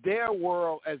with their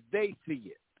world as they see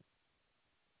it.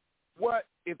 What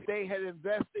if they had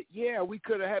invested? Yeah, we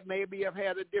could have maybe have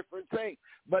had a different thing.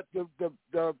 But the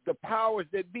powers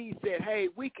that be said, hey,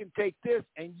 we can take this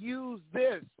and use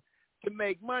this to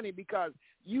make money, because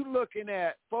you looking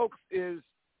at folks is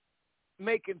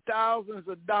making thousands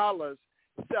of dollars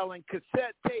selling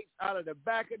cassette tapes out of the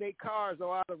back of their cars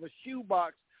or out of a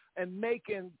shoebox and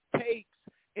making tapes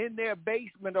in their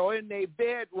basement or in their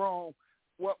bedroom.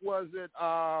 What was it?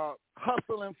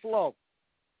 Hustle and Flow.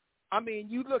 I mean,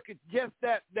 you look at just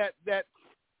that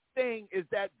thing,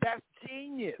 that's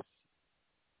genius.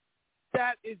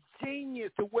 That is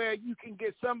genius, to where you can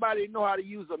get somebody to know how to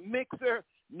use a mixer,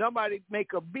 nobody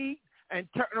make a beat, and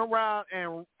turn around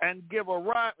and give a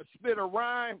rhyme, spit a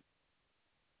rhyme.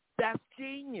 That's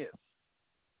genius.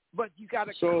 But you got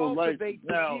to cultivate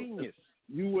the genius.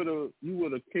 You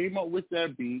would have came up with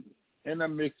that beat in a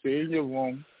mixer in your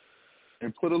room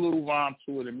and put a little rhyme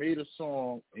to it and made a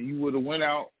song, and you would have went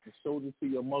out and showed it to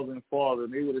your mother and father,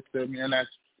 and they would have said, man, that's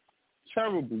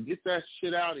terrible. Get that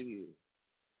shit out of here.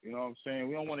 You know what I'm saying?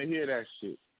 We don't want to hear that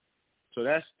shit. So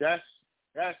that's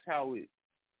how it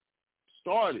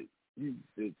started.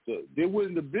 There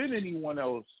wouldn't have been anyone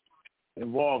else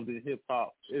involved in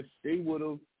hip-hop if they would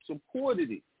have supported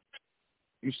it.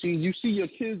 You see your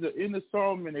kids are in the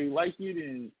song and they like it,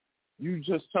 and you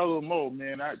just tell them, oh,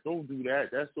 man, don't do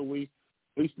that. That's a waste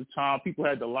of time. People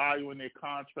had to lie in their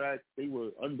contracts. They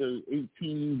were under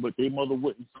 18, but their mother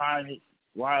wouldn't sign it.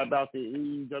 Lie about their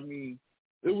age. I mean,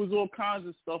 it was all kinds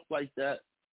of stuff like that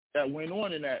went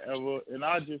on in that era, and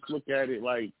I just look at it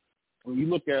like, when you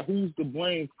look at who's to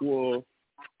blame for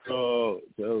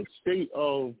the state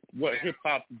of what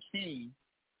hip-hop became,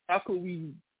 how could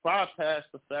we bypass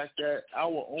the fact that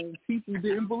our own people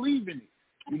didn't believe in it?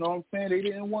 You know what I'm saying? They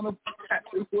didn't want to.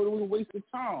 They thought it was a waste of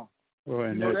time. Well,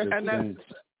 and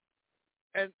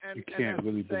you can't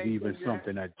really believe in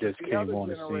something that just came on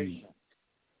the scene.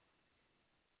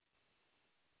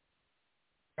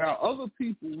 Now, other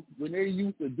people, when they're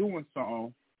used to doing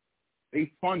something,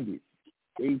 they fund it.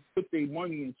 They put their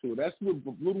money into it. That's what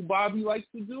little Bobby likes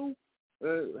to do.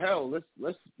 Hell,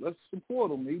 let's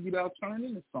support him. Maybe they'll turn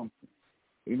into something.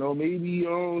 Maybe he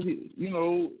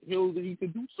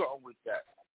could do something with that.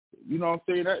 You know what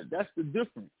I'm saying? That's the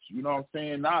difference. You know what I'm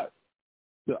saying? Not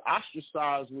to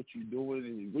ostracize what you're doing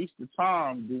and waste the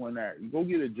time doing that. You go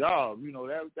get a job.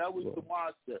 That was the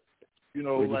mindset. You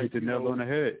hit the nail on the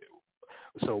head.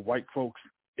 So white folks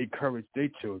encourage their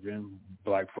children,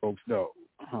 black folks don't.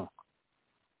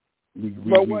 We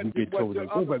get told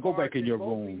that go back in your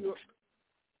room.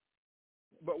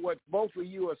 But what both of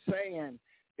you are saying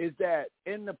is that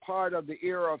in the part of the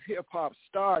era of hip hop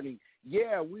starting,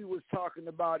 we was talking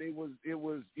about it was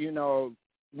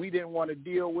we didn't want to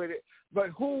deal with it.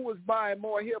 But who was buying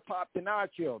more hip hop than our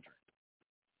children?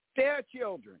 Their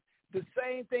children. The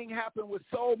same thing happened with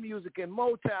soul music and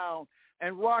Motown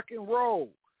and rock and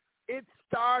roll. It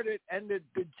started, and the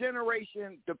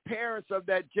generation, the parents of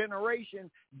that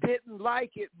generation didn't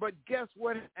like it, but guess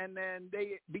what? And then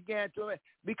they began to,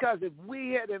 because if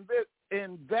we had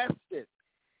invested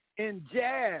in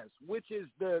jazz, which is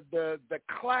the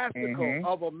classical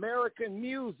of American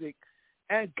music,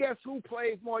 and guess who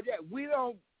plays more jazz? We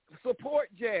don't support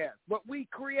jazz, but we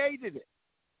created it.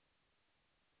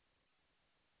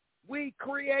 We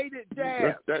created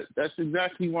jazz. That's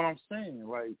exactly what I'm saying.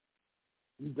 Like,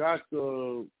 you was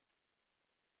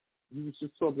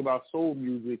just talking about soul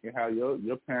music and how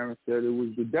your parents said it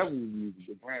was the devil's music,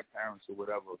 your grandparents or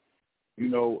whatever. You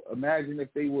know, imagine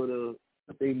if they would have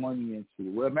put their money into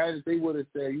it. Well, imagine if they would have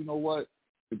said, you know what,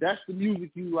 if that's the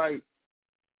music you like,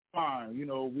 fine. You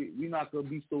know, we're not going to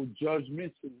be so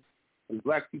judgmental. Because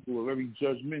black people are very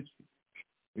judgmental.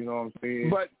 You know what I'm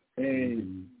saying?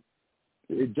 And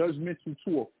it's judgmental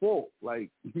to a fault. Like,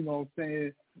 you know what I'm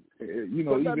saying? You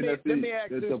know, even if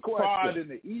it's the pride and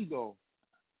the ego.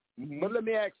 But let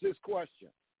me ask this question.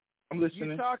 I'm listening.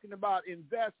 You're talking about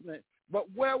investment, but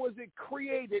where was it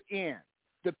created in?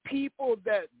 The people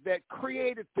that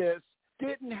created this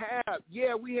didn't have,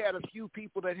 we had a few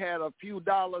people that had a few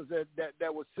dollars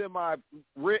that was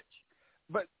semi-rich,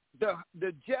 but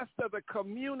the gist of the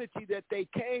community that they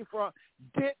came from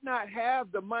did not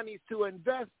have the money to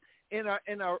invest in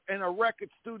a record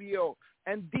studio.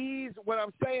 And what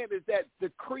I'm saying is that the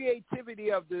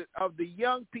creativity of the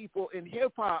young people in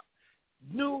hip hop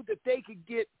knew that they could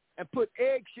get and put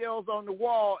eggshells on the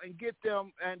wall and get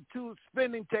them and 2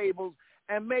 spinning tables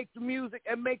and make the music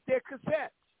and make their cassettes.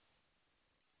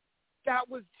 That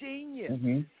was genius.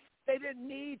 They didn't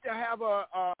need to have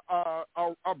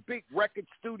a big record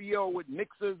studio with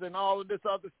mixers and all of this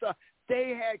other stuff.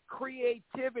 They had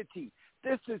creativity.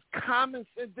 This is common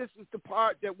sense. This is the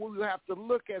part that we have to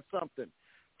look at something.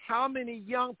 How many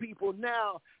young people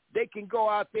now, they can go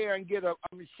out there and get a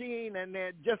machine, and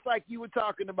then just like you were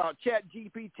talking about,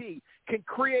 ChatGPT can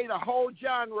create a whole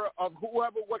genre of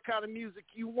what kind of music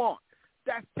you want.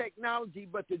 That's technology,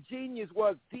 but the genius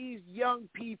was these young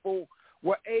people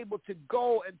were able to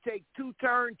go and take 2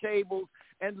 turntables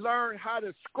and learn how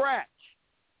to scratch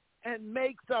and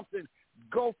make something.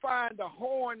 Go find a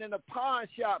horn in a pawn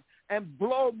shop and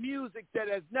blow music that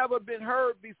has never been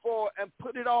heard before and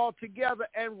put it all together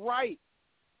and write.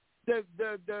 The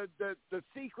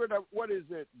secret of, what is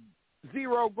it?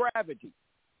 Zero gravity.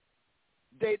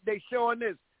 They showing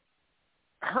this.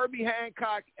 Herbie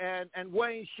Hancock and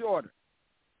Wayne Shorter.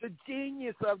 The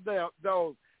genius of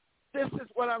those. This is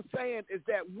what I'm saying, is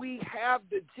that we have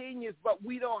the genius, but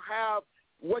we don't have,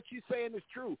 what you're saying is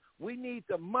true. We need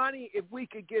the money. If we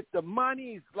could get the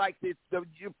monies like the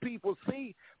people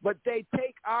see, but they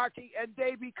take ART and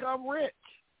they become rich.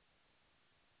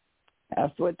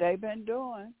 That's what they've been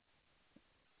doing.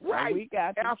 Right. And we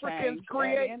got to Africans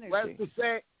create, as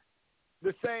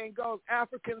the saying goes,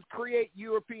 Africans create,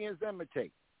 Europeans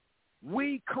imitate.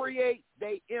 We create,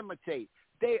 they imitate.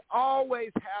 They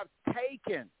always have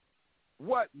taken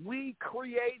what we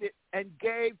created and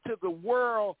gave to the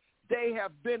world. They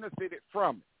have benefited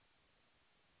from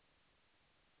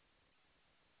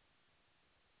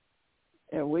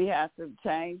it. And we have to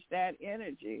change that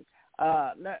energy.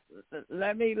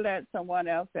 Let me let someone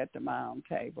else at the Mound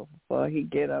Table before he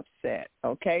get upset.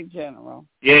 Okay, General?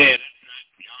 Yeah.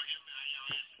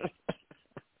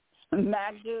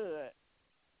 Not good.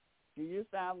 You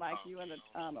sound like you in a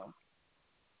tunnel.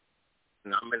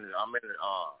 No, I'm in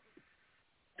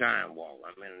time walk.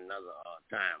 I'm in another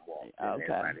time walk.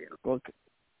 Okay.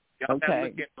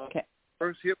 Okay.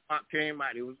 First hip hop came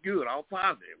out, it was good, all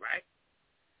positive, right?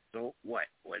 So what?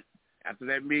 After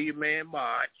that Million Man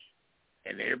March,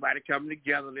 and everybody coming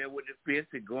together there with the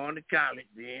fists and going to college,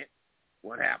 then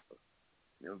what happened?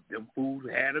 Them fools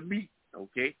had a meeting,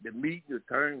 okay? The meeting to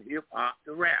turn hip hop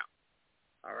to rap.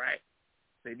 All right?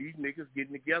 Say these niggas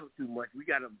getting together too much. We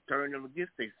got to turn them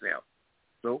against themselves.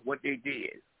 So what they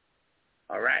did,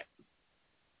 all right,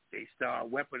 they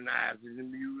started weaponizing the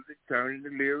music, turning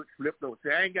the lyrics, flipped over. See,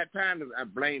 I ain't got time to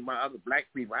blame my other black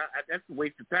people. That's a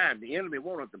waste of time. The enemy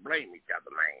want us to blame each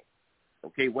other, man.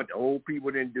 Okay, what the old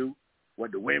people didn't do,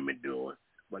 what the women doing.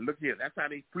 But look here, that's how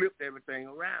they flipped everything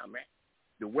around, man.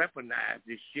 They weaponize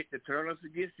this shit to turn us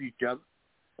against each other,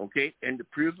 okay? And the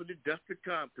prison industrial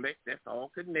complex, that's all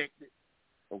connected,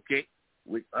 okay,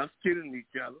 with us killing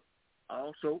each other.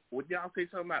 Also, what y'all say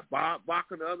something about Bob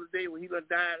Barker the other day when he done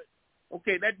died?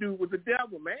 Okay, that dude was the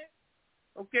devil, man.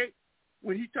 Okay?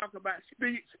 When he talk about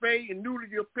spay and neuter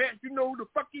your pets, you know who the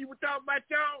fuck he was talking about,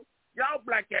 y'all? Y'all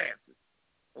black asses.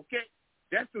 Okay?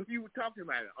 That's what he was talking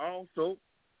about. Also,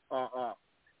 I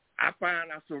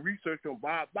found out some research on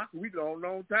Bob Barker. We did a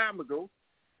long time ago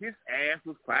his ass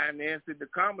was financing the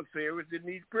commissaries in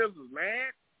these prisons, man.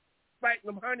 Fighting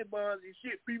them honey buns and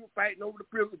shit. People fighting over the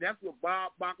prisons. That's what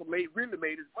Bob Barker really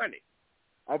made his money.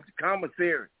 Off the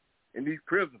commissary in these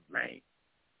prisons, man.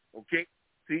 Okay?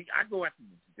 See, I go after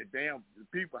the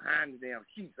people behind the damn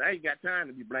sheets. I ain't got time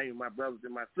to be blaming my brothers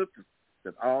and my sisters.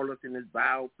 Because all us in this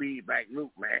biofeedback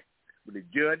loop, man. With the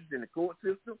judges and the court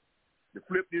system, to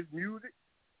flip this music,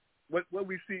 what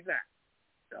we see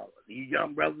now? These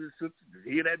young brothers and sisters, to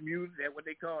hear that music, that's what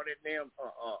they call that damn,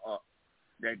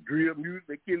 that drill music,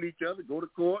 they kill each other, go to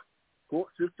court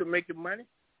system making money.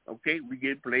 Okay, we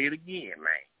get played again,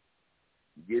 man.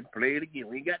 We get played again.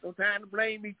 We ain't got no time to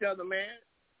blame each other, man.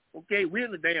 Okay, we're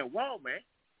in the damn wall, man.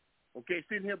 Okay,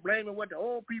 sitting here blaming what the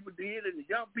old people did and the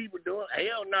young people doing.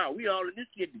 Hell no, we all in this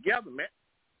shit together, man.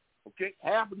 Okay,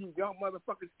 half of these young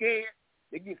motherfuckers scared.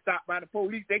 They get stopped by the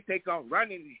police. They take off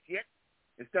running and shit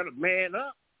instead of man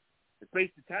up to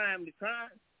face the time, the crime.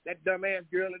 That dumbass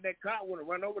girl in that car want to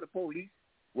run over the police.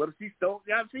 What if she stole?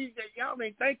 Y'all see, y'all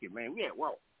ain't thinking, man. We at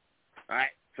war. All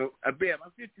right, so Bev, I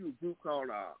sent you a group called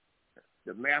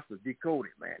the Masters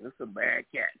Decoded, man. There's some bad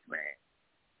cats, man.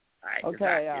 All right,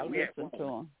 okay, I'll listen to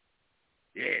them.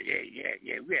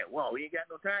 Yeah. We at war. We ain't got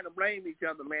no time to blame each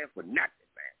other, man, for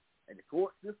nothing, man. And the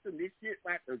court system, this shit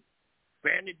like the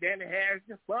Fannie, Danny Harris,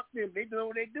 just fuck them. They do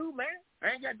what they do, man.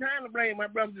 I ain't got time to blame my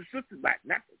brothers and sisters about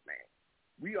nothing, man.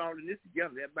 We all in this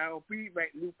together. That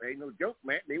biofeedback loop ain't no joke,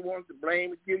 man. They want us to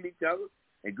blame and kill each other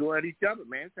and go at each other,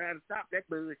 man. Trying to stop that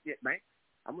bullshit, man.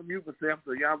 I'm going to mute myself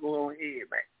so y'all go on ahead,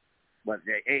 man. But,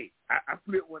 hey, I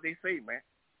flip what they say, man.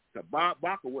 So Bob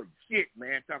Barker was shit,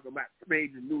 man, talking about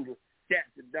spades and noodles,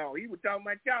 cats and dogs. He was talking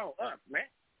about y'all, us, man.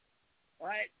 All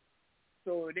right?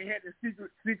 So they had the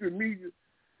secret media,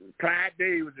 Clyde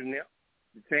Davis in there,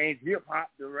 to change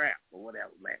hip-hop to rap or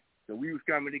whatever, man. So we was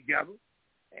coming together,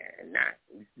 and now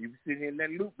we sitting in that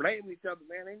loop blaming each other,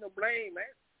 man. Ain't no blame,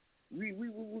 man. We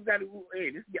got to, hey,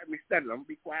 this got me stuttering. I'm going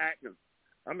to be quiet because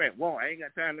I'm at war. I ain't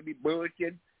got time to be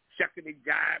bullshitting, shucking and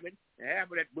jiving, and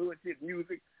half of that bullshit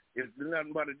music is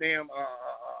nothing but a damn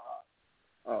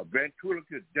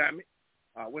ventriloquist dummy.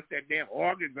 What's that damn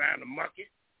organ grinder monkey?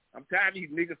 I'm tired of these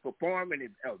niggas performing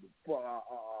it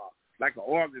like an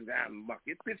organ grinder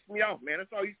monkey. It pisses me off, man.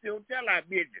 That's all you still tell our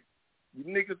bitches. You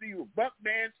niggas either buck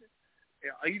dancing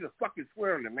or either fucking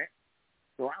swirling, man.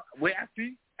 So where I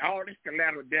see all this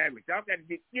collateral damage, y'all got to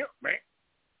get killed, man.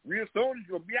 Real soldiers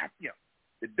gonna be out here.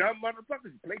 The dumb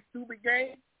motherfuckers play stupid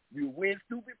games, you win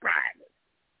stupid prizes.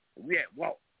 We at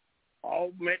war.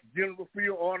 All general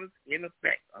field orders in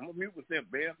effect. I'm going to mute myself,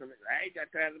 Bill, because I ain't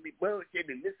got time to be bullshit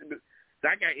and listen to. So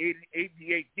I got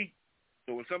ADHD.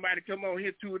 So when somebody come on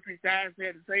here 2 or 3 times and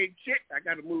had the same shit, I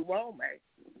got to move on, man.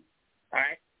 All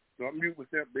right? So I'm mute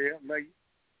myself, Bill. Love you.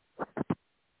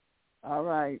 All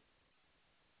right.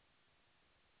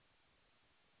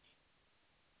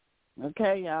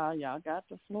 Okay, y'all. Y'all got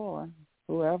the floor.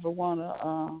 Whoever want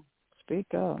to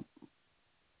speak up.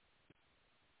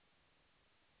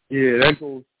 Yeah, that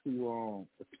goes to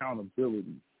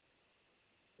accountability.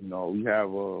 You know, we have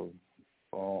the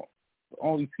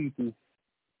only people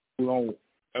who don't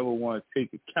ever want to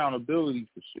take accountability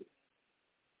for shit.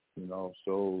 You know,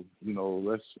 so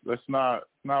let's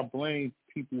not blame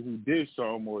people who did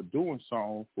something or doing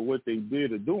something for what they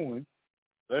did or doing.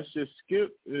 Let's just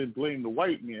skip and blame the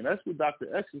white man. That's what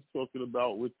Dr. X is talking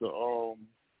about with the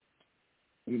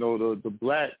the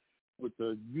black with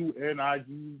the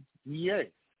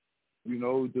UNIGA. You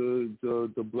know,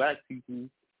 the black people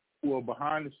who are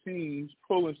behind the scenes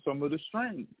pulling some of the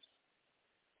strings.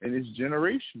 And it's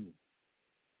generational.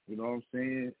 You know what I'm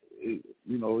saying?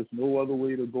 It's no other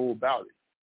way to go about it.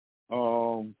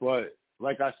 But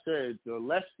like I said, the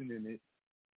lesson in it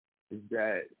is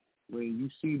that when you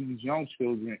see these young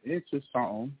children into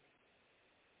something,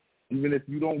 even if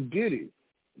you don't get it,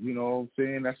 you know what I'm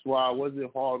saying? That's why I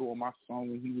wasn't hard on my son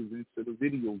when he was into the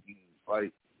video games.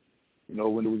 Like,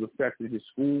 when it was affecting his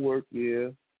schoolwork, yeah,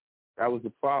 that was a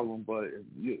problem. But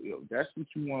that's what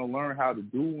you want to learn how to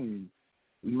do, and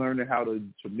you learning how to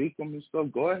make them and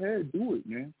stuff. Go ahead, do it,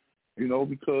 man.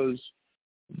 Because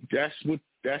that's the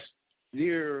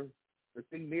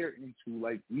thing they're into.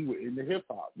 Like we were into hip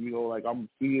hop, like I'm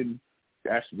seeing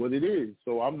that's what it is.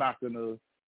 So I'm not gonna,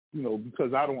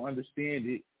 because I don't understand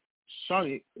it, shun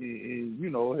it, and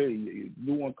hey,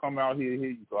 new one come out here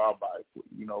you go, I'll buy it for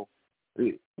you.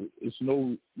 It's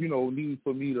no, need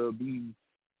for me to be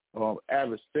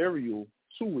adversarial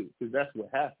to it, because that's what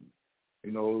happens.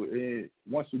 And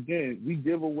once again, we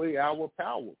give away our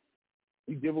power.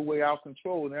 We give away our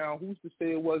control. Now, who's to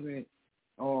say it wasn't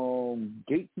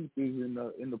gatekeepers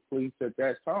in the place at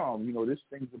that time? This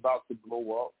thing's about to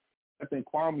blow up, I think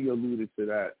Kwame alluded to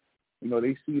that. You know,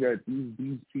 they see that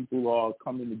these people are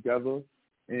coming together,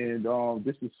 and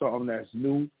this is something that's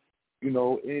new, you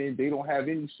know, and they don't have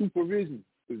any supervision,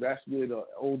 because that's where the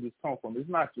oldest come from. It's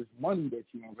not just money that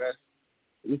you invest.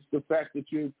 It's the fact that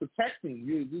you're protecting.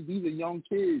 These are young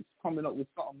kids coming up with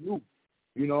something new.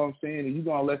 You know what I'm saying? And you're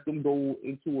going to let them go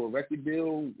into a record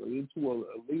deal, into a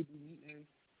label meeting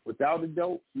without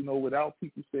adults, you know, without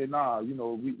people saying, nah, you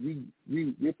know,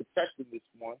 we're protecting this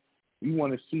one. We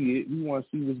want to see it. We want to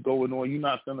see what's going on. You're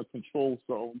not going to control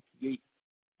something.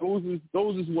 Those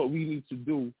is what we need to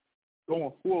do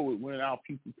going forward when our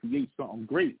people create something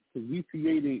great. Because we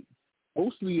created,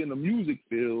 mostly in the music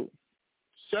field,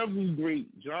 several great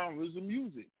genres of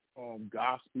music.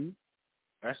 Gospel,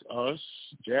 that's us.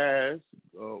 Jazz,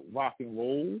 rock and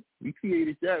roll. We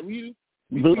created that. We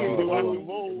created rock and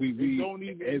roll. We don't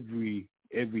even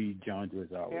every genre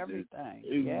is ours. Everything.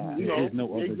 Yeah. You know, there's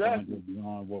no other genre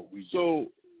beyond what we do. So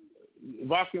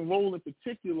rock and roll in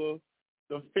particular,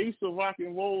 the face of rock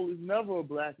and roll is never a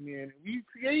black man. And we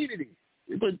created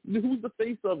it. But who's the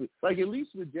face of it? Like, at least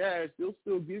with jazz, they'll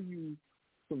still give you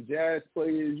some jazz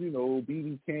players, you know,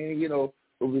 B.B. King, you know,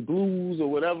 or the blues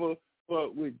or whatever.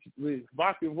 But with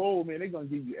rock and roll, man, they're going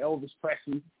to give you Elvis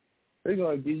Presley. They're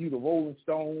going to give you the Rolling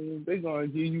Stones. They're going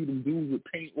to give you them dudes with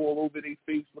paint all over their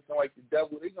face looking like the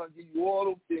devil. They're going to give you all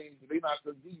those things. They're not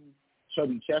going to give you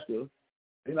Chubby Checker.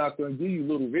 They're not going to give you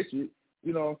Little Richard.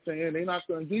 You know what I'm saying? They're not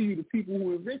going to give you the people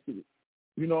who invented it.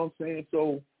 You know what I'm saying?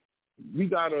 So we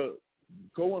got to,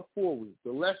 going forward,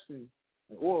 the lesson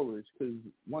in all this, because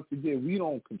once again, we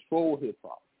don't control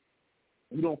hip-hop.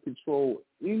 We don't control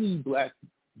any black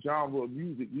genre of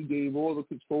music. We gave all the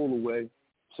control away.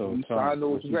 So Tom,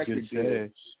 what you just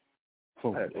said,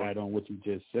 add on what you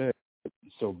just said.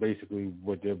 So basically,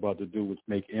 what they're about to do is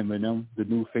make Eminem the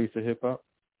new face of hip hop.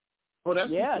 Oh, that's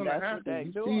what's going to What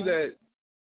happen. You see that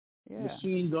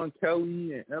Machine Gun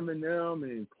Kelly and Eminem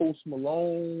and Post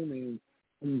Malone and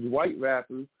these white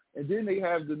rappers, and then they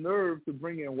have the nerve to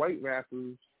bring in white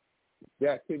rappers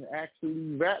that can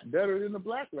actually rap better than the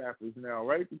black rappers now,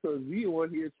 right? Because we on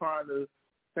here trying to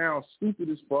sound stupid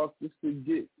as fuck just to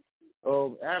get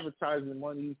advertising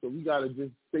money, so we gotta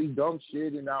just say dumb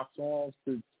shit in our songs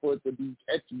for it to be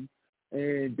catchy.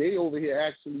 And they over here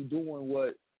actually doing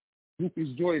what Lucas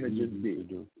Joyner just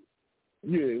did.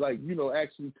 Yeah, like, you know,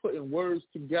 actually putting words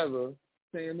together,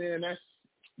 saying, man, that's,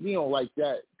 we don't like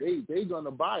that. They gonna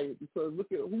buy it, because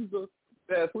look at who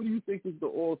do you think is the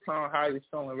all-time highest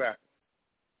selling rapper?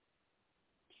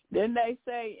 Didn't they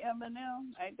say Eminem?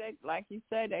 Ain't they, like you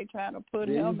said, they trying to put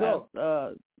him as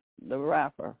the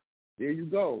rapper? There you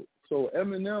go. So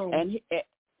Eminem,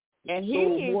 and he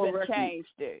even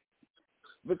changed it,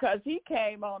 because he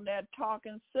came on there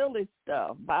talking silly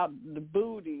stuff about the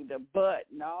booty, the butt,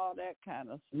 and all that kind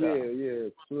of stuff. Yeah,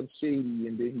 Slim Shady,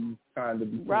 and then he kind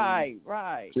of became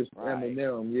just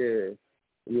Eminem.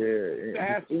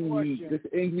 Yeah. This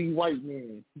angry white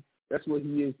man. That's what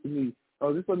he is to me.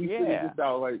 Oh, just let me figure this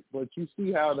out, right? But you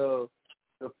see how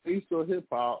the face of hip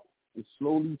hop is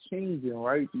slowly changing,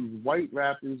 right? These white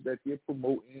rappers that they're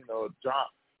promoting,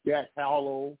 Jack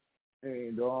Harlow,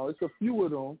 and it's a few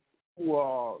of them who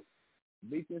are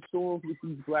making songs with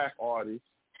these black artists.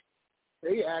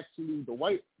 They actually, the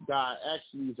white guy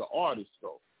actually is an artist,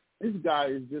 though. This guy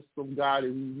is just some guy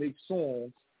that makes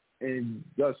songs and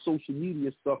does social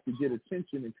media stuff to get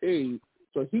attention and paid.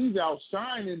 So he's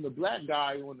outshining the black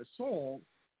guy on the song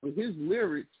with his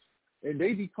lyrics, and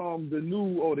they become the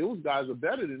new, those guys are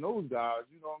better than those guys,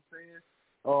 you know what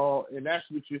I'm saying? And that's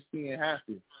what you're seeing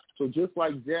happen. So just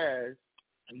like jazz,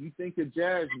 when you think of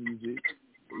jazz music,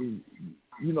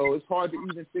 you know, it's hard to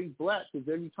even think black, because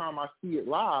every time I see it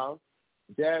live,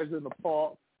 Jazz in the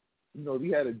Park, you know, we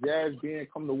had a jazz band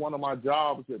come to one of my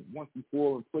jobs once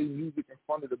before and play music in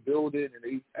front of the building,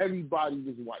 and everybody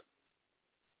was white.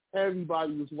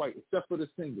 Everybody was white except for the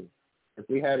singer. If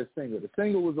they had a singer, the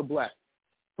singer was a black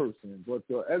person, but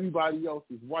everybody else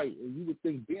is white. And you would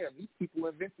think, damn, these people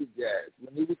invented jazz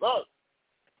when it was us.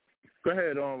 Go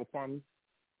ahead, Kwame.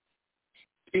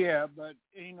 Yeah, but,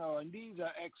 you know, and these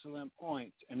are excellent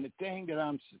points. And the thing that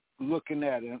I'm looking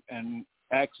at and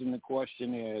asking the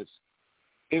question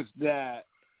is that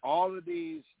all of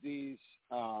these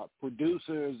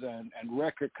producers and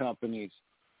record companies,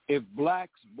 if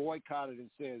blacks boycotted and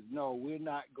says, no, we're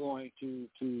not going to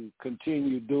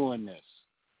continue doing this,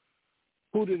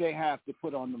 who do they have to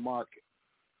put on the market?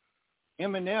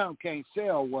 Eminem can't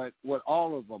sell what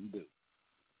all of them do.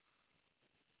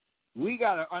 We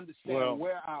got to understand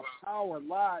where our power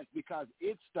lies, because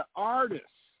it's the artists,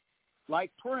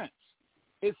 like Prince.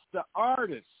 It's the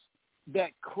artists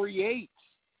that creates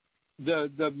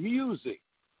the music.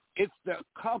 It's the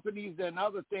companies and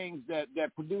other things that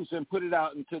produce and put it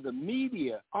out into the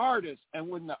media, artists. And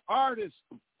when the artist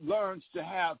learns to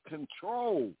have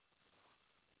control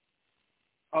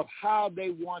of how they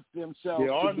want themselves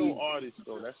there are to be. no artists,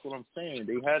 though. That's what I'm saying.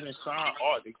 They haven't signed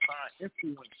art. They sign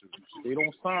influencers. They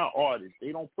don't sign artists.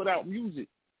 They don't put out music.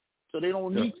 So they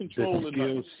don't need control of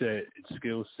the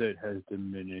skill set has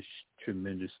diminished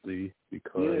tremendously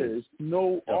because there's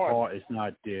no the art. heart is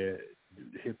not there.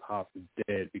 Hip hop is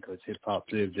dead because hip hop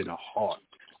lived in a heart.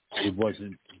 It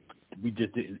wasn't. We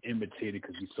just didn't imitate it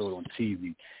because we saw it on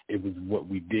TV. It was what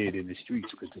we did in the streets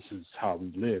because this is how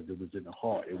we lived. It was in the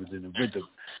heart. It was in the rhythm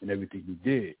and everything we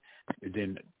did. And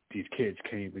then these kids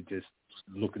came and just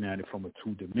looking at it from a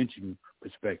two-dimensional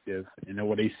perspective, and then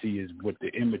what they see is what they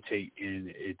imitate, and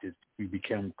it just we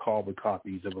become carbon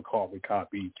copies of a carbon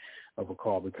copy of a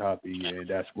carbon copy, and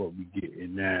that's what we get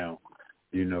in now.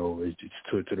 You know, it's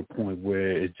just to the point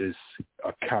where it's just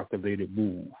a calculated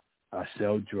move. I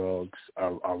sell drugs,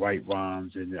 I write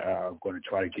rhymes, and I'm going to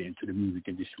try to get into the music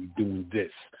industry doing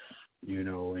this, you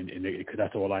know, and because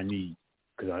that's all I need,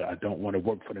 because I don't want to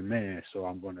work for the man, so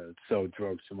I'm going to sell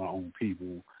drugs to my own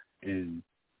people and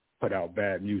put out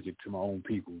bad music to my own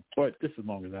people. But just as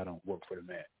long as I don't work for the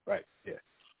man, right? Yeah.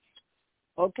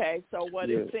 Okay, so what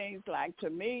it seems like to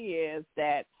me is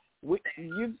that we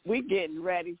getting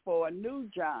ready for a new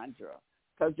genre.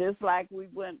 Because just like we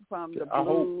went from the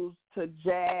blues to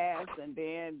jazz, and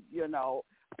then, you know,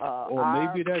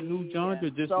 or maybe that new genre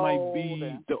just might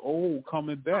be the old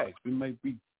coming back. It might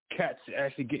be cats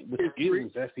actually getting with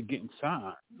skills, actually getting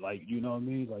signed. Like, you know what I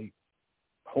mean? Like,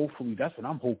 hopefully that's what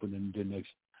I'm hoping in the next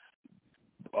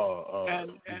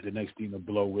the next thing to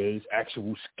blow is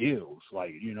actual skills.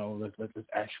 Like, you know, let's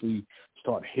actually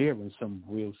start hearing some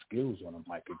real skills on the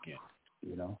mic again.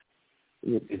 You know,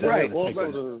 right?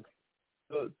 Also,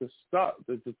 the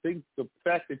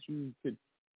fact that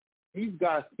these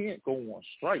guys can't go on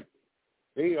strike.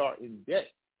 They are in debt.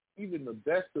 Even the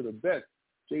best of the best.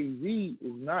 Jay-Z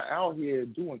is not out here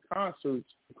doing concerts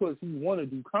because he want to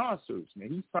do concerts. Man,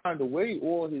 he signed away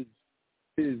all his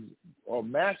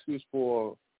masters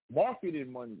for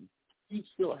marketing money. He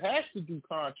still has to do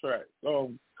concerts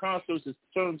in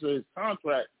terms of his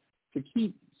contract to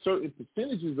keep certain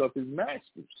percentages of his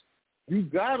masters. You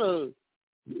gotta,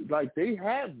 like, they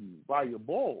have you by your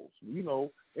balls, you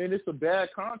know, and it's a bad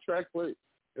contract, but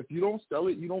if you don't sell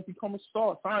it, you don't become a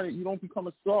star. Sign it, you don't become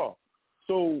a star.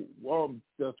 So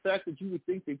the fact that you would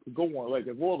think they could go on, like,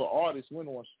 if all the artists went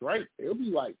on strike, it'll be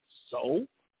like, so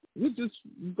we just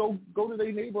go to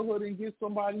their neighborhood and get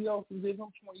somebody else and give him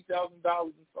 $20,000 and tell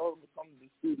him to come to the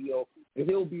studio, and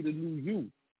he'll be the new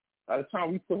you. By the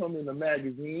time we put him in the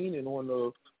magazine and on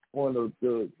the one of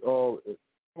this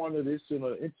on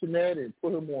the internet and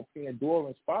put him on Pandora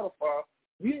and Spotify,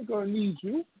 we ain't gonna need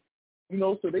you. You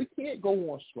know, so they can't go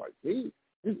on strike.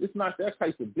 It's not that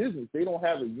type of business. They don't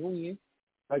have a union.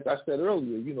 Like I said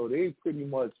earlier, you know, they pretty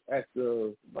much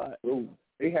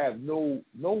they have no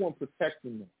one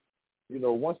protecting them. You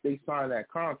know, once they sign that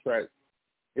contract,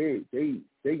 they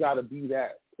got to be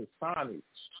that personage,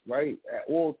 right, at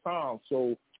all times.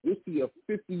 So you see a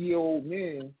 50-year-old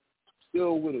man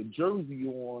still with a jersey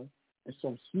on and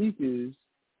some sneakers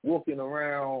walking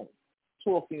around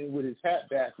talking with his hat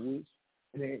backwards.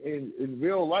 And in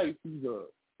real life, he's a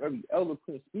very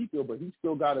eloquent speaker, but he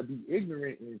still got to be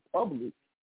ignorant in public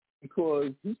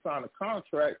because he signed a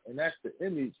contract, and that's the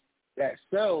image that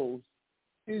sells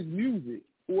his music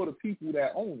for the people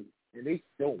that own it. And they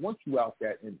don't want you out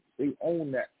that image. They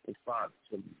own that persona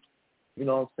to me. You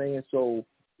know what I'm saying? So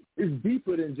it's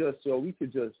deeper than just so we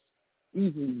could just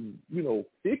easily, you know,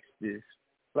 fix this.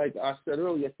 Like I said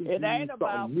earlier, I think it ain't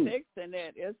about fixing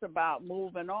it. It's about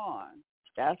moving on.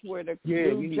 That's where the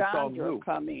new genre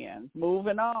come in.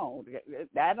 Moving on.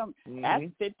 That's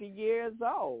 50 years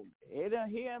old.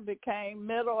 He became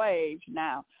middle age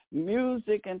now.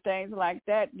 Music and things like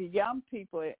that, the young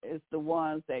people is the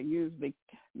ones that usually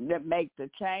that make the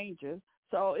changes.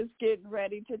 So it's getting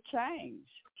ready to change.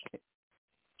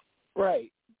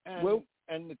 Right.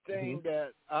 And the thing that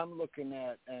I'm looking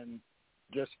at and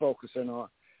just focusing on,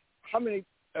 how many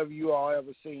of you all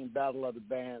ever seen Battle of the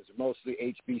Bands, mostly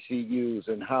HBCUs,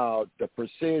 and how the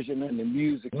precision and the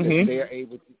music that they're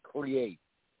able to create?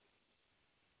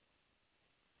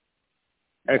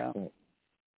 Excellent.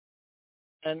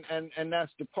 And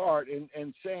that's the part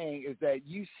in saying is that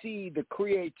you see the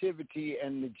creativity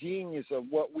and the genius of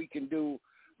what we can do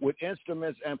with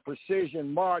instruments and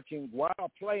precision marching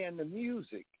while playing the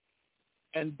music,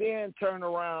 and then turn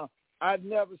around. I've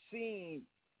never seen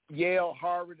Yale,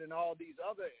 Harvard, and all these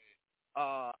other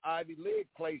Ivy League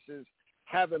places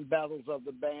having battles of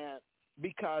the band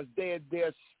because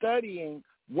they're studying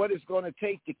what it's going to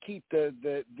take to keep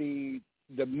the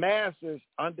masses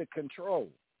under control.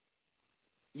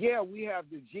 Yeah, we have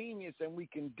the genius and we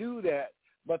can do that,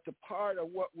 but the part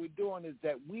of what we're doing is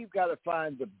that we've got to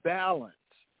find the balance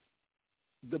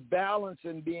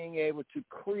in being able to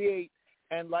create,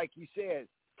 and like you said,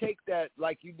 take that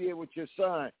like you did with your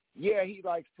son. Yeah, he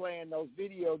likes playing those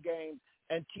video games,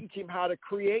 and teach him how to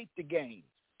create the games.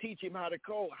 Teach him how to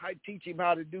code. Teach him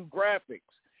how to do graphics,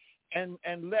 and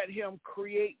let him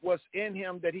create what's in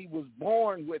him that he was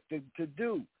born with to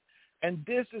do. And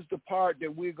this is the part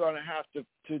that we're going to have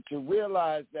to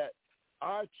realize, that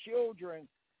our children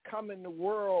come in the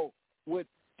world with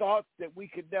thoughts that we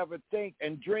could never think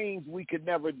and dreams we could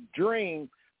never dream.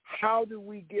 How do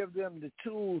we give them the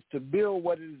tools to build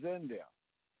what is in them?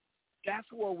 That's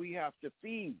what we have to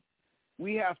feed.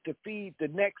 We have to feed the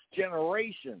next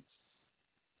generations.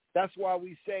 That's why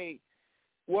we say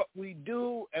what we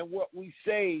do and what we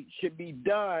say should be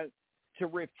done to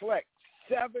reflect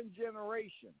 7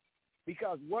 generations.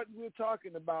 Because what we're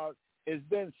talking about has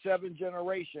been 7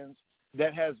 generations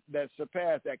that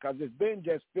surpassed that, because it's been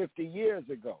just 50 years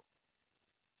ago.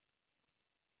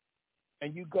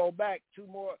 And you go back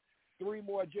 3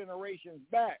 more generations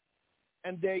back,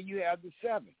 and there you have the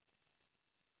 7.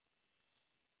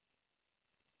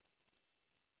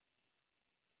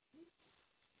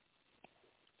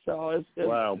 So it's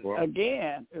wow, bro.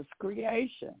 Again, it's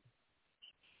creation.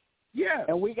 Yeah.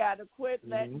 And we got to quit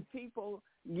letting people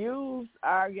use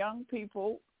our young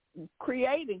people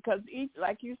creating, because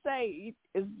like you say,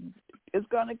 it's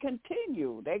going to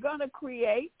continue. They're going to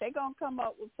create. They're going to come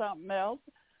up with something else.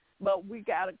 But we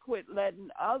got to quit letting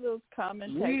others come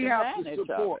and take advantage of it. We have to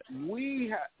support. We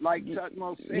have, like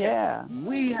TUTMOSE said,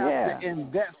 we have to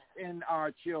invest in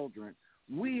our children.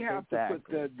 We have to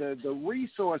put the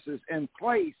resources in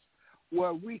place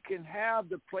where we can have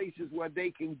the places where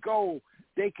they can go.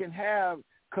 They can have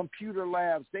computer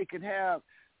labs. They can have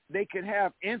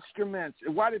instruments.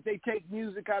 Why did they take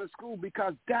music out of school?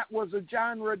 Because that was a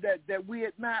genre that we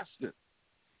had mastered.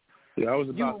 Yeah, I was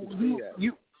about to say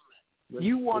that.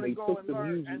 You want to go and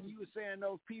learn, and you were saying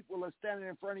those people are standing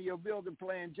in front of your building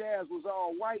playing jazz was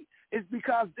all white. It's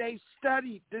because they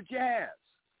studied the jazz.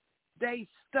 They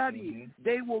studied.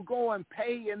 They will go and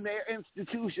pay in their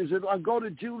institutions or go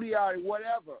to Juilliard or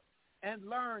whatever and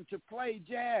learn to play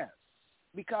jazz,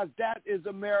 because that is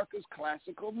America's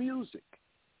classical music.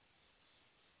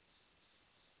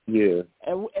 Yeah.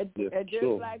 And just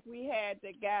like we had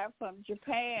the guy from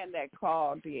Japan that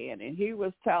called in, and he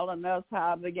was telling us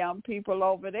how the young people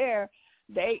over there,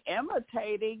 they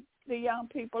imitating the young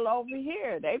people over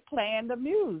here. They playing the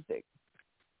music.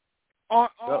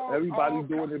 Everybody's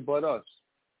doing it but us.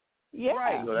 Yeah.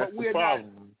 Right. So that's but the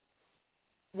problem.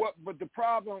 But the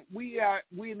problem,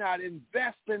 we're not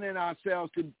investing in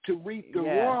ourselves to reap the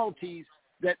royalties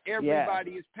that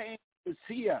everybody is paying to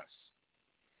see us.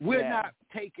 We're not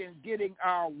getting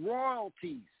our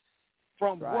royalties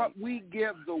from what we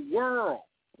give the world.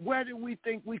 Where do we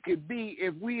think we could be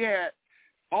if we had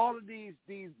all of these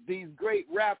great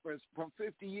rappers from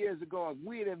 50 years ago? If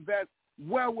we'd invest,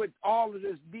 where would all of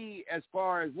this be as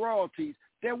far as royalties?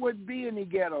 There wouldn't be any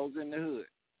ghettos in the hood.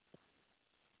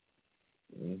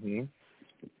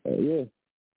 Yeah,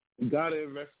 you gotta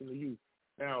invest in the youth.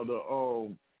 Now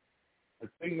the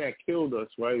thing that killed us,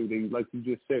 right? They, like you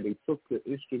just said, they took the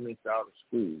instruments out of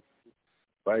school,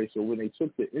 right? So when they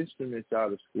took the instruments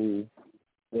out of school,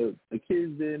 the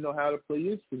kids didn't know how to play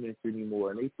instruments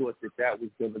anymore, and they thought that was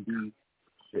going to be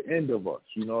the end of us.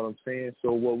 You know what I'm saying?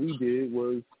 So what we did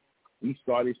was we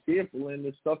started sampling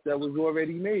the stuff that was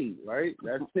already made, right?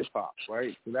 That's hip hop,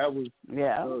 right? So that was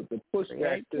the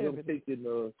pushback to them taking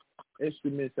the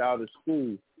instruments out of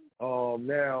school.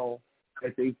 Now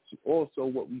that they also,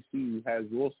 what we see has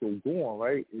also gone,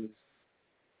 right, is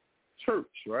church,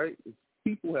 right?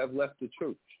 People have left the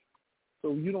church.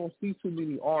 So you don't see too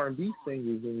many R&B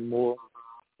singers anymore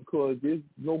because there's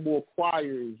no more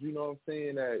choirs, you know what I'm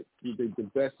saying, that the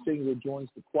best singer joins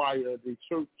the choir of the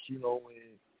church, you know,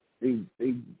 and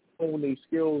they hone their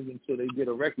skills until they get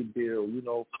a record deal, you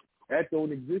know. That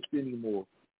don't exist anymore.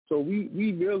 So we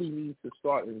really need to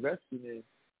start investing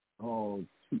in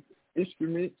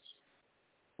instruments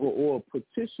or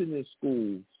petitioning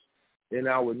schools in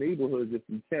our neighborhoods if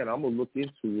we can. I'm going to look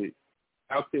into it.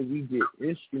 How can we get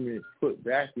instruments put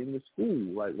back in the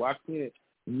school? Like, why can't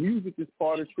music is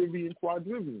part of trivia and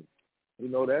quadrivium? You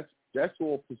know, that's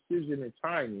all precision and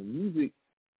timing. Music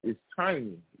is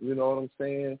timing. You know what I'm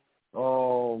saying?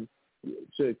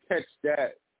 To catch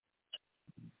that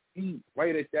beat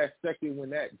right at that second when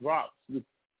that drops with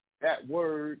that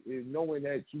word and knowing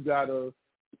that you gotta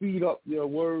speed up your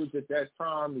words at that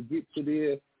time to get to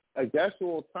there. Like, that's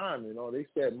all time, you know. They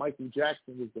said Michael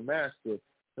Jackson was the master.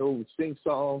 He'll sing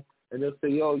something, and they'll say,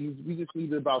 yo, we just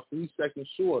need it about 3 seconds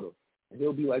shorter. And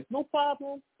he'll be like, no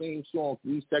problem. Same song,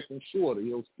 3 seconds shorter.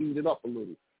 He'll speed it up a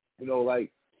little. You know,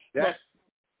 like, that's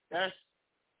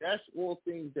all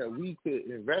things that we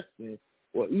could invest in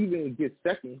or even get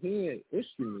secondhand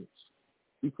instruments,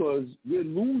 because we're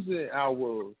losing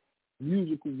our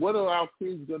musical. What are our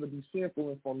kids going to be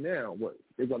sampling from now? What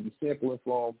they're going to be sampling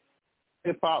from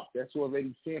hip hop that's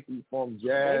already sampled from jazz.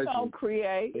 They're gonna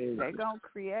create. They're gonna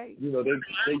create. You know,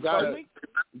 they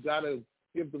gotta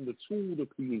give them the tool to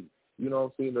create. You know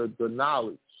what I'm saying? The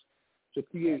knowledge to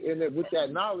create, and then with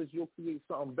that knowledge, you'll create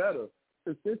something better.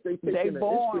 Because since they taking the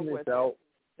instruments out,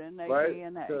 then they right?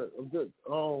 DNA.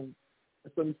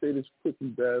 Let me say this quickly,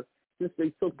 Bev. Since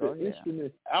they took the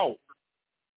instruments out,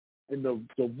 and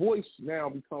the voice now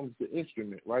becomes the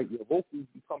instrument, right? Your vocals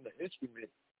become the instrument.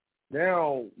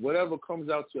 Now, whatever comes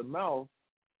out your mouth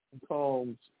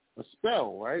becomes a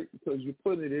spell, right? Because you're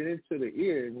putting it into the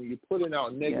ear, and when you're putting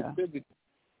out negativity,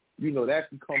 you know, that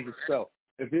becomes a spell.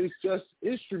 If it's just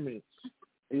instruments,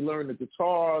 they learn the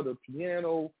guitar, the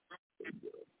piano,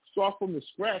 start from the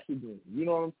scratch again. You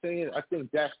know what I'm saying? I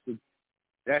think that's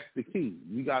the key.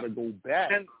 We got to go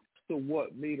back to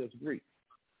what made us great.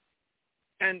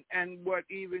 And what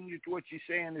you're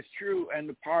saying is true, and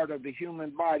the part of the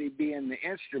human body being the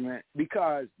instrument,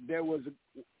 because there was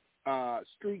a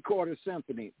Street Quarter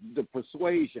Symphony, the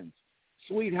Persuasions,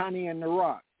 Sweet Honey and the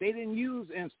Rock. They didn't use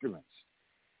instruments,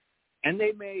 and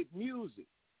they made music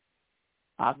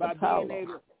by being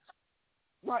able,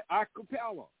 a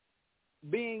cappella,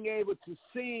 being able to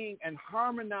sing and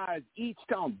harmonize each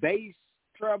tone, bass,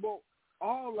 treble,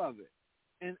 all of it.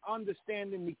 And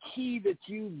understanding the key that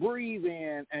you breathe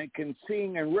in and can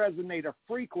sing and resonate a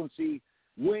frequency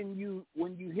when you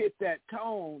hit that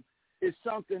tone is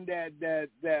something that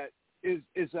is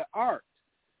an art.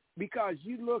 Because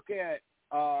you look at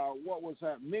what was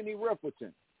that, Minnie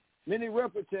Riperton. Minnie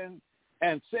Riperton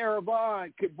and Sarah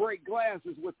Vaughan could break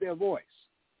glasses with their voice.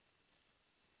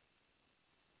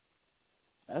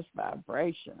 That's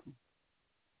vibration.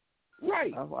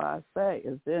 Right. That's what I say.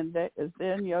 It's in the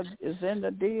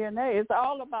DNA. It's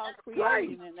all about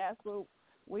creating, and that's what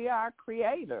we are,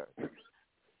 creators.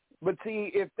 But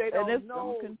see, if they don't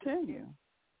know, gonna continue.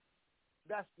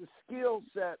 That's the skill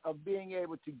set of being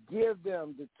able to give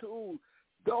them the tools.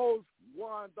 Those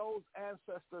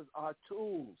ancestors are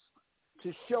tools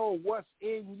to show what's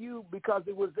in you because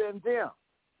it was in them.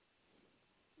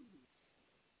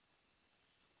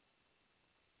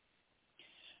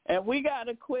 And we got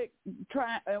to quit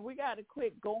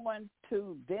going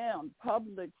to them,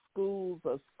 public schools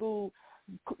or school.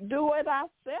 Do it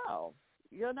ourselves,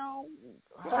 you know.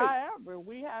 Right. However,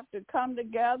 we have to come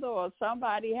together, or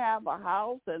somebody have a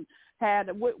house and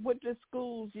what the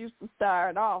schools used to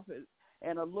start off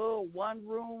in a little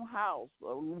one-room house,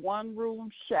 a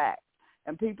one-room shack,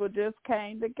 and people just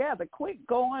came together. Quit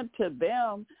going to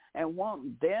them and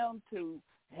wanting them to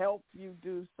help you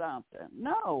do something.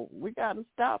 No, we got to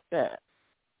stop that.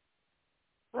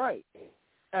 Right.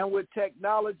 And with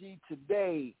technology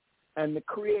today and the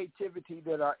creativity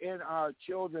that are in our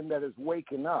children that is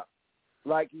waking up,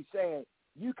 like you're saying,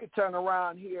 you could turn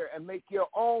around here and make your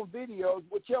own videos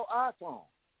with your iPhone.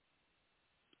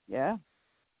 Yeah.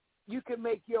 You can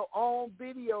make your own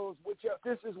videos with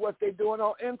this is what they're doing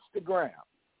on Instagram.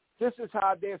 This is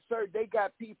how they search. They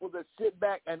got people that sit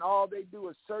back and all they do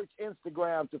is search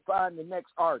Instagram to find the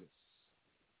next artist.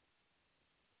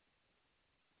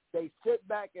 They sit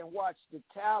back and watch the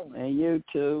talent. And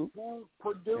YouTube. Who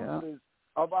produces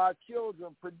of our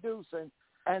children producing,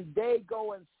 and they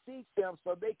go and seek them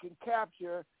so they can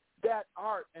capture that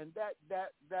art and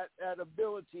that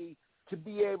ability to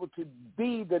be able to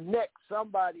be the next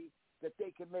somebody that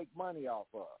they can make money off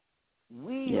of.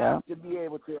 We have to be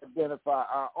able to identify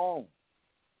our own.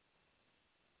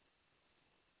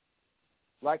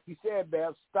 Like you said,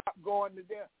 Bev, stop going to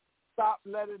them. Stop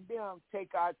letting them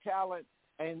take our talent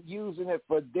and using it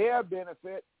for their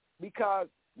benefit, because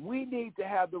we need to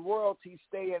have the royalties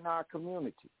stay in our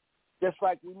community, just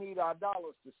like we need our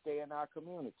dollars to stay in our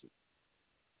community.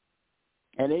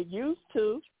 And it used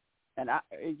to,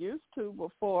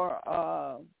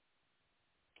 before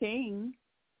King.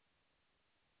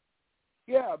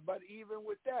 Yeah, but even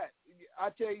with that, I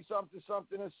tell you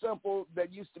something as simple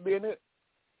that used to be in it,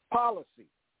 policy.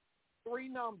 3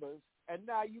 numbers, and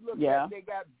now you look at they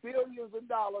got billions of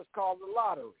dollars called the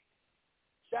lottery.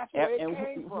 That's where it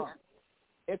came from.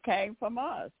 It came from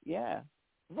us, yeah.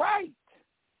 Right.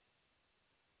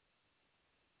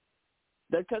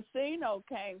 The casino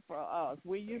came from us.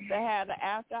 We used to have the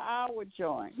after-hour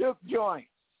joint. Juke joint.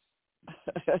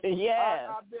 Yes.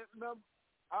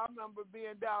 I remember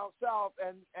being down south,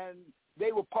 and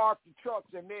they would park the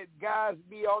trucks, and then guys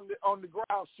be on the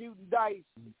ground shooting dice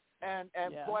and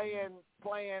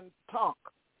playing tonk.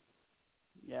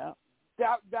 Yeah.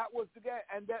 That was the game,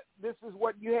 and this is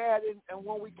what you had and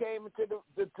when we came into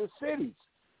the cities: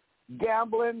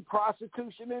 gambling,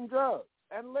 prostitution, and drugs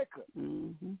and liquor.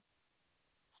 Mm-hmm.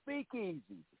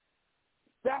 Speakeasy.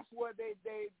 That's where they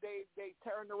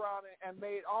turned around and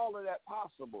made all of that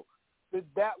possible.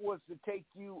 That was to take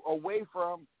you away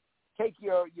from, take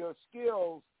your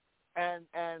skills and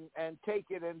take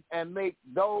it and make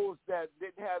those that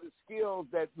didn't have the skills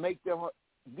that make them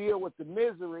deal with the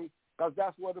misery, because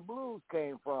that's where the blues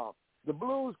came from. The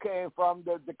blues came from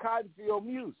the cotton field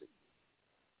music,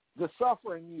 the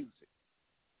suffering music.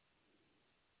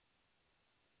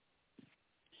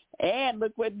 And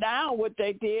look what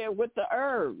they did with the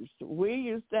herbs. We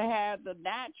used to have the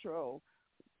natural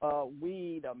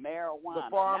weed or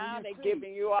marijuana. Now they're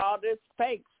giving you all this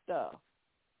fake stuff.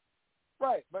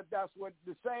 Right, but that's what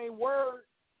the same word,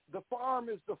 the farm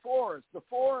is the forest. The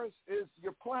forest is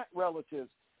your plant relatives.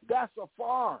 That's a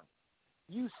farm.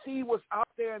 You see what's out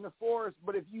there in the forest,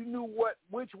 but if you knew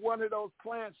which one of those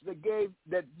plants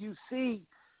that you see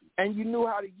and you knew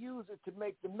how to use it to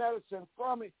make the medicine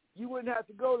from it, you wouldn't have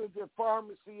to go to the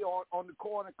pharmacy on the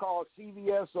corner called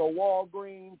CVS or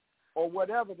Walgreens or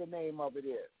whatever the name of it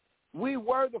is. We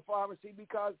were the pharmacy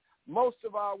because most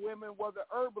of our women were the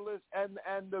herbalists and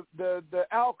the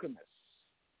alchemists.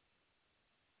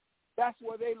 That's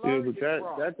where they learned it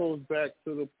from. That goes back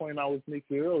to the point I was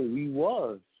making earlier. We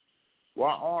was.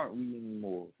 Why aren't we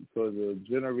anymore? Because a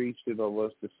generation of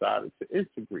us decided to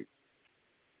integrate.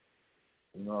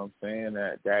 You know what I'm saying?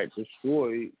 That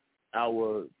destroyed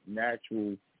our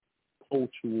natural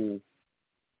cultural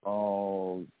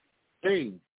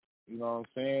thing. You know what I'm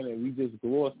saying? And we just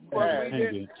glossed past.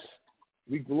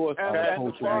 We glossed past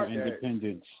cultural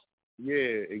independence.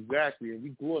 Yeah, exactly. And we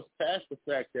glossed past the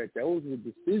fact that those were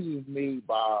decisions made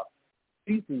by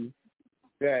people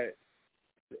that,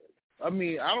 I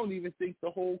mean, I don't even think the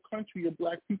whole country of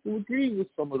black people agree with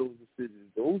some of those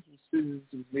decisions. Those decisions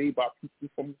were made by people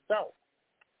from the South.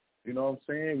 You know what I'm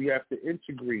saying? We have to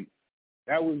integrate.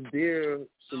 That was their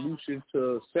solution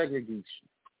to segregation.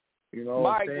 You know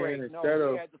what I'm saying? Instead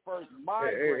of, had the first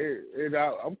migrate. And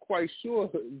I'm quite sure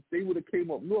if they would have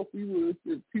came up north,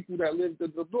 the people that lived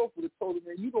in the north would have told them,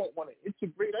 man, you don't want to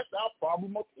integrate. That's our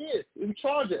problem up here. In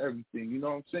charge of everything. You know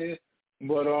what I'm saying?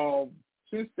 But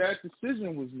since that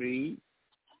decision was made,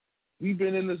 we've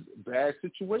been in this bad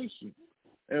situation.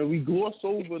 And we gloss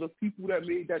over the people that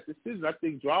made that decision. I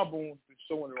think Jawbone's been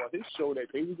showing it on his show that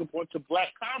they was a bunch of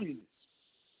black communists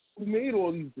who made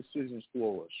all these decisions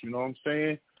for us. You know what I'm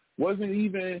saying? Wasn't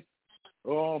even,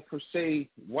 per se,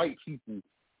 white people.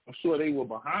 I'm sure they were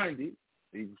behind it.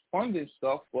 They were funding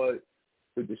stuff, but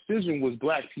the decision was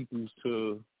black people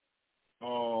to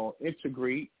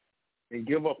integrate and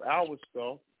give up our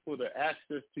stuff for the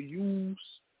access to use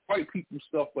white people's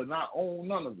stuff but not own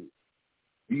none of it.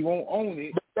 You won't own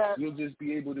it. You'll just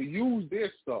be able to use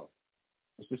their stuff.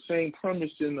 It's the same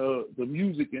premise in the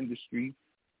music industry.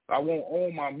 I won't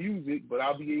own my music, but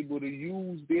I'll be able to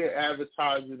use their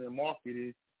advertising and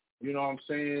marketing. You know what I'm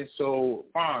saying? So,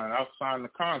 fine, I'll sign the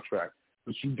contract.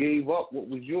 But you gave up what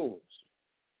was yours.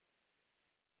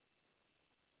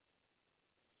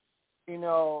 You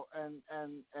know,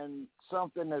 and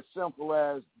something as simple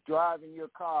as driving your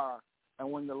car,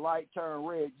 and when the light turned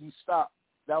red, you stop.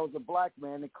 That was a black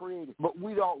man that created. But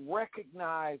we don't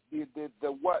recognize the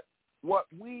what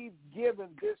we've given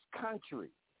this country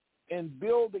in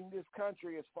building this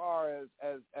country as far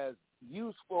as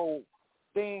useful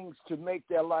things to make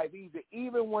their life easier.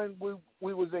 Even when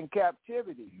we was in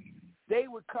captivity, they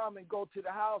would come and go to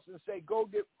the house and say, go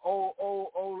get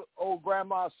old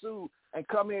Grandma Sue and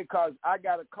come here because I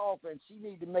got a cough and she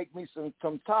need to make me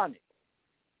some tonic.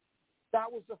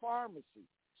 That was the pharmacy.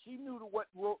 She knew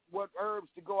what herbs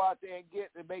to go out there and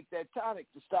get and make that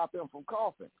tonic to stop him from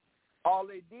coughing. All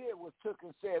they did was took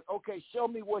and said, okay, show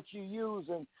me what you use,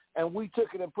 and we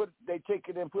took it and put it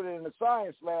in the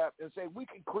science lab and say, we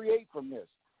can create from this.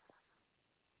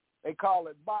 They call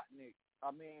it botany.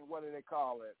 I mean, what do they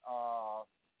call it?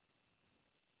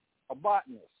 A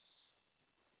botanist.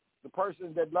 The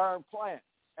person that learned plants.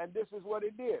 And this is what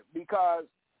it did, because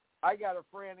I got a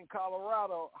friend in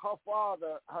Colorado, her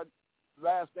father, her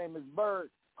last name is Bird,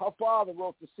 her father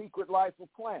wrote The Secret Life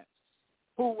of Plants.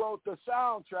 Who wrote the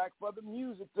soundtrack for the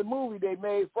music, the movie they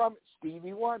made from it?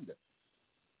 Stevie Wonder.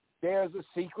 There's a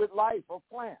secret life of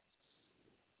plants.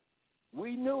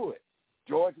 We knew it.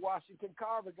 George Washington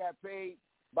Carver got paid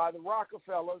by the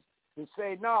Rockefellers to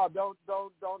say, no, don't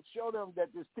show them that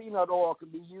this peanut oil can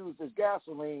be used as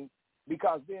gasoline,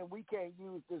 because then we can't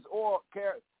use this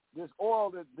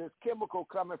chemical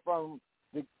coming from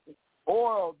the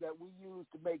oil that we use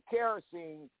to make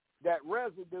kerosene. That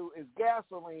residue is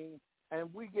gasoline,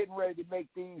 and we getting ready to make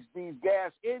these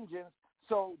gas engines.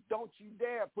 So don't you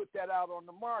dare put that out on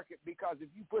the market, because if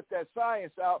you put that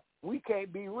science out, we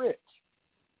can't be rich.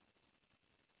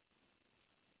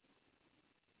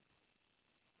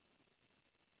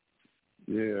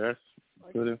 Yeah, that's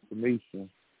good information.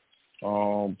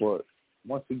 But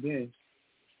once again,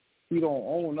 he don't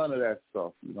own none of that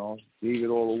stuff, you know. Gave it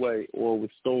all away, or was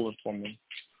stolen from him.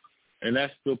 And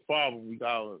that's the problem. We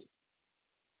gotta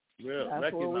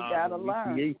recognize when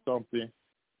we create something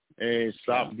and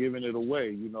stop giving it away.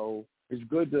 You know, it's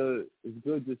good to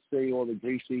say all the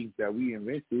great things that we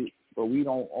invented, but we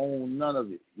don't own none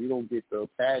of it. We don't get the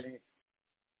patent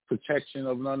protection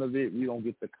of none of it. We don't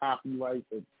get the copyright,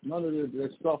 but none of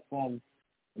that stuff from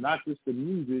not just the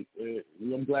music.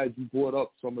 I'm glad you brought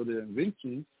up some of the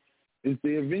inventions. It's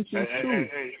the inventions too.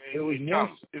 It was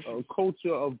once a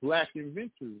culture of black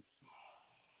inventors.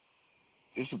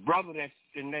 It's a brother that's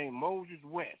named Moses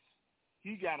West.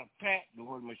 He got a patent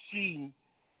with a machine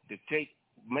to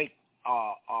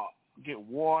get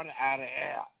water out of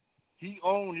air. He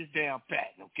owned his damn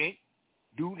patent, okay?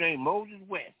 Dude named Moses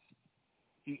West.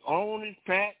 He owned his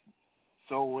patent,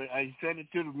 so he sent it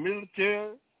to the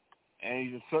military,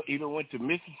 and he went to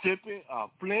Mississippi,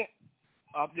 Flint,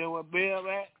 up there where Bill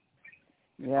at.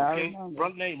 Yeah, okay?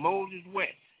 Brother named Moses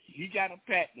West. He got a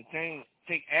patent to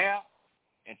take air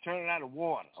and turn it out of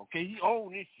water, okay? He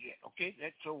owned this shit, okay?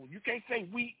 So you can't say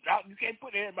you can't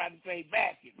put everybody in the same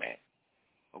basket, man,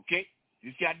 okay? You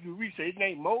just got to do research. His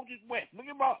name Moses West. Look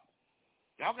him up.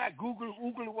 Y'all got Google,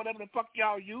 whatever the fuck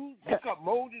y'all use. Look up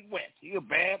Moses West. He a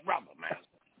bad brother, man.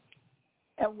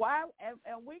 And why?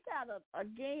 And we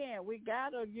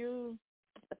gotta use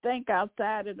think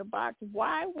outside of the box.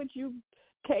 Why would you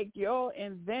take your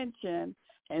invention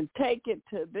and take it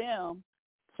to them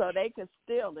so they could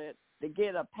steal it to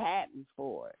get a patent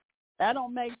for it? That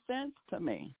don't make sense to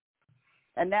me.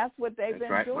 And that's what they've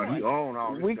been doing. Well, you own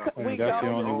all this stuff. That's the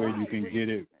only way you can get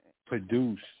it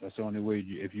produced. That's the only way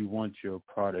if you want your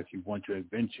product, you want your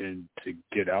invention to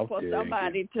get out for there. For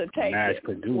somebody to take mass it.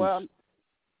 Produce. Well,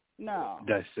 no.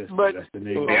 That's the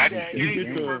name. I just gave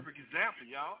you a perfect example,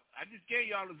 y'all. I just gave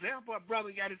y'all an example. A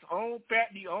brother got his own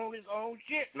patent. He owns his own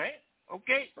shit, man.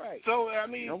 Okay? Right. So, I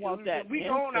mean, we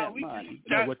own our money.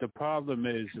 No, what the problem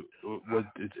is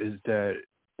that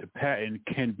the patent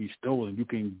can be stolen. You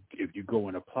can, if you go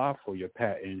and apply for your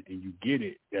patent and you get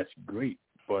it, that's great.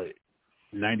 But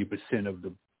 90% of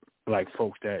the black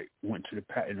folks that went to the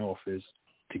patent office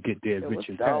to get their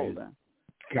invention patent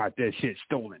got that shit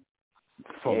stolen.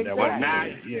 From that But now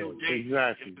it's yeah, a new date.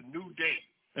 exactly. It's a new date.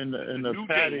 And the new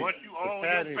patent, date. Once you own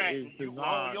your patent, you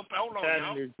own your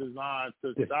patent is designed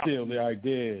to stop steal the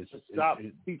ideas. To stop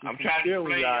people from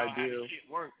stealing the ideas.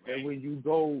 And when you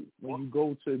go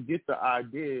to get the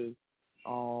ideas,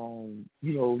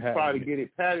 try to get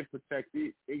it patent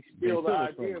protected, they steal the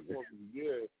idea from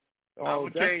you. Yeah.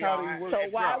 That's how they work. So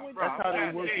why would that's how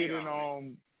they work it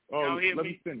in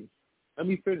let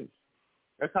me finish.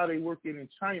 That's how they work it in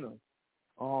China.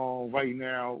 Right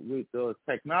now with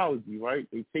technology, right?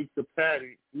 They take the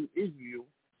patent to Israel,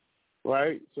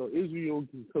 right? So Israel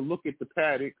could look at the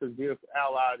patent because they're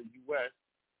allied to the U.S.,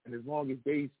 and as long as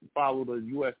they follow the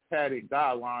U.S. patent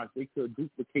guidelines, they could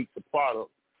duplicate the product.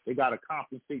 They got to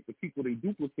compensate the people they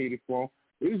duplicated from.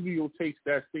 Israel takes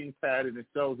that same patent and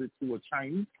sells it to a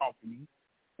Chinese company,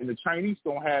 and the Chinese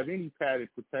don't have any patent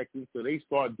protection, so they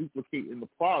start duplicating the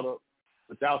product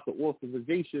without the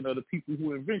authorization of the people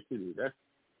who invented it.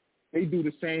 They do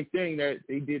the same thing that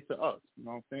they did to us. You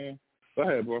know what I'm saying? Go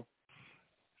ahead, bro.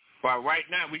 But right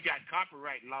now, we got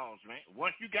copyright laws, man.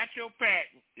 Once you got your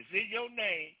patent, it's in your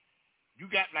name,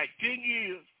 you got like 10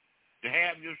 years to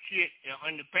have your shit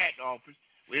in the patent office.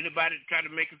 When anybody try to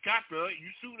make a copy of it,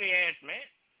 you sue their ass, man.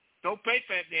 Don't pay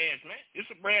for their ass, man. It's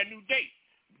a brand new date.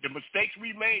 The mistakes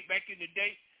we made back in the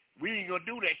day, we ain't going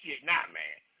to do that shit now,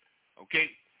 man. Okay?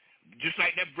 Just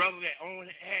like that brother that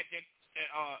had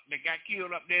that got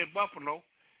killed up there in Buffalo,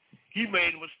 he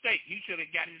made a mistake. He should have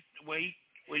got his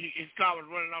car was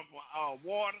running off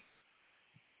water.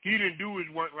 He didn't do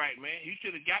his work right, man. He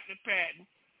should have got the patent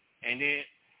and then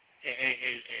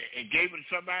and gave it to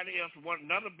somebody else.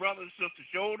 Another brother and sister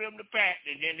showed them the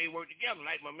patent, and then they worked together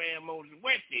like my man Moses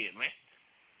West did, man.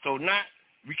 So now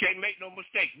we can't make no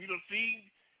mistakes. We don't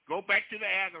go back to the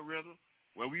algorithm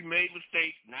where we made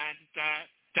mistakes 9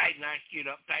 times. tighten our shit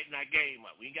up, tighten our game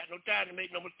up. We ain't got no time to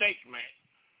make no mistakes, man.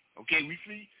 Okay, we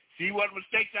see what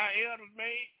mistakes our elders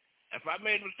made. If I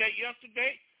made a mistake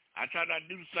yesterday, I try not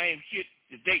to do the same shit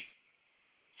today.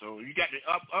 So you got to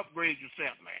upgrade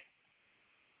yourself, man.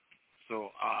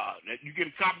 So that you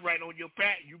get a copyright on your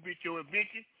patent, you get your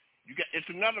invention. It's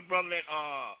another brother that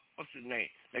what's his name,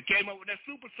 that came up with that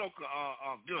super soaker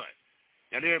gun.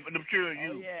 That the material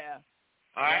used. Yeah.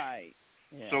 All right.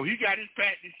 Yeah. So he got his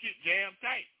patent and shit jammed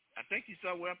tight. I think he's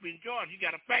somewhere up in Georgia. He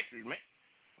got a factory, man.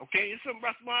 Okay, it's some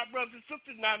smart brothers and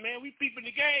sisters now, man. We peeping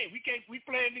the game. We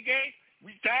playing the game.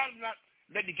 We tired of not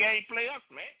let the game play us,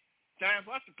 man. Time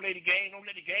for us to play the game. Don't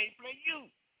let the game play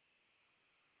you.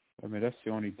 I mean, that's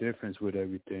the only difference with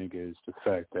everything is the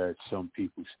fact that some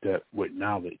people step with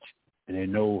knowledge and they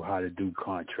know how to do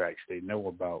contracts. They know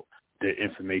about the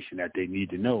information that they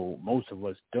need to know. Most of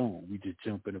us don't. We just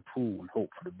jump in the pool and hope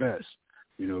for the best,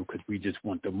 because we just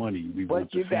want the money. We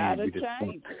want the fame. But you got to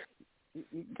change.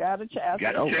 You got to change.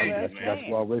 That's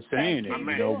why we're saying it.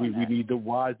 We need to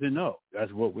wisen up.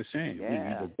 That's what we're saying. Yeah. We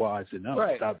need to wisen up.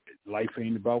 Right. Stop. Life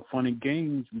ain't about fun and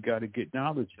games. We got to get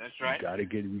knowledge. That's right.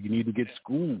 We need to get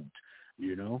schooled.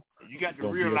 You got to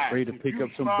don't realize. Be afraid to pick up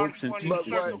some books and teach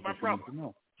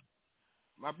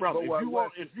My brother, if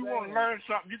you want to learn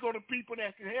something, you go to people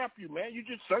that can help you, man. You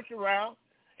just search around,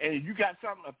 and if you got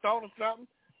something, a thought or something,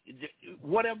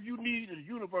 whatever you need, the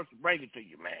universe will bring it to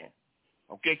you, man.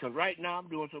 Okay, because right now I'm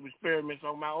doing some experiments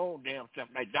on my own damn stuff,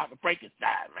 like Dr.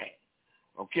 Frankenstein, man.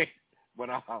 Okay, but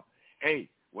hey,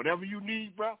 whatever you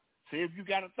need, bro. Say if you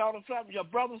got a thought or something, your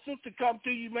brother and sister come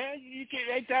to you, man. You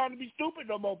ain't time to be stupid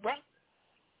no more, bro.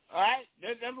 All right,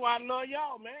 that's why I love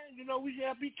y'all, man. We should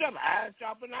help each other. Iron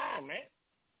sharpen iron, man.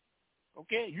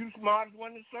 Okay, you the smartest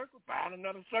one in the circle. Find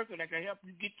another circle that can help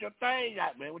you get your thing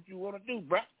out, man. What you want to do,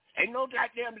 bro? Ain't no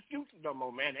goddamn excuses no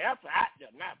more, man. The answer out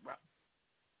there now, bro.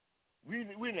 We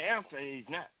in the answer age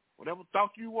now. Whatever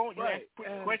thought you want, you have to put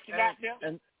the question out there.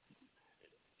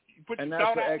 You put the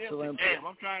thought out there and say, damn,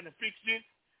 I'm trying to fix this,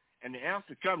 and the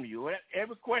answer come to you.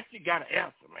 Every question got an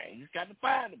answer, man. You just got to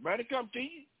find it, brother. Come to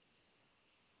you.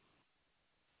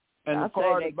 And the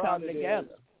part about it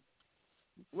together.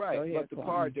 Right, but the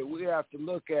part that we have to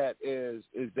look at is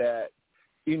that,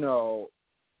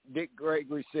 Dick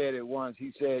Gregory said it once.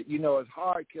 He said, it's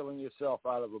hard killing yourself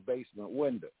out of a basement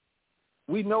window.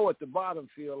 We know what the bottom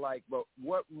feel like, but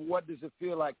what does it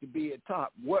feel like to be at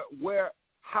top?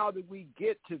 How do we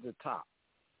get to the top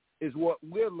is what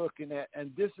we're looking at,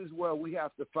 and this is where we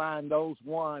have to find those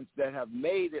ones that have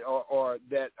made it or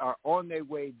that are on their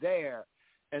way there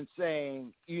and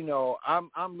saying,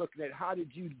 I'm looking at how did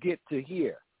you get to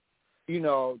here?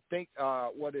 Think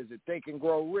and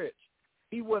Grow Rich.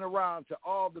 He went around to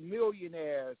all the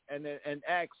millionaires and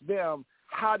asked them,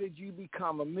 how did you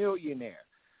become a millionaire?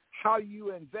 How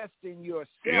you invest in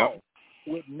yourself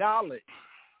with knowledge.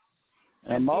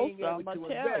 And most of them will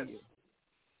tell you.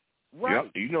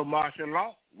 Right. Yep. Martial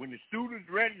law, when the student's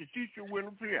ready, the teacher will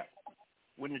appear.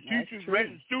 When the teacher's ready,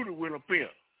 the student will appear.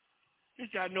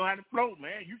 Just gotta know how to float,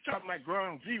 man. You talking about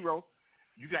ground zero,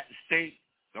 you got to stay.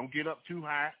 Don't get up too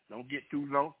high. Don't get too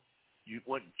low. You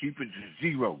want to keep it to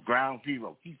zero, ground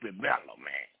zero. Keep it mellow,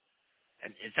 man.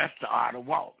 And that's the art of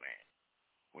walk, man.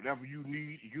 Whatever you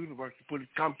need, the universe will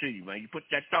come to you, man. You put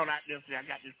that thought out there and say, I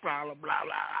got this problem, blah,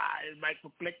 blah. It might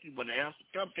perplex you, but the answer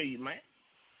come to you, man.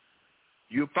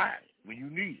 You'll find it when you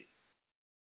need it.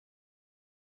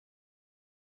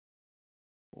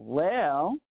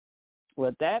 Well,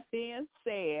 with that being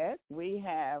said, we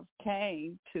have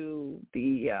came to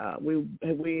the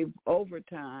we've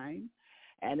overtime,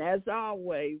 and as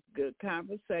always, good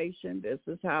conversation. This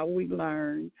is how we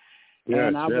learn,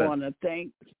 and I want to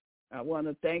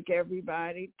thank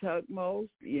everybody, TUTMOSE,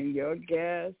 and your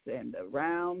guests, and the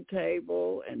round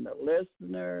table, and the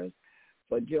listeners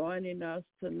for joining us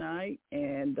tonight.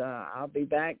 And I'll be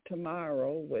back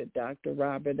tomorrow with Dr.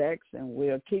 Robert X, and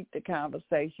we'll keep the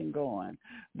conversation going.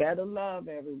 Better love,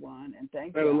 everyone, and thank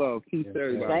you. Better love. Peace,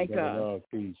 everybody. Thank Better us. love.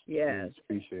 Peace. Yes.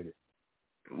 Peace. Appreciate it.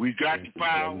 We got the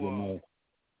power.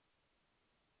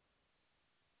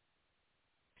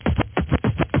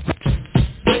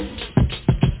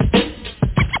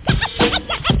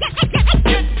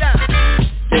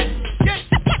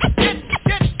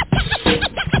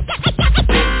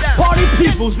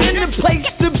 People's in the place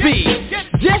to be.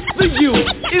 Just for you,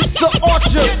 it's the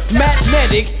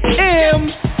ultra-magnetic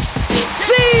MC.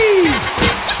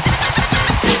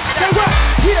 Say what?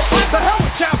 Here, the hell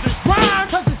with childish rhymes.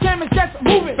 Cause the jam is just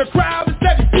moving. The crowd is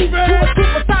steady moving. To a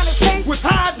supersonic pace with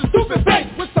highs and stupid bass.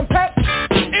 With some pep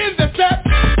in the step.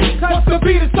 Cause the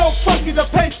beat is so funky, the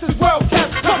pace is well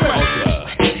kept. Come on.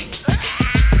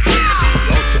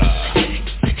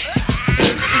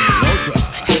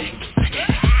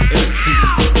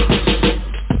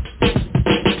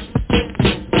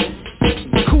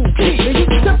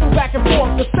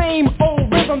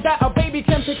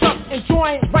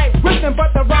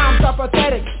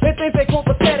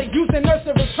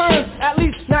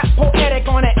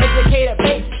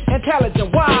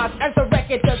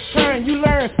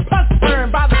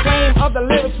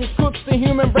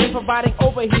 human brain providing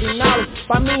overheating knowledge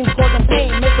by means causing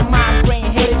pain, making mind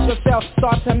brain headaches. Yourself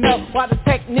start to melt while the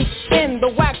technique spin. The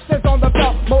wax is on the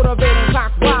belt, motivating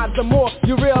clockwise. The more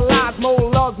you realize, more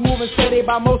lugs moving steady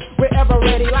by most. We're ever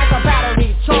ready like a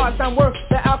battery charged and work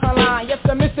the alkaline. Yes,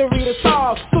 the mystery to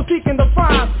solve, so seeking to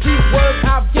find these words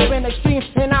I've given extreme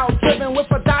and out-driven with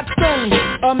a dot string.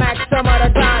 A maxima to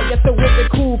die, yes, the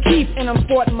wicked cool keep, and I'm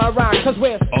sporting my rhyme, cause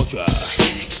we're Ultra.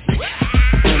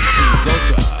 MC's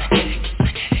Ultra.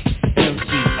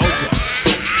 MC's Ultra.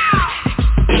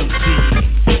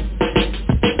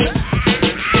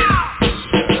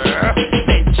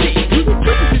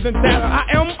 Data. I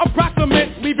am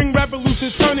approximate, leaving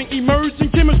revolutions, turning emerging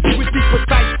chemistry with deep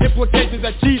precise implications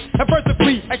achieved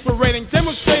adversity, explorating,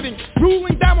 demonstrating,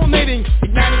 ruling, dominating,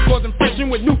 igniting, causing friction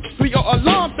with nuclear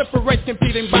alarm, separate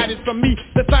competing bodies from me,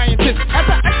 the scientist. As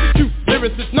I execute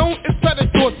lyricists known as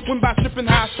predators, when by stripping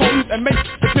high stones and make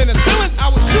the penicillin, I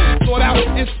will shoot, sort out,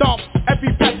 and stomp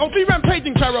every pest. OP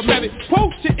rampaging paramedic,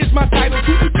 quotient is my title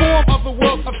to inform of the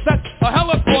world of such a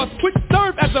holocaust, which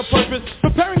serve as a purpose,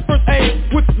 preparing first aid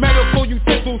with medical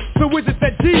utensils. The wizard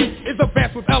said G is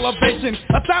advanced with elevation,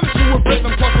 astonishing with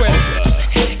rhythm plus with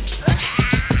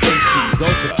MC's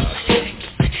Ultra.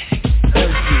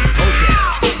 MC's Ultra.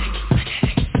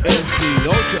 MC's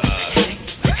Ultra.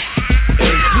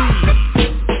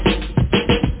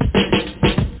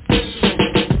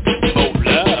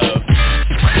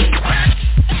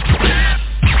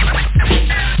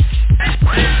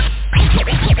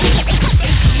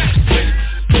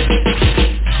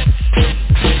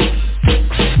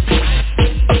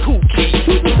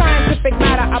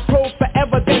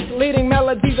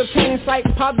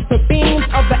 positive beams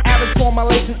of the average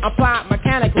formulation applied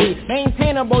mechanically,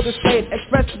 maintainable displays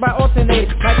expressed by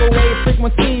alternating microwave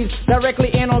frequencies,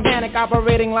 directly inorganic,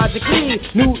 operating logically,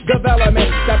 new development,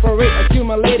 separate,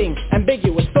 accumulating,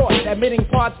 ambiguous thoughts, admitting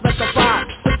parts specified,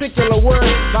 particular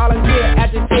words, volunteer,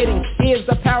 agitating, ears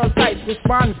the parasites,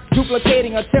 respond,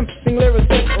 duplicating, attempting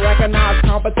lyricists, recognize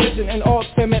competition in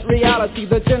ultimate reality,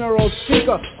 the general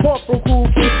speaker, corporal cool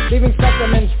keep, leaving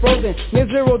specimens frozen near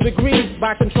 0 degrees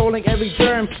by controlling every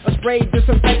germ, a spray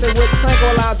disinfected with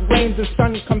tranquilized brains and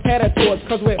stunned competitors,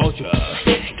 cause we're Ultra.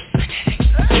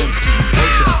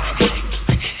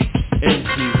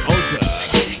 MC's Ultra.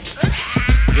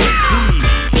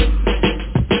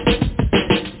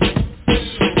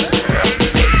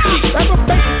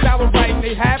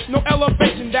 They have no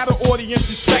elevation that an audience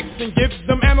respects and gives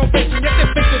them annotation, yet they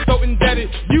think they're so indebted,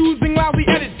 using lousy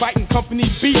edits, biting company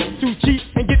beats to cheat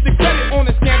and get the credit on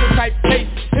a scandal type case.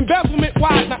 Embezzlement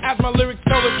wise, now as my lyrics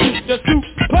tell the truth, just two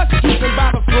plus choosing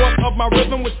by the force of my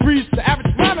rhythm with freeze, the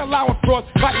average line allowing fraud,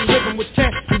 fighting rhythm with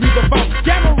chance to read the bounce,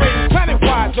 gamma rays, planet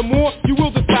wise, the more you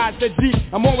will decide the G,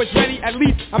 I'm always ready, at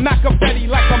least I'm not confetti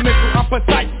like a missile, I'm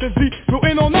precise, the Z, go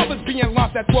in on others being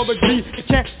lost at 12 degrees, it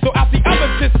can't, so out the other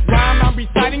this rhyme, I'm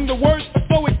reciting the words,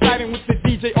 so exciting with the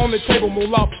DJ on the table,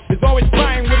 Mullah is always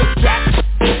flying with a strap,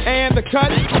 and the cut,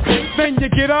 then you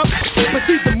get up,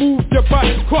 proceed to move your butt,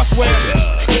 crossway.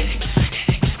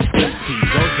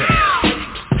 MC's Ultra.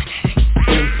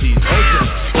 MC's Ultra.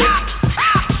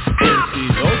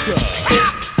 MC's Ultra.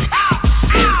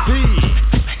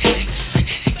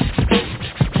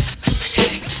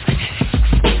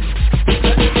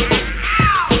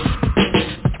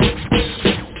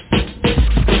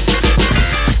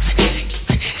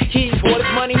 Keyboard is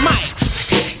Money Mike.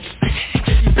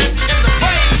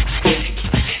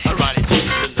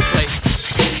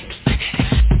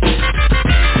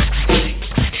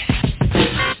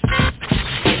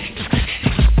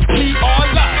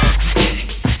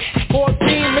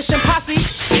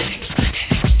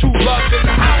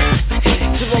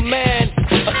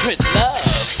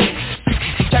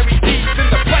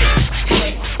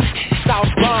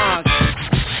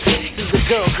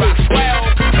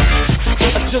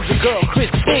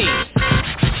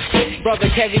 Brother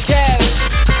Kevin Cash.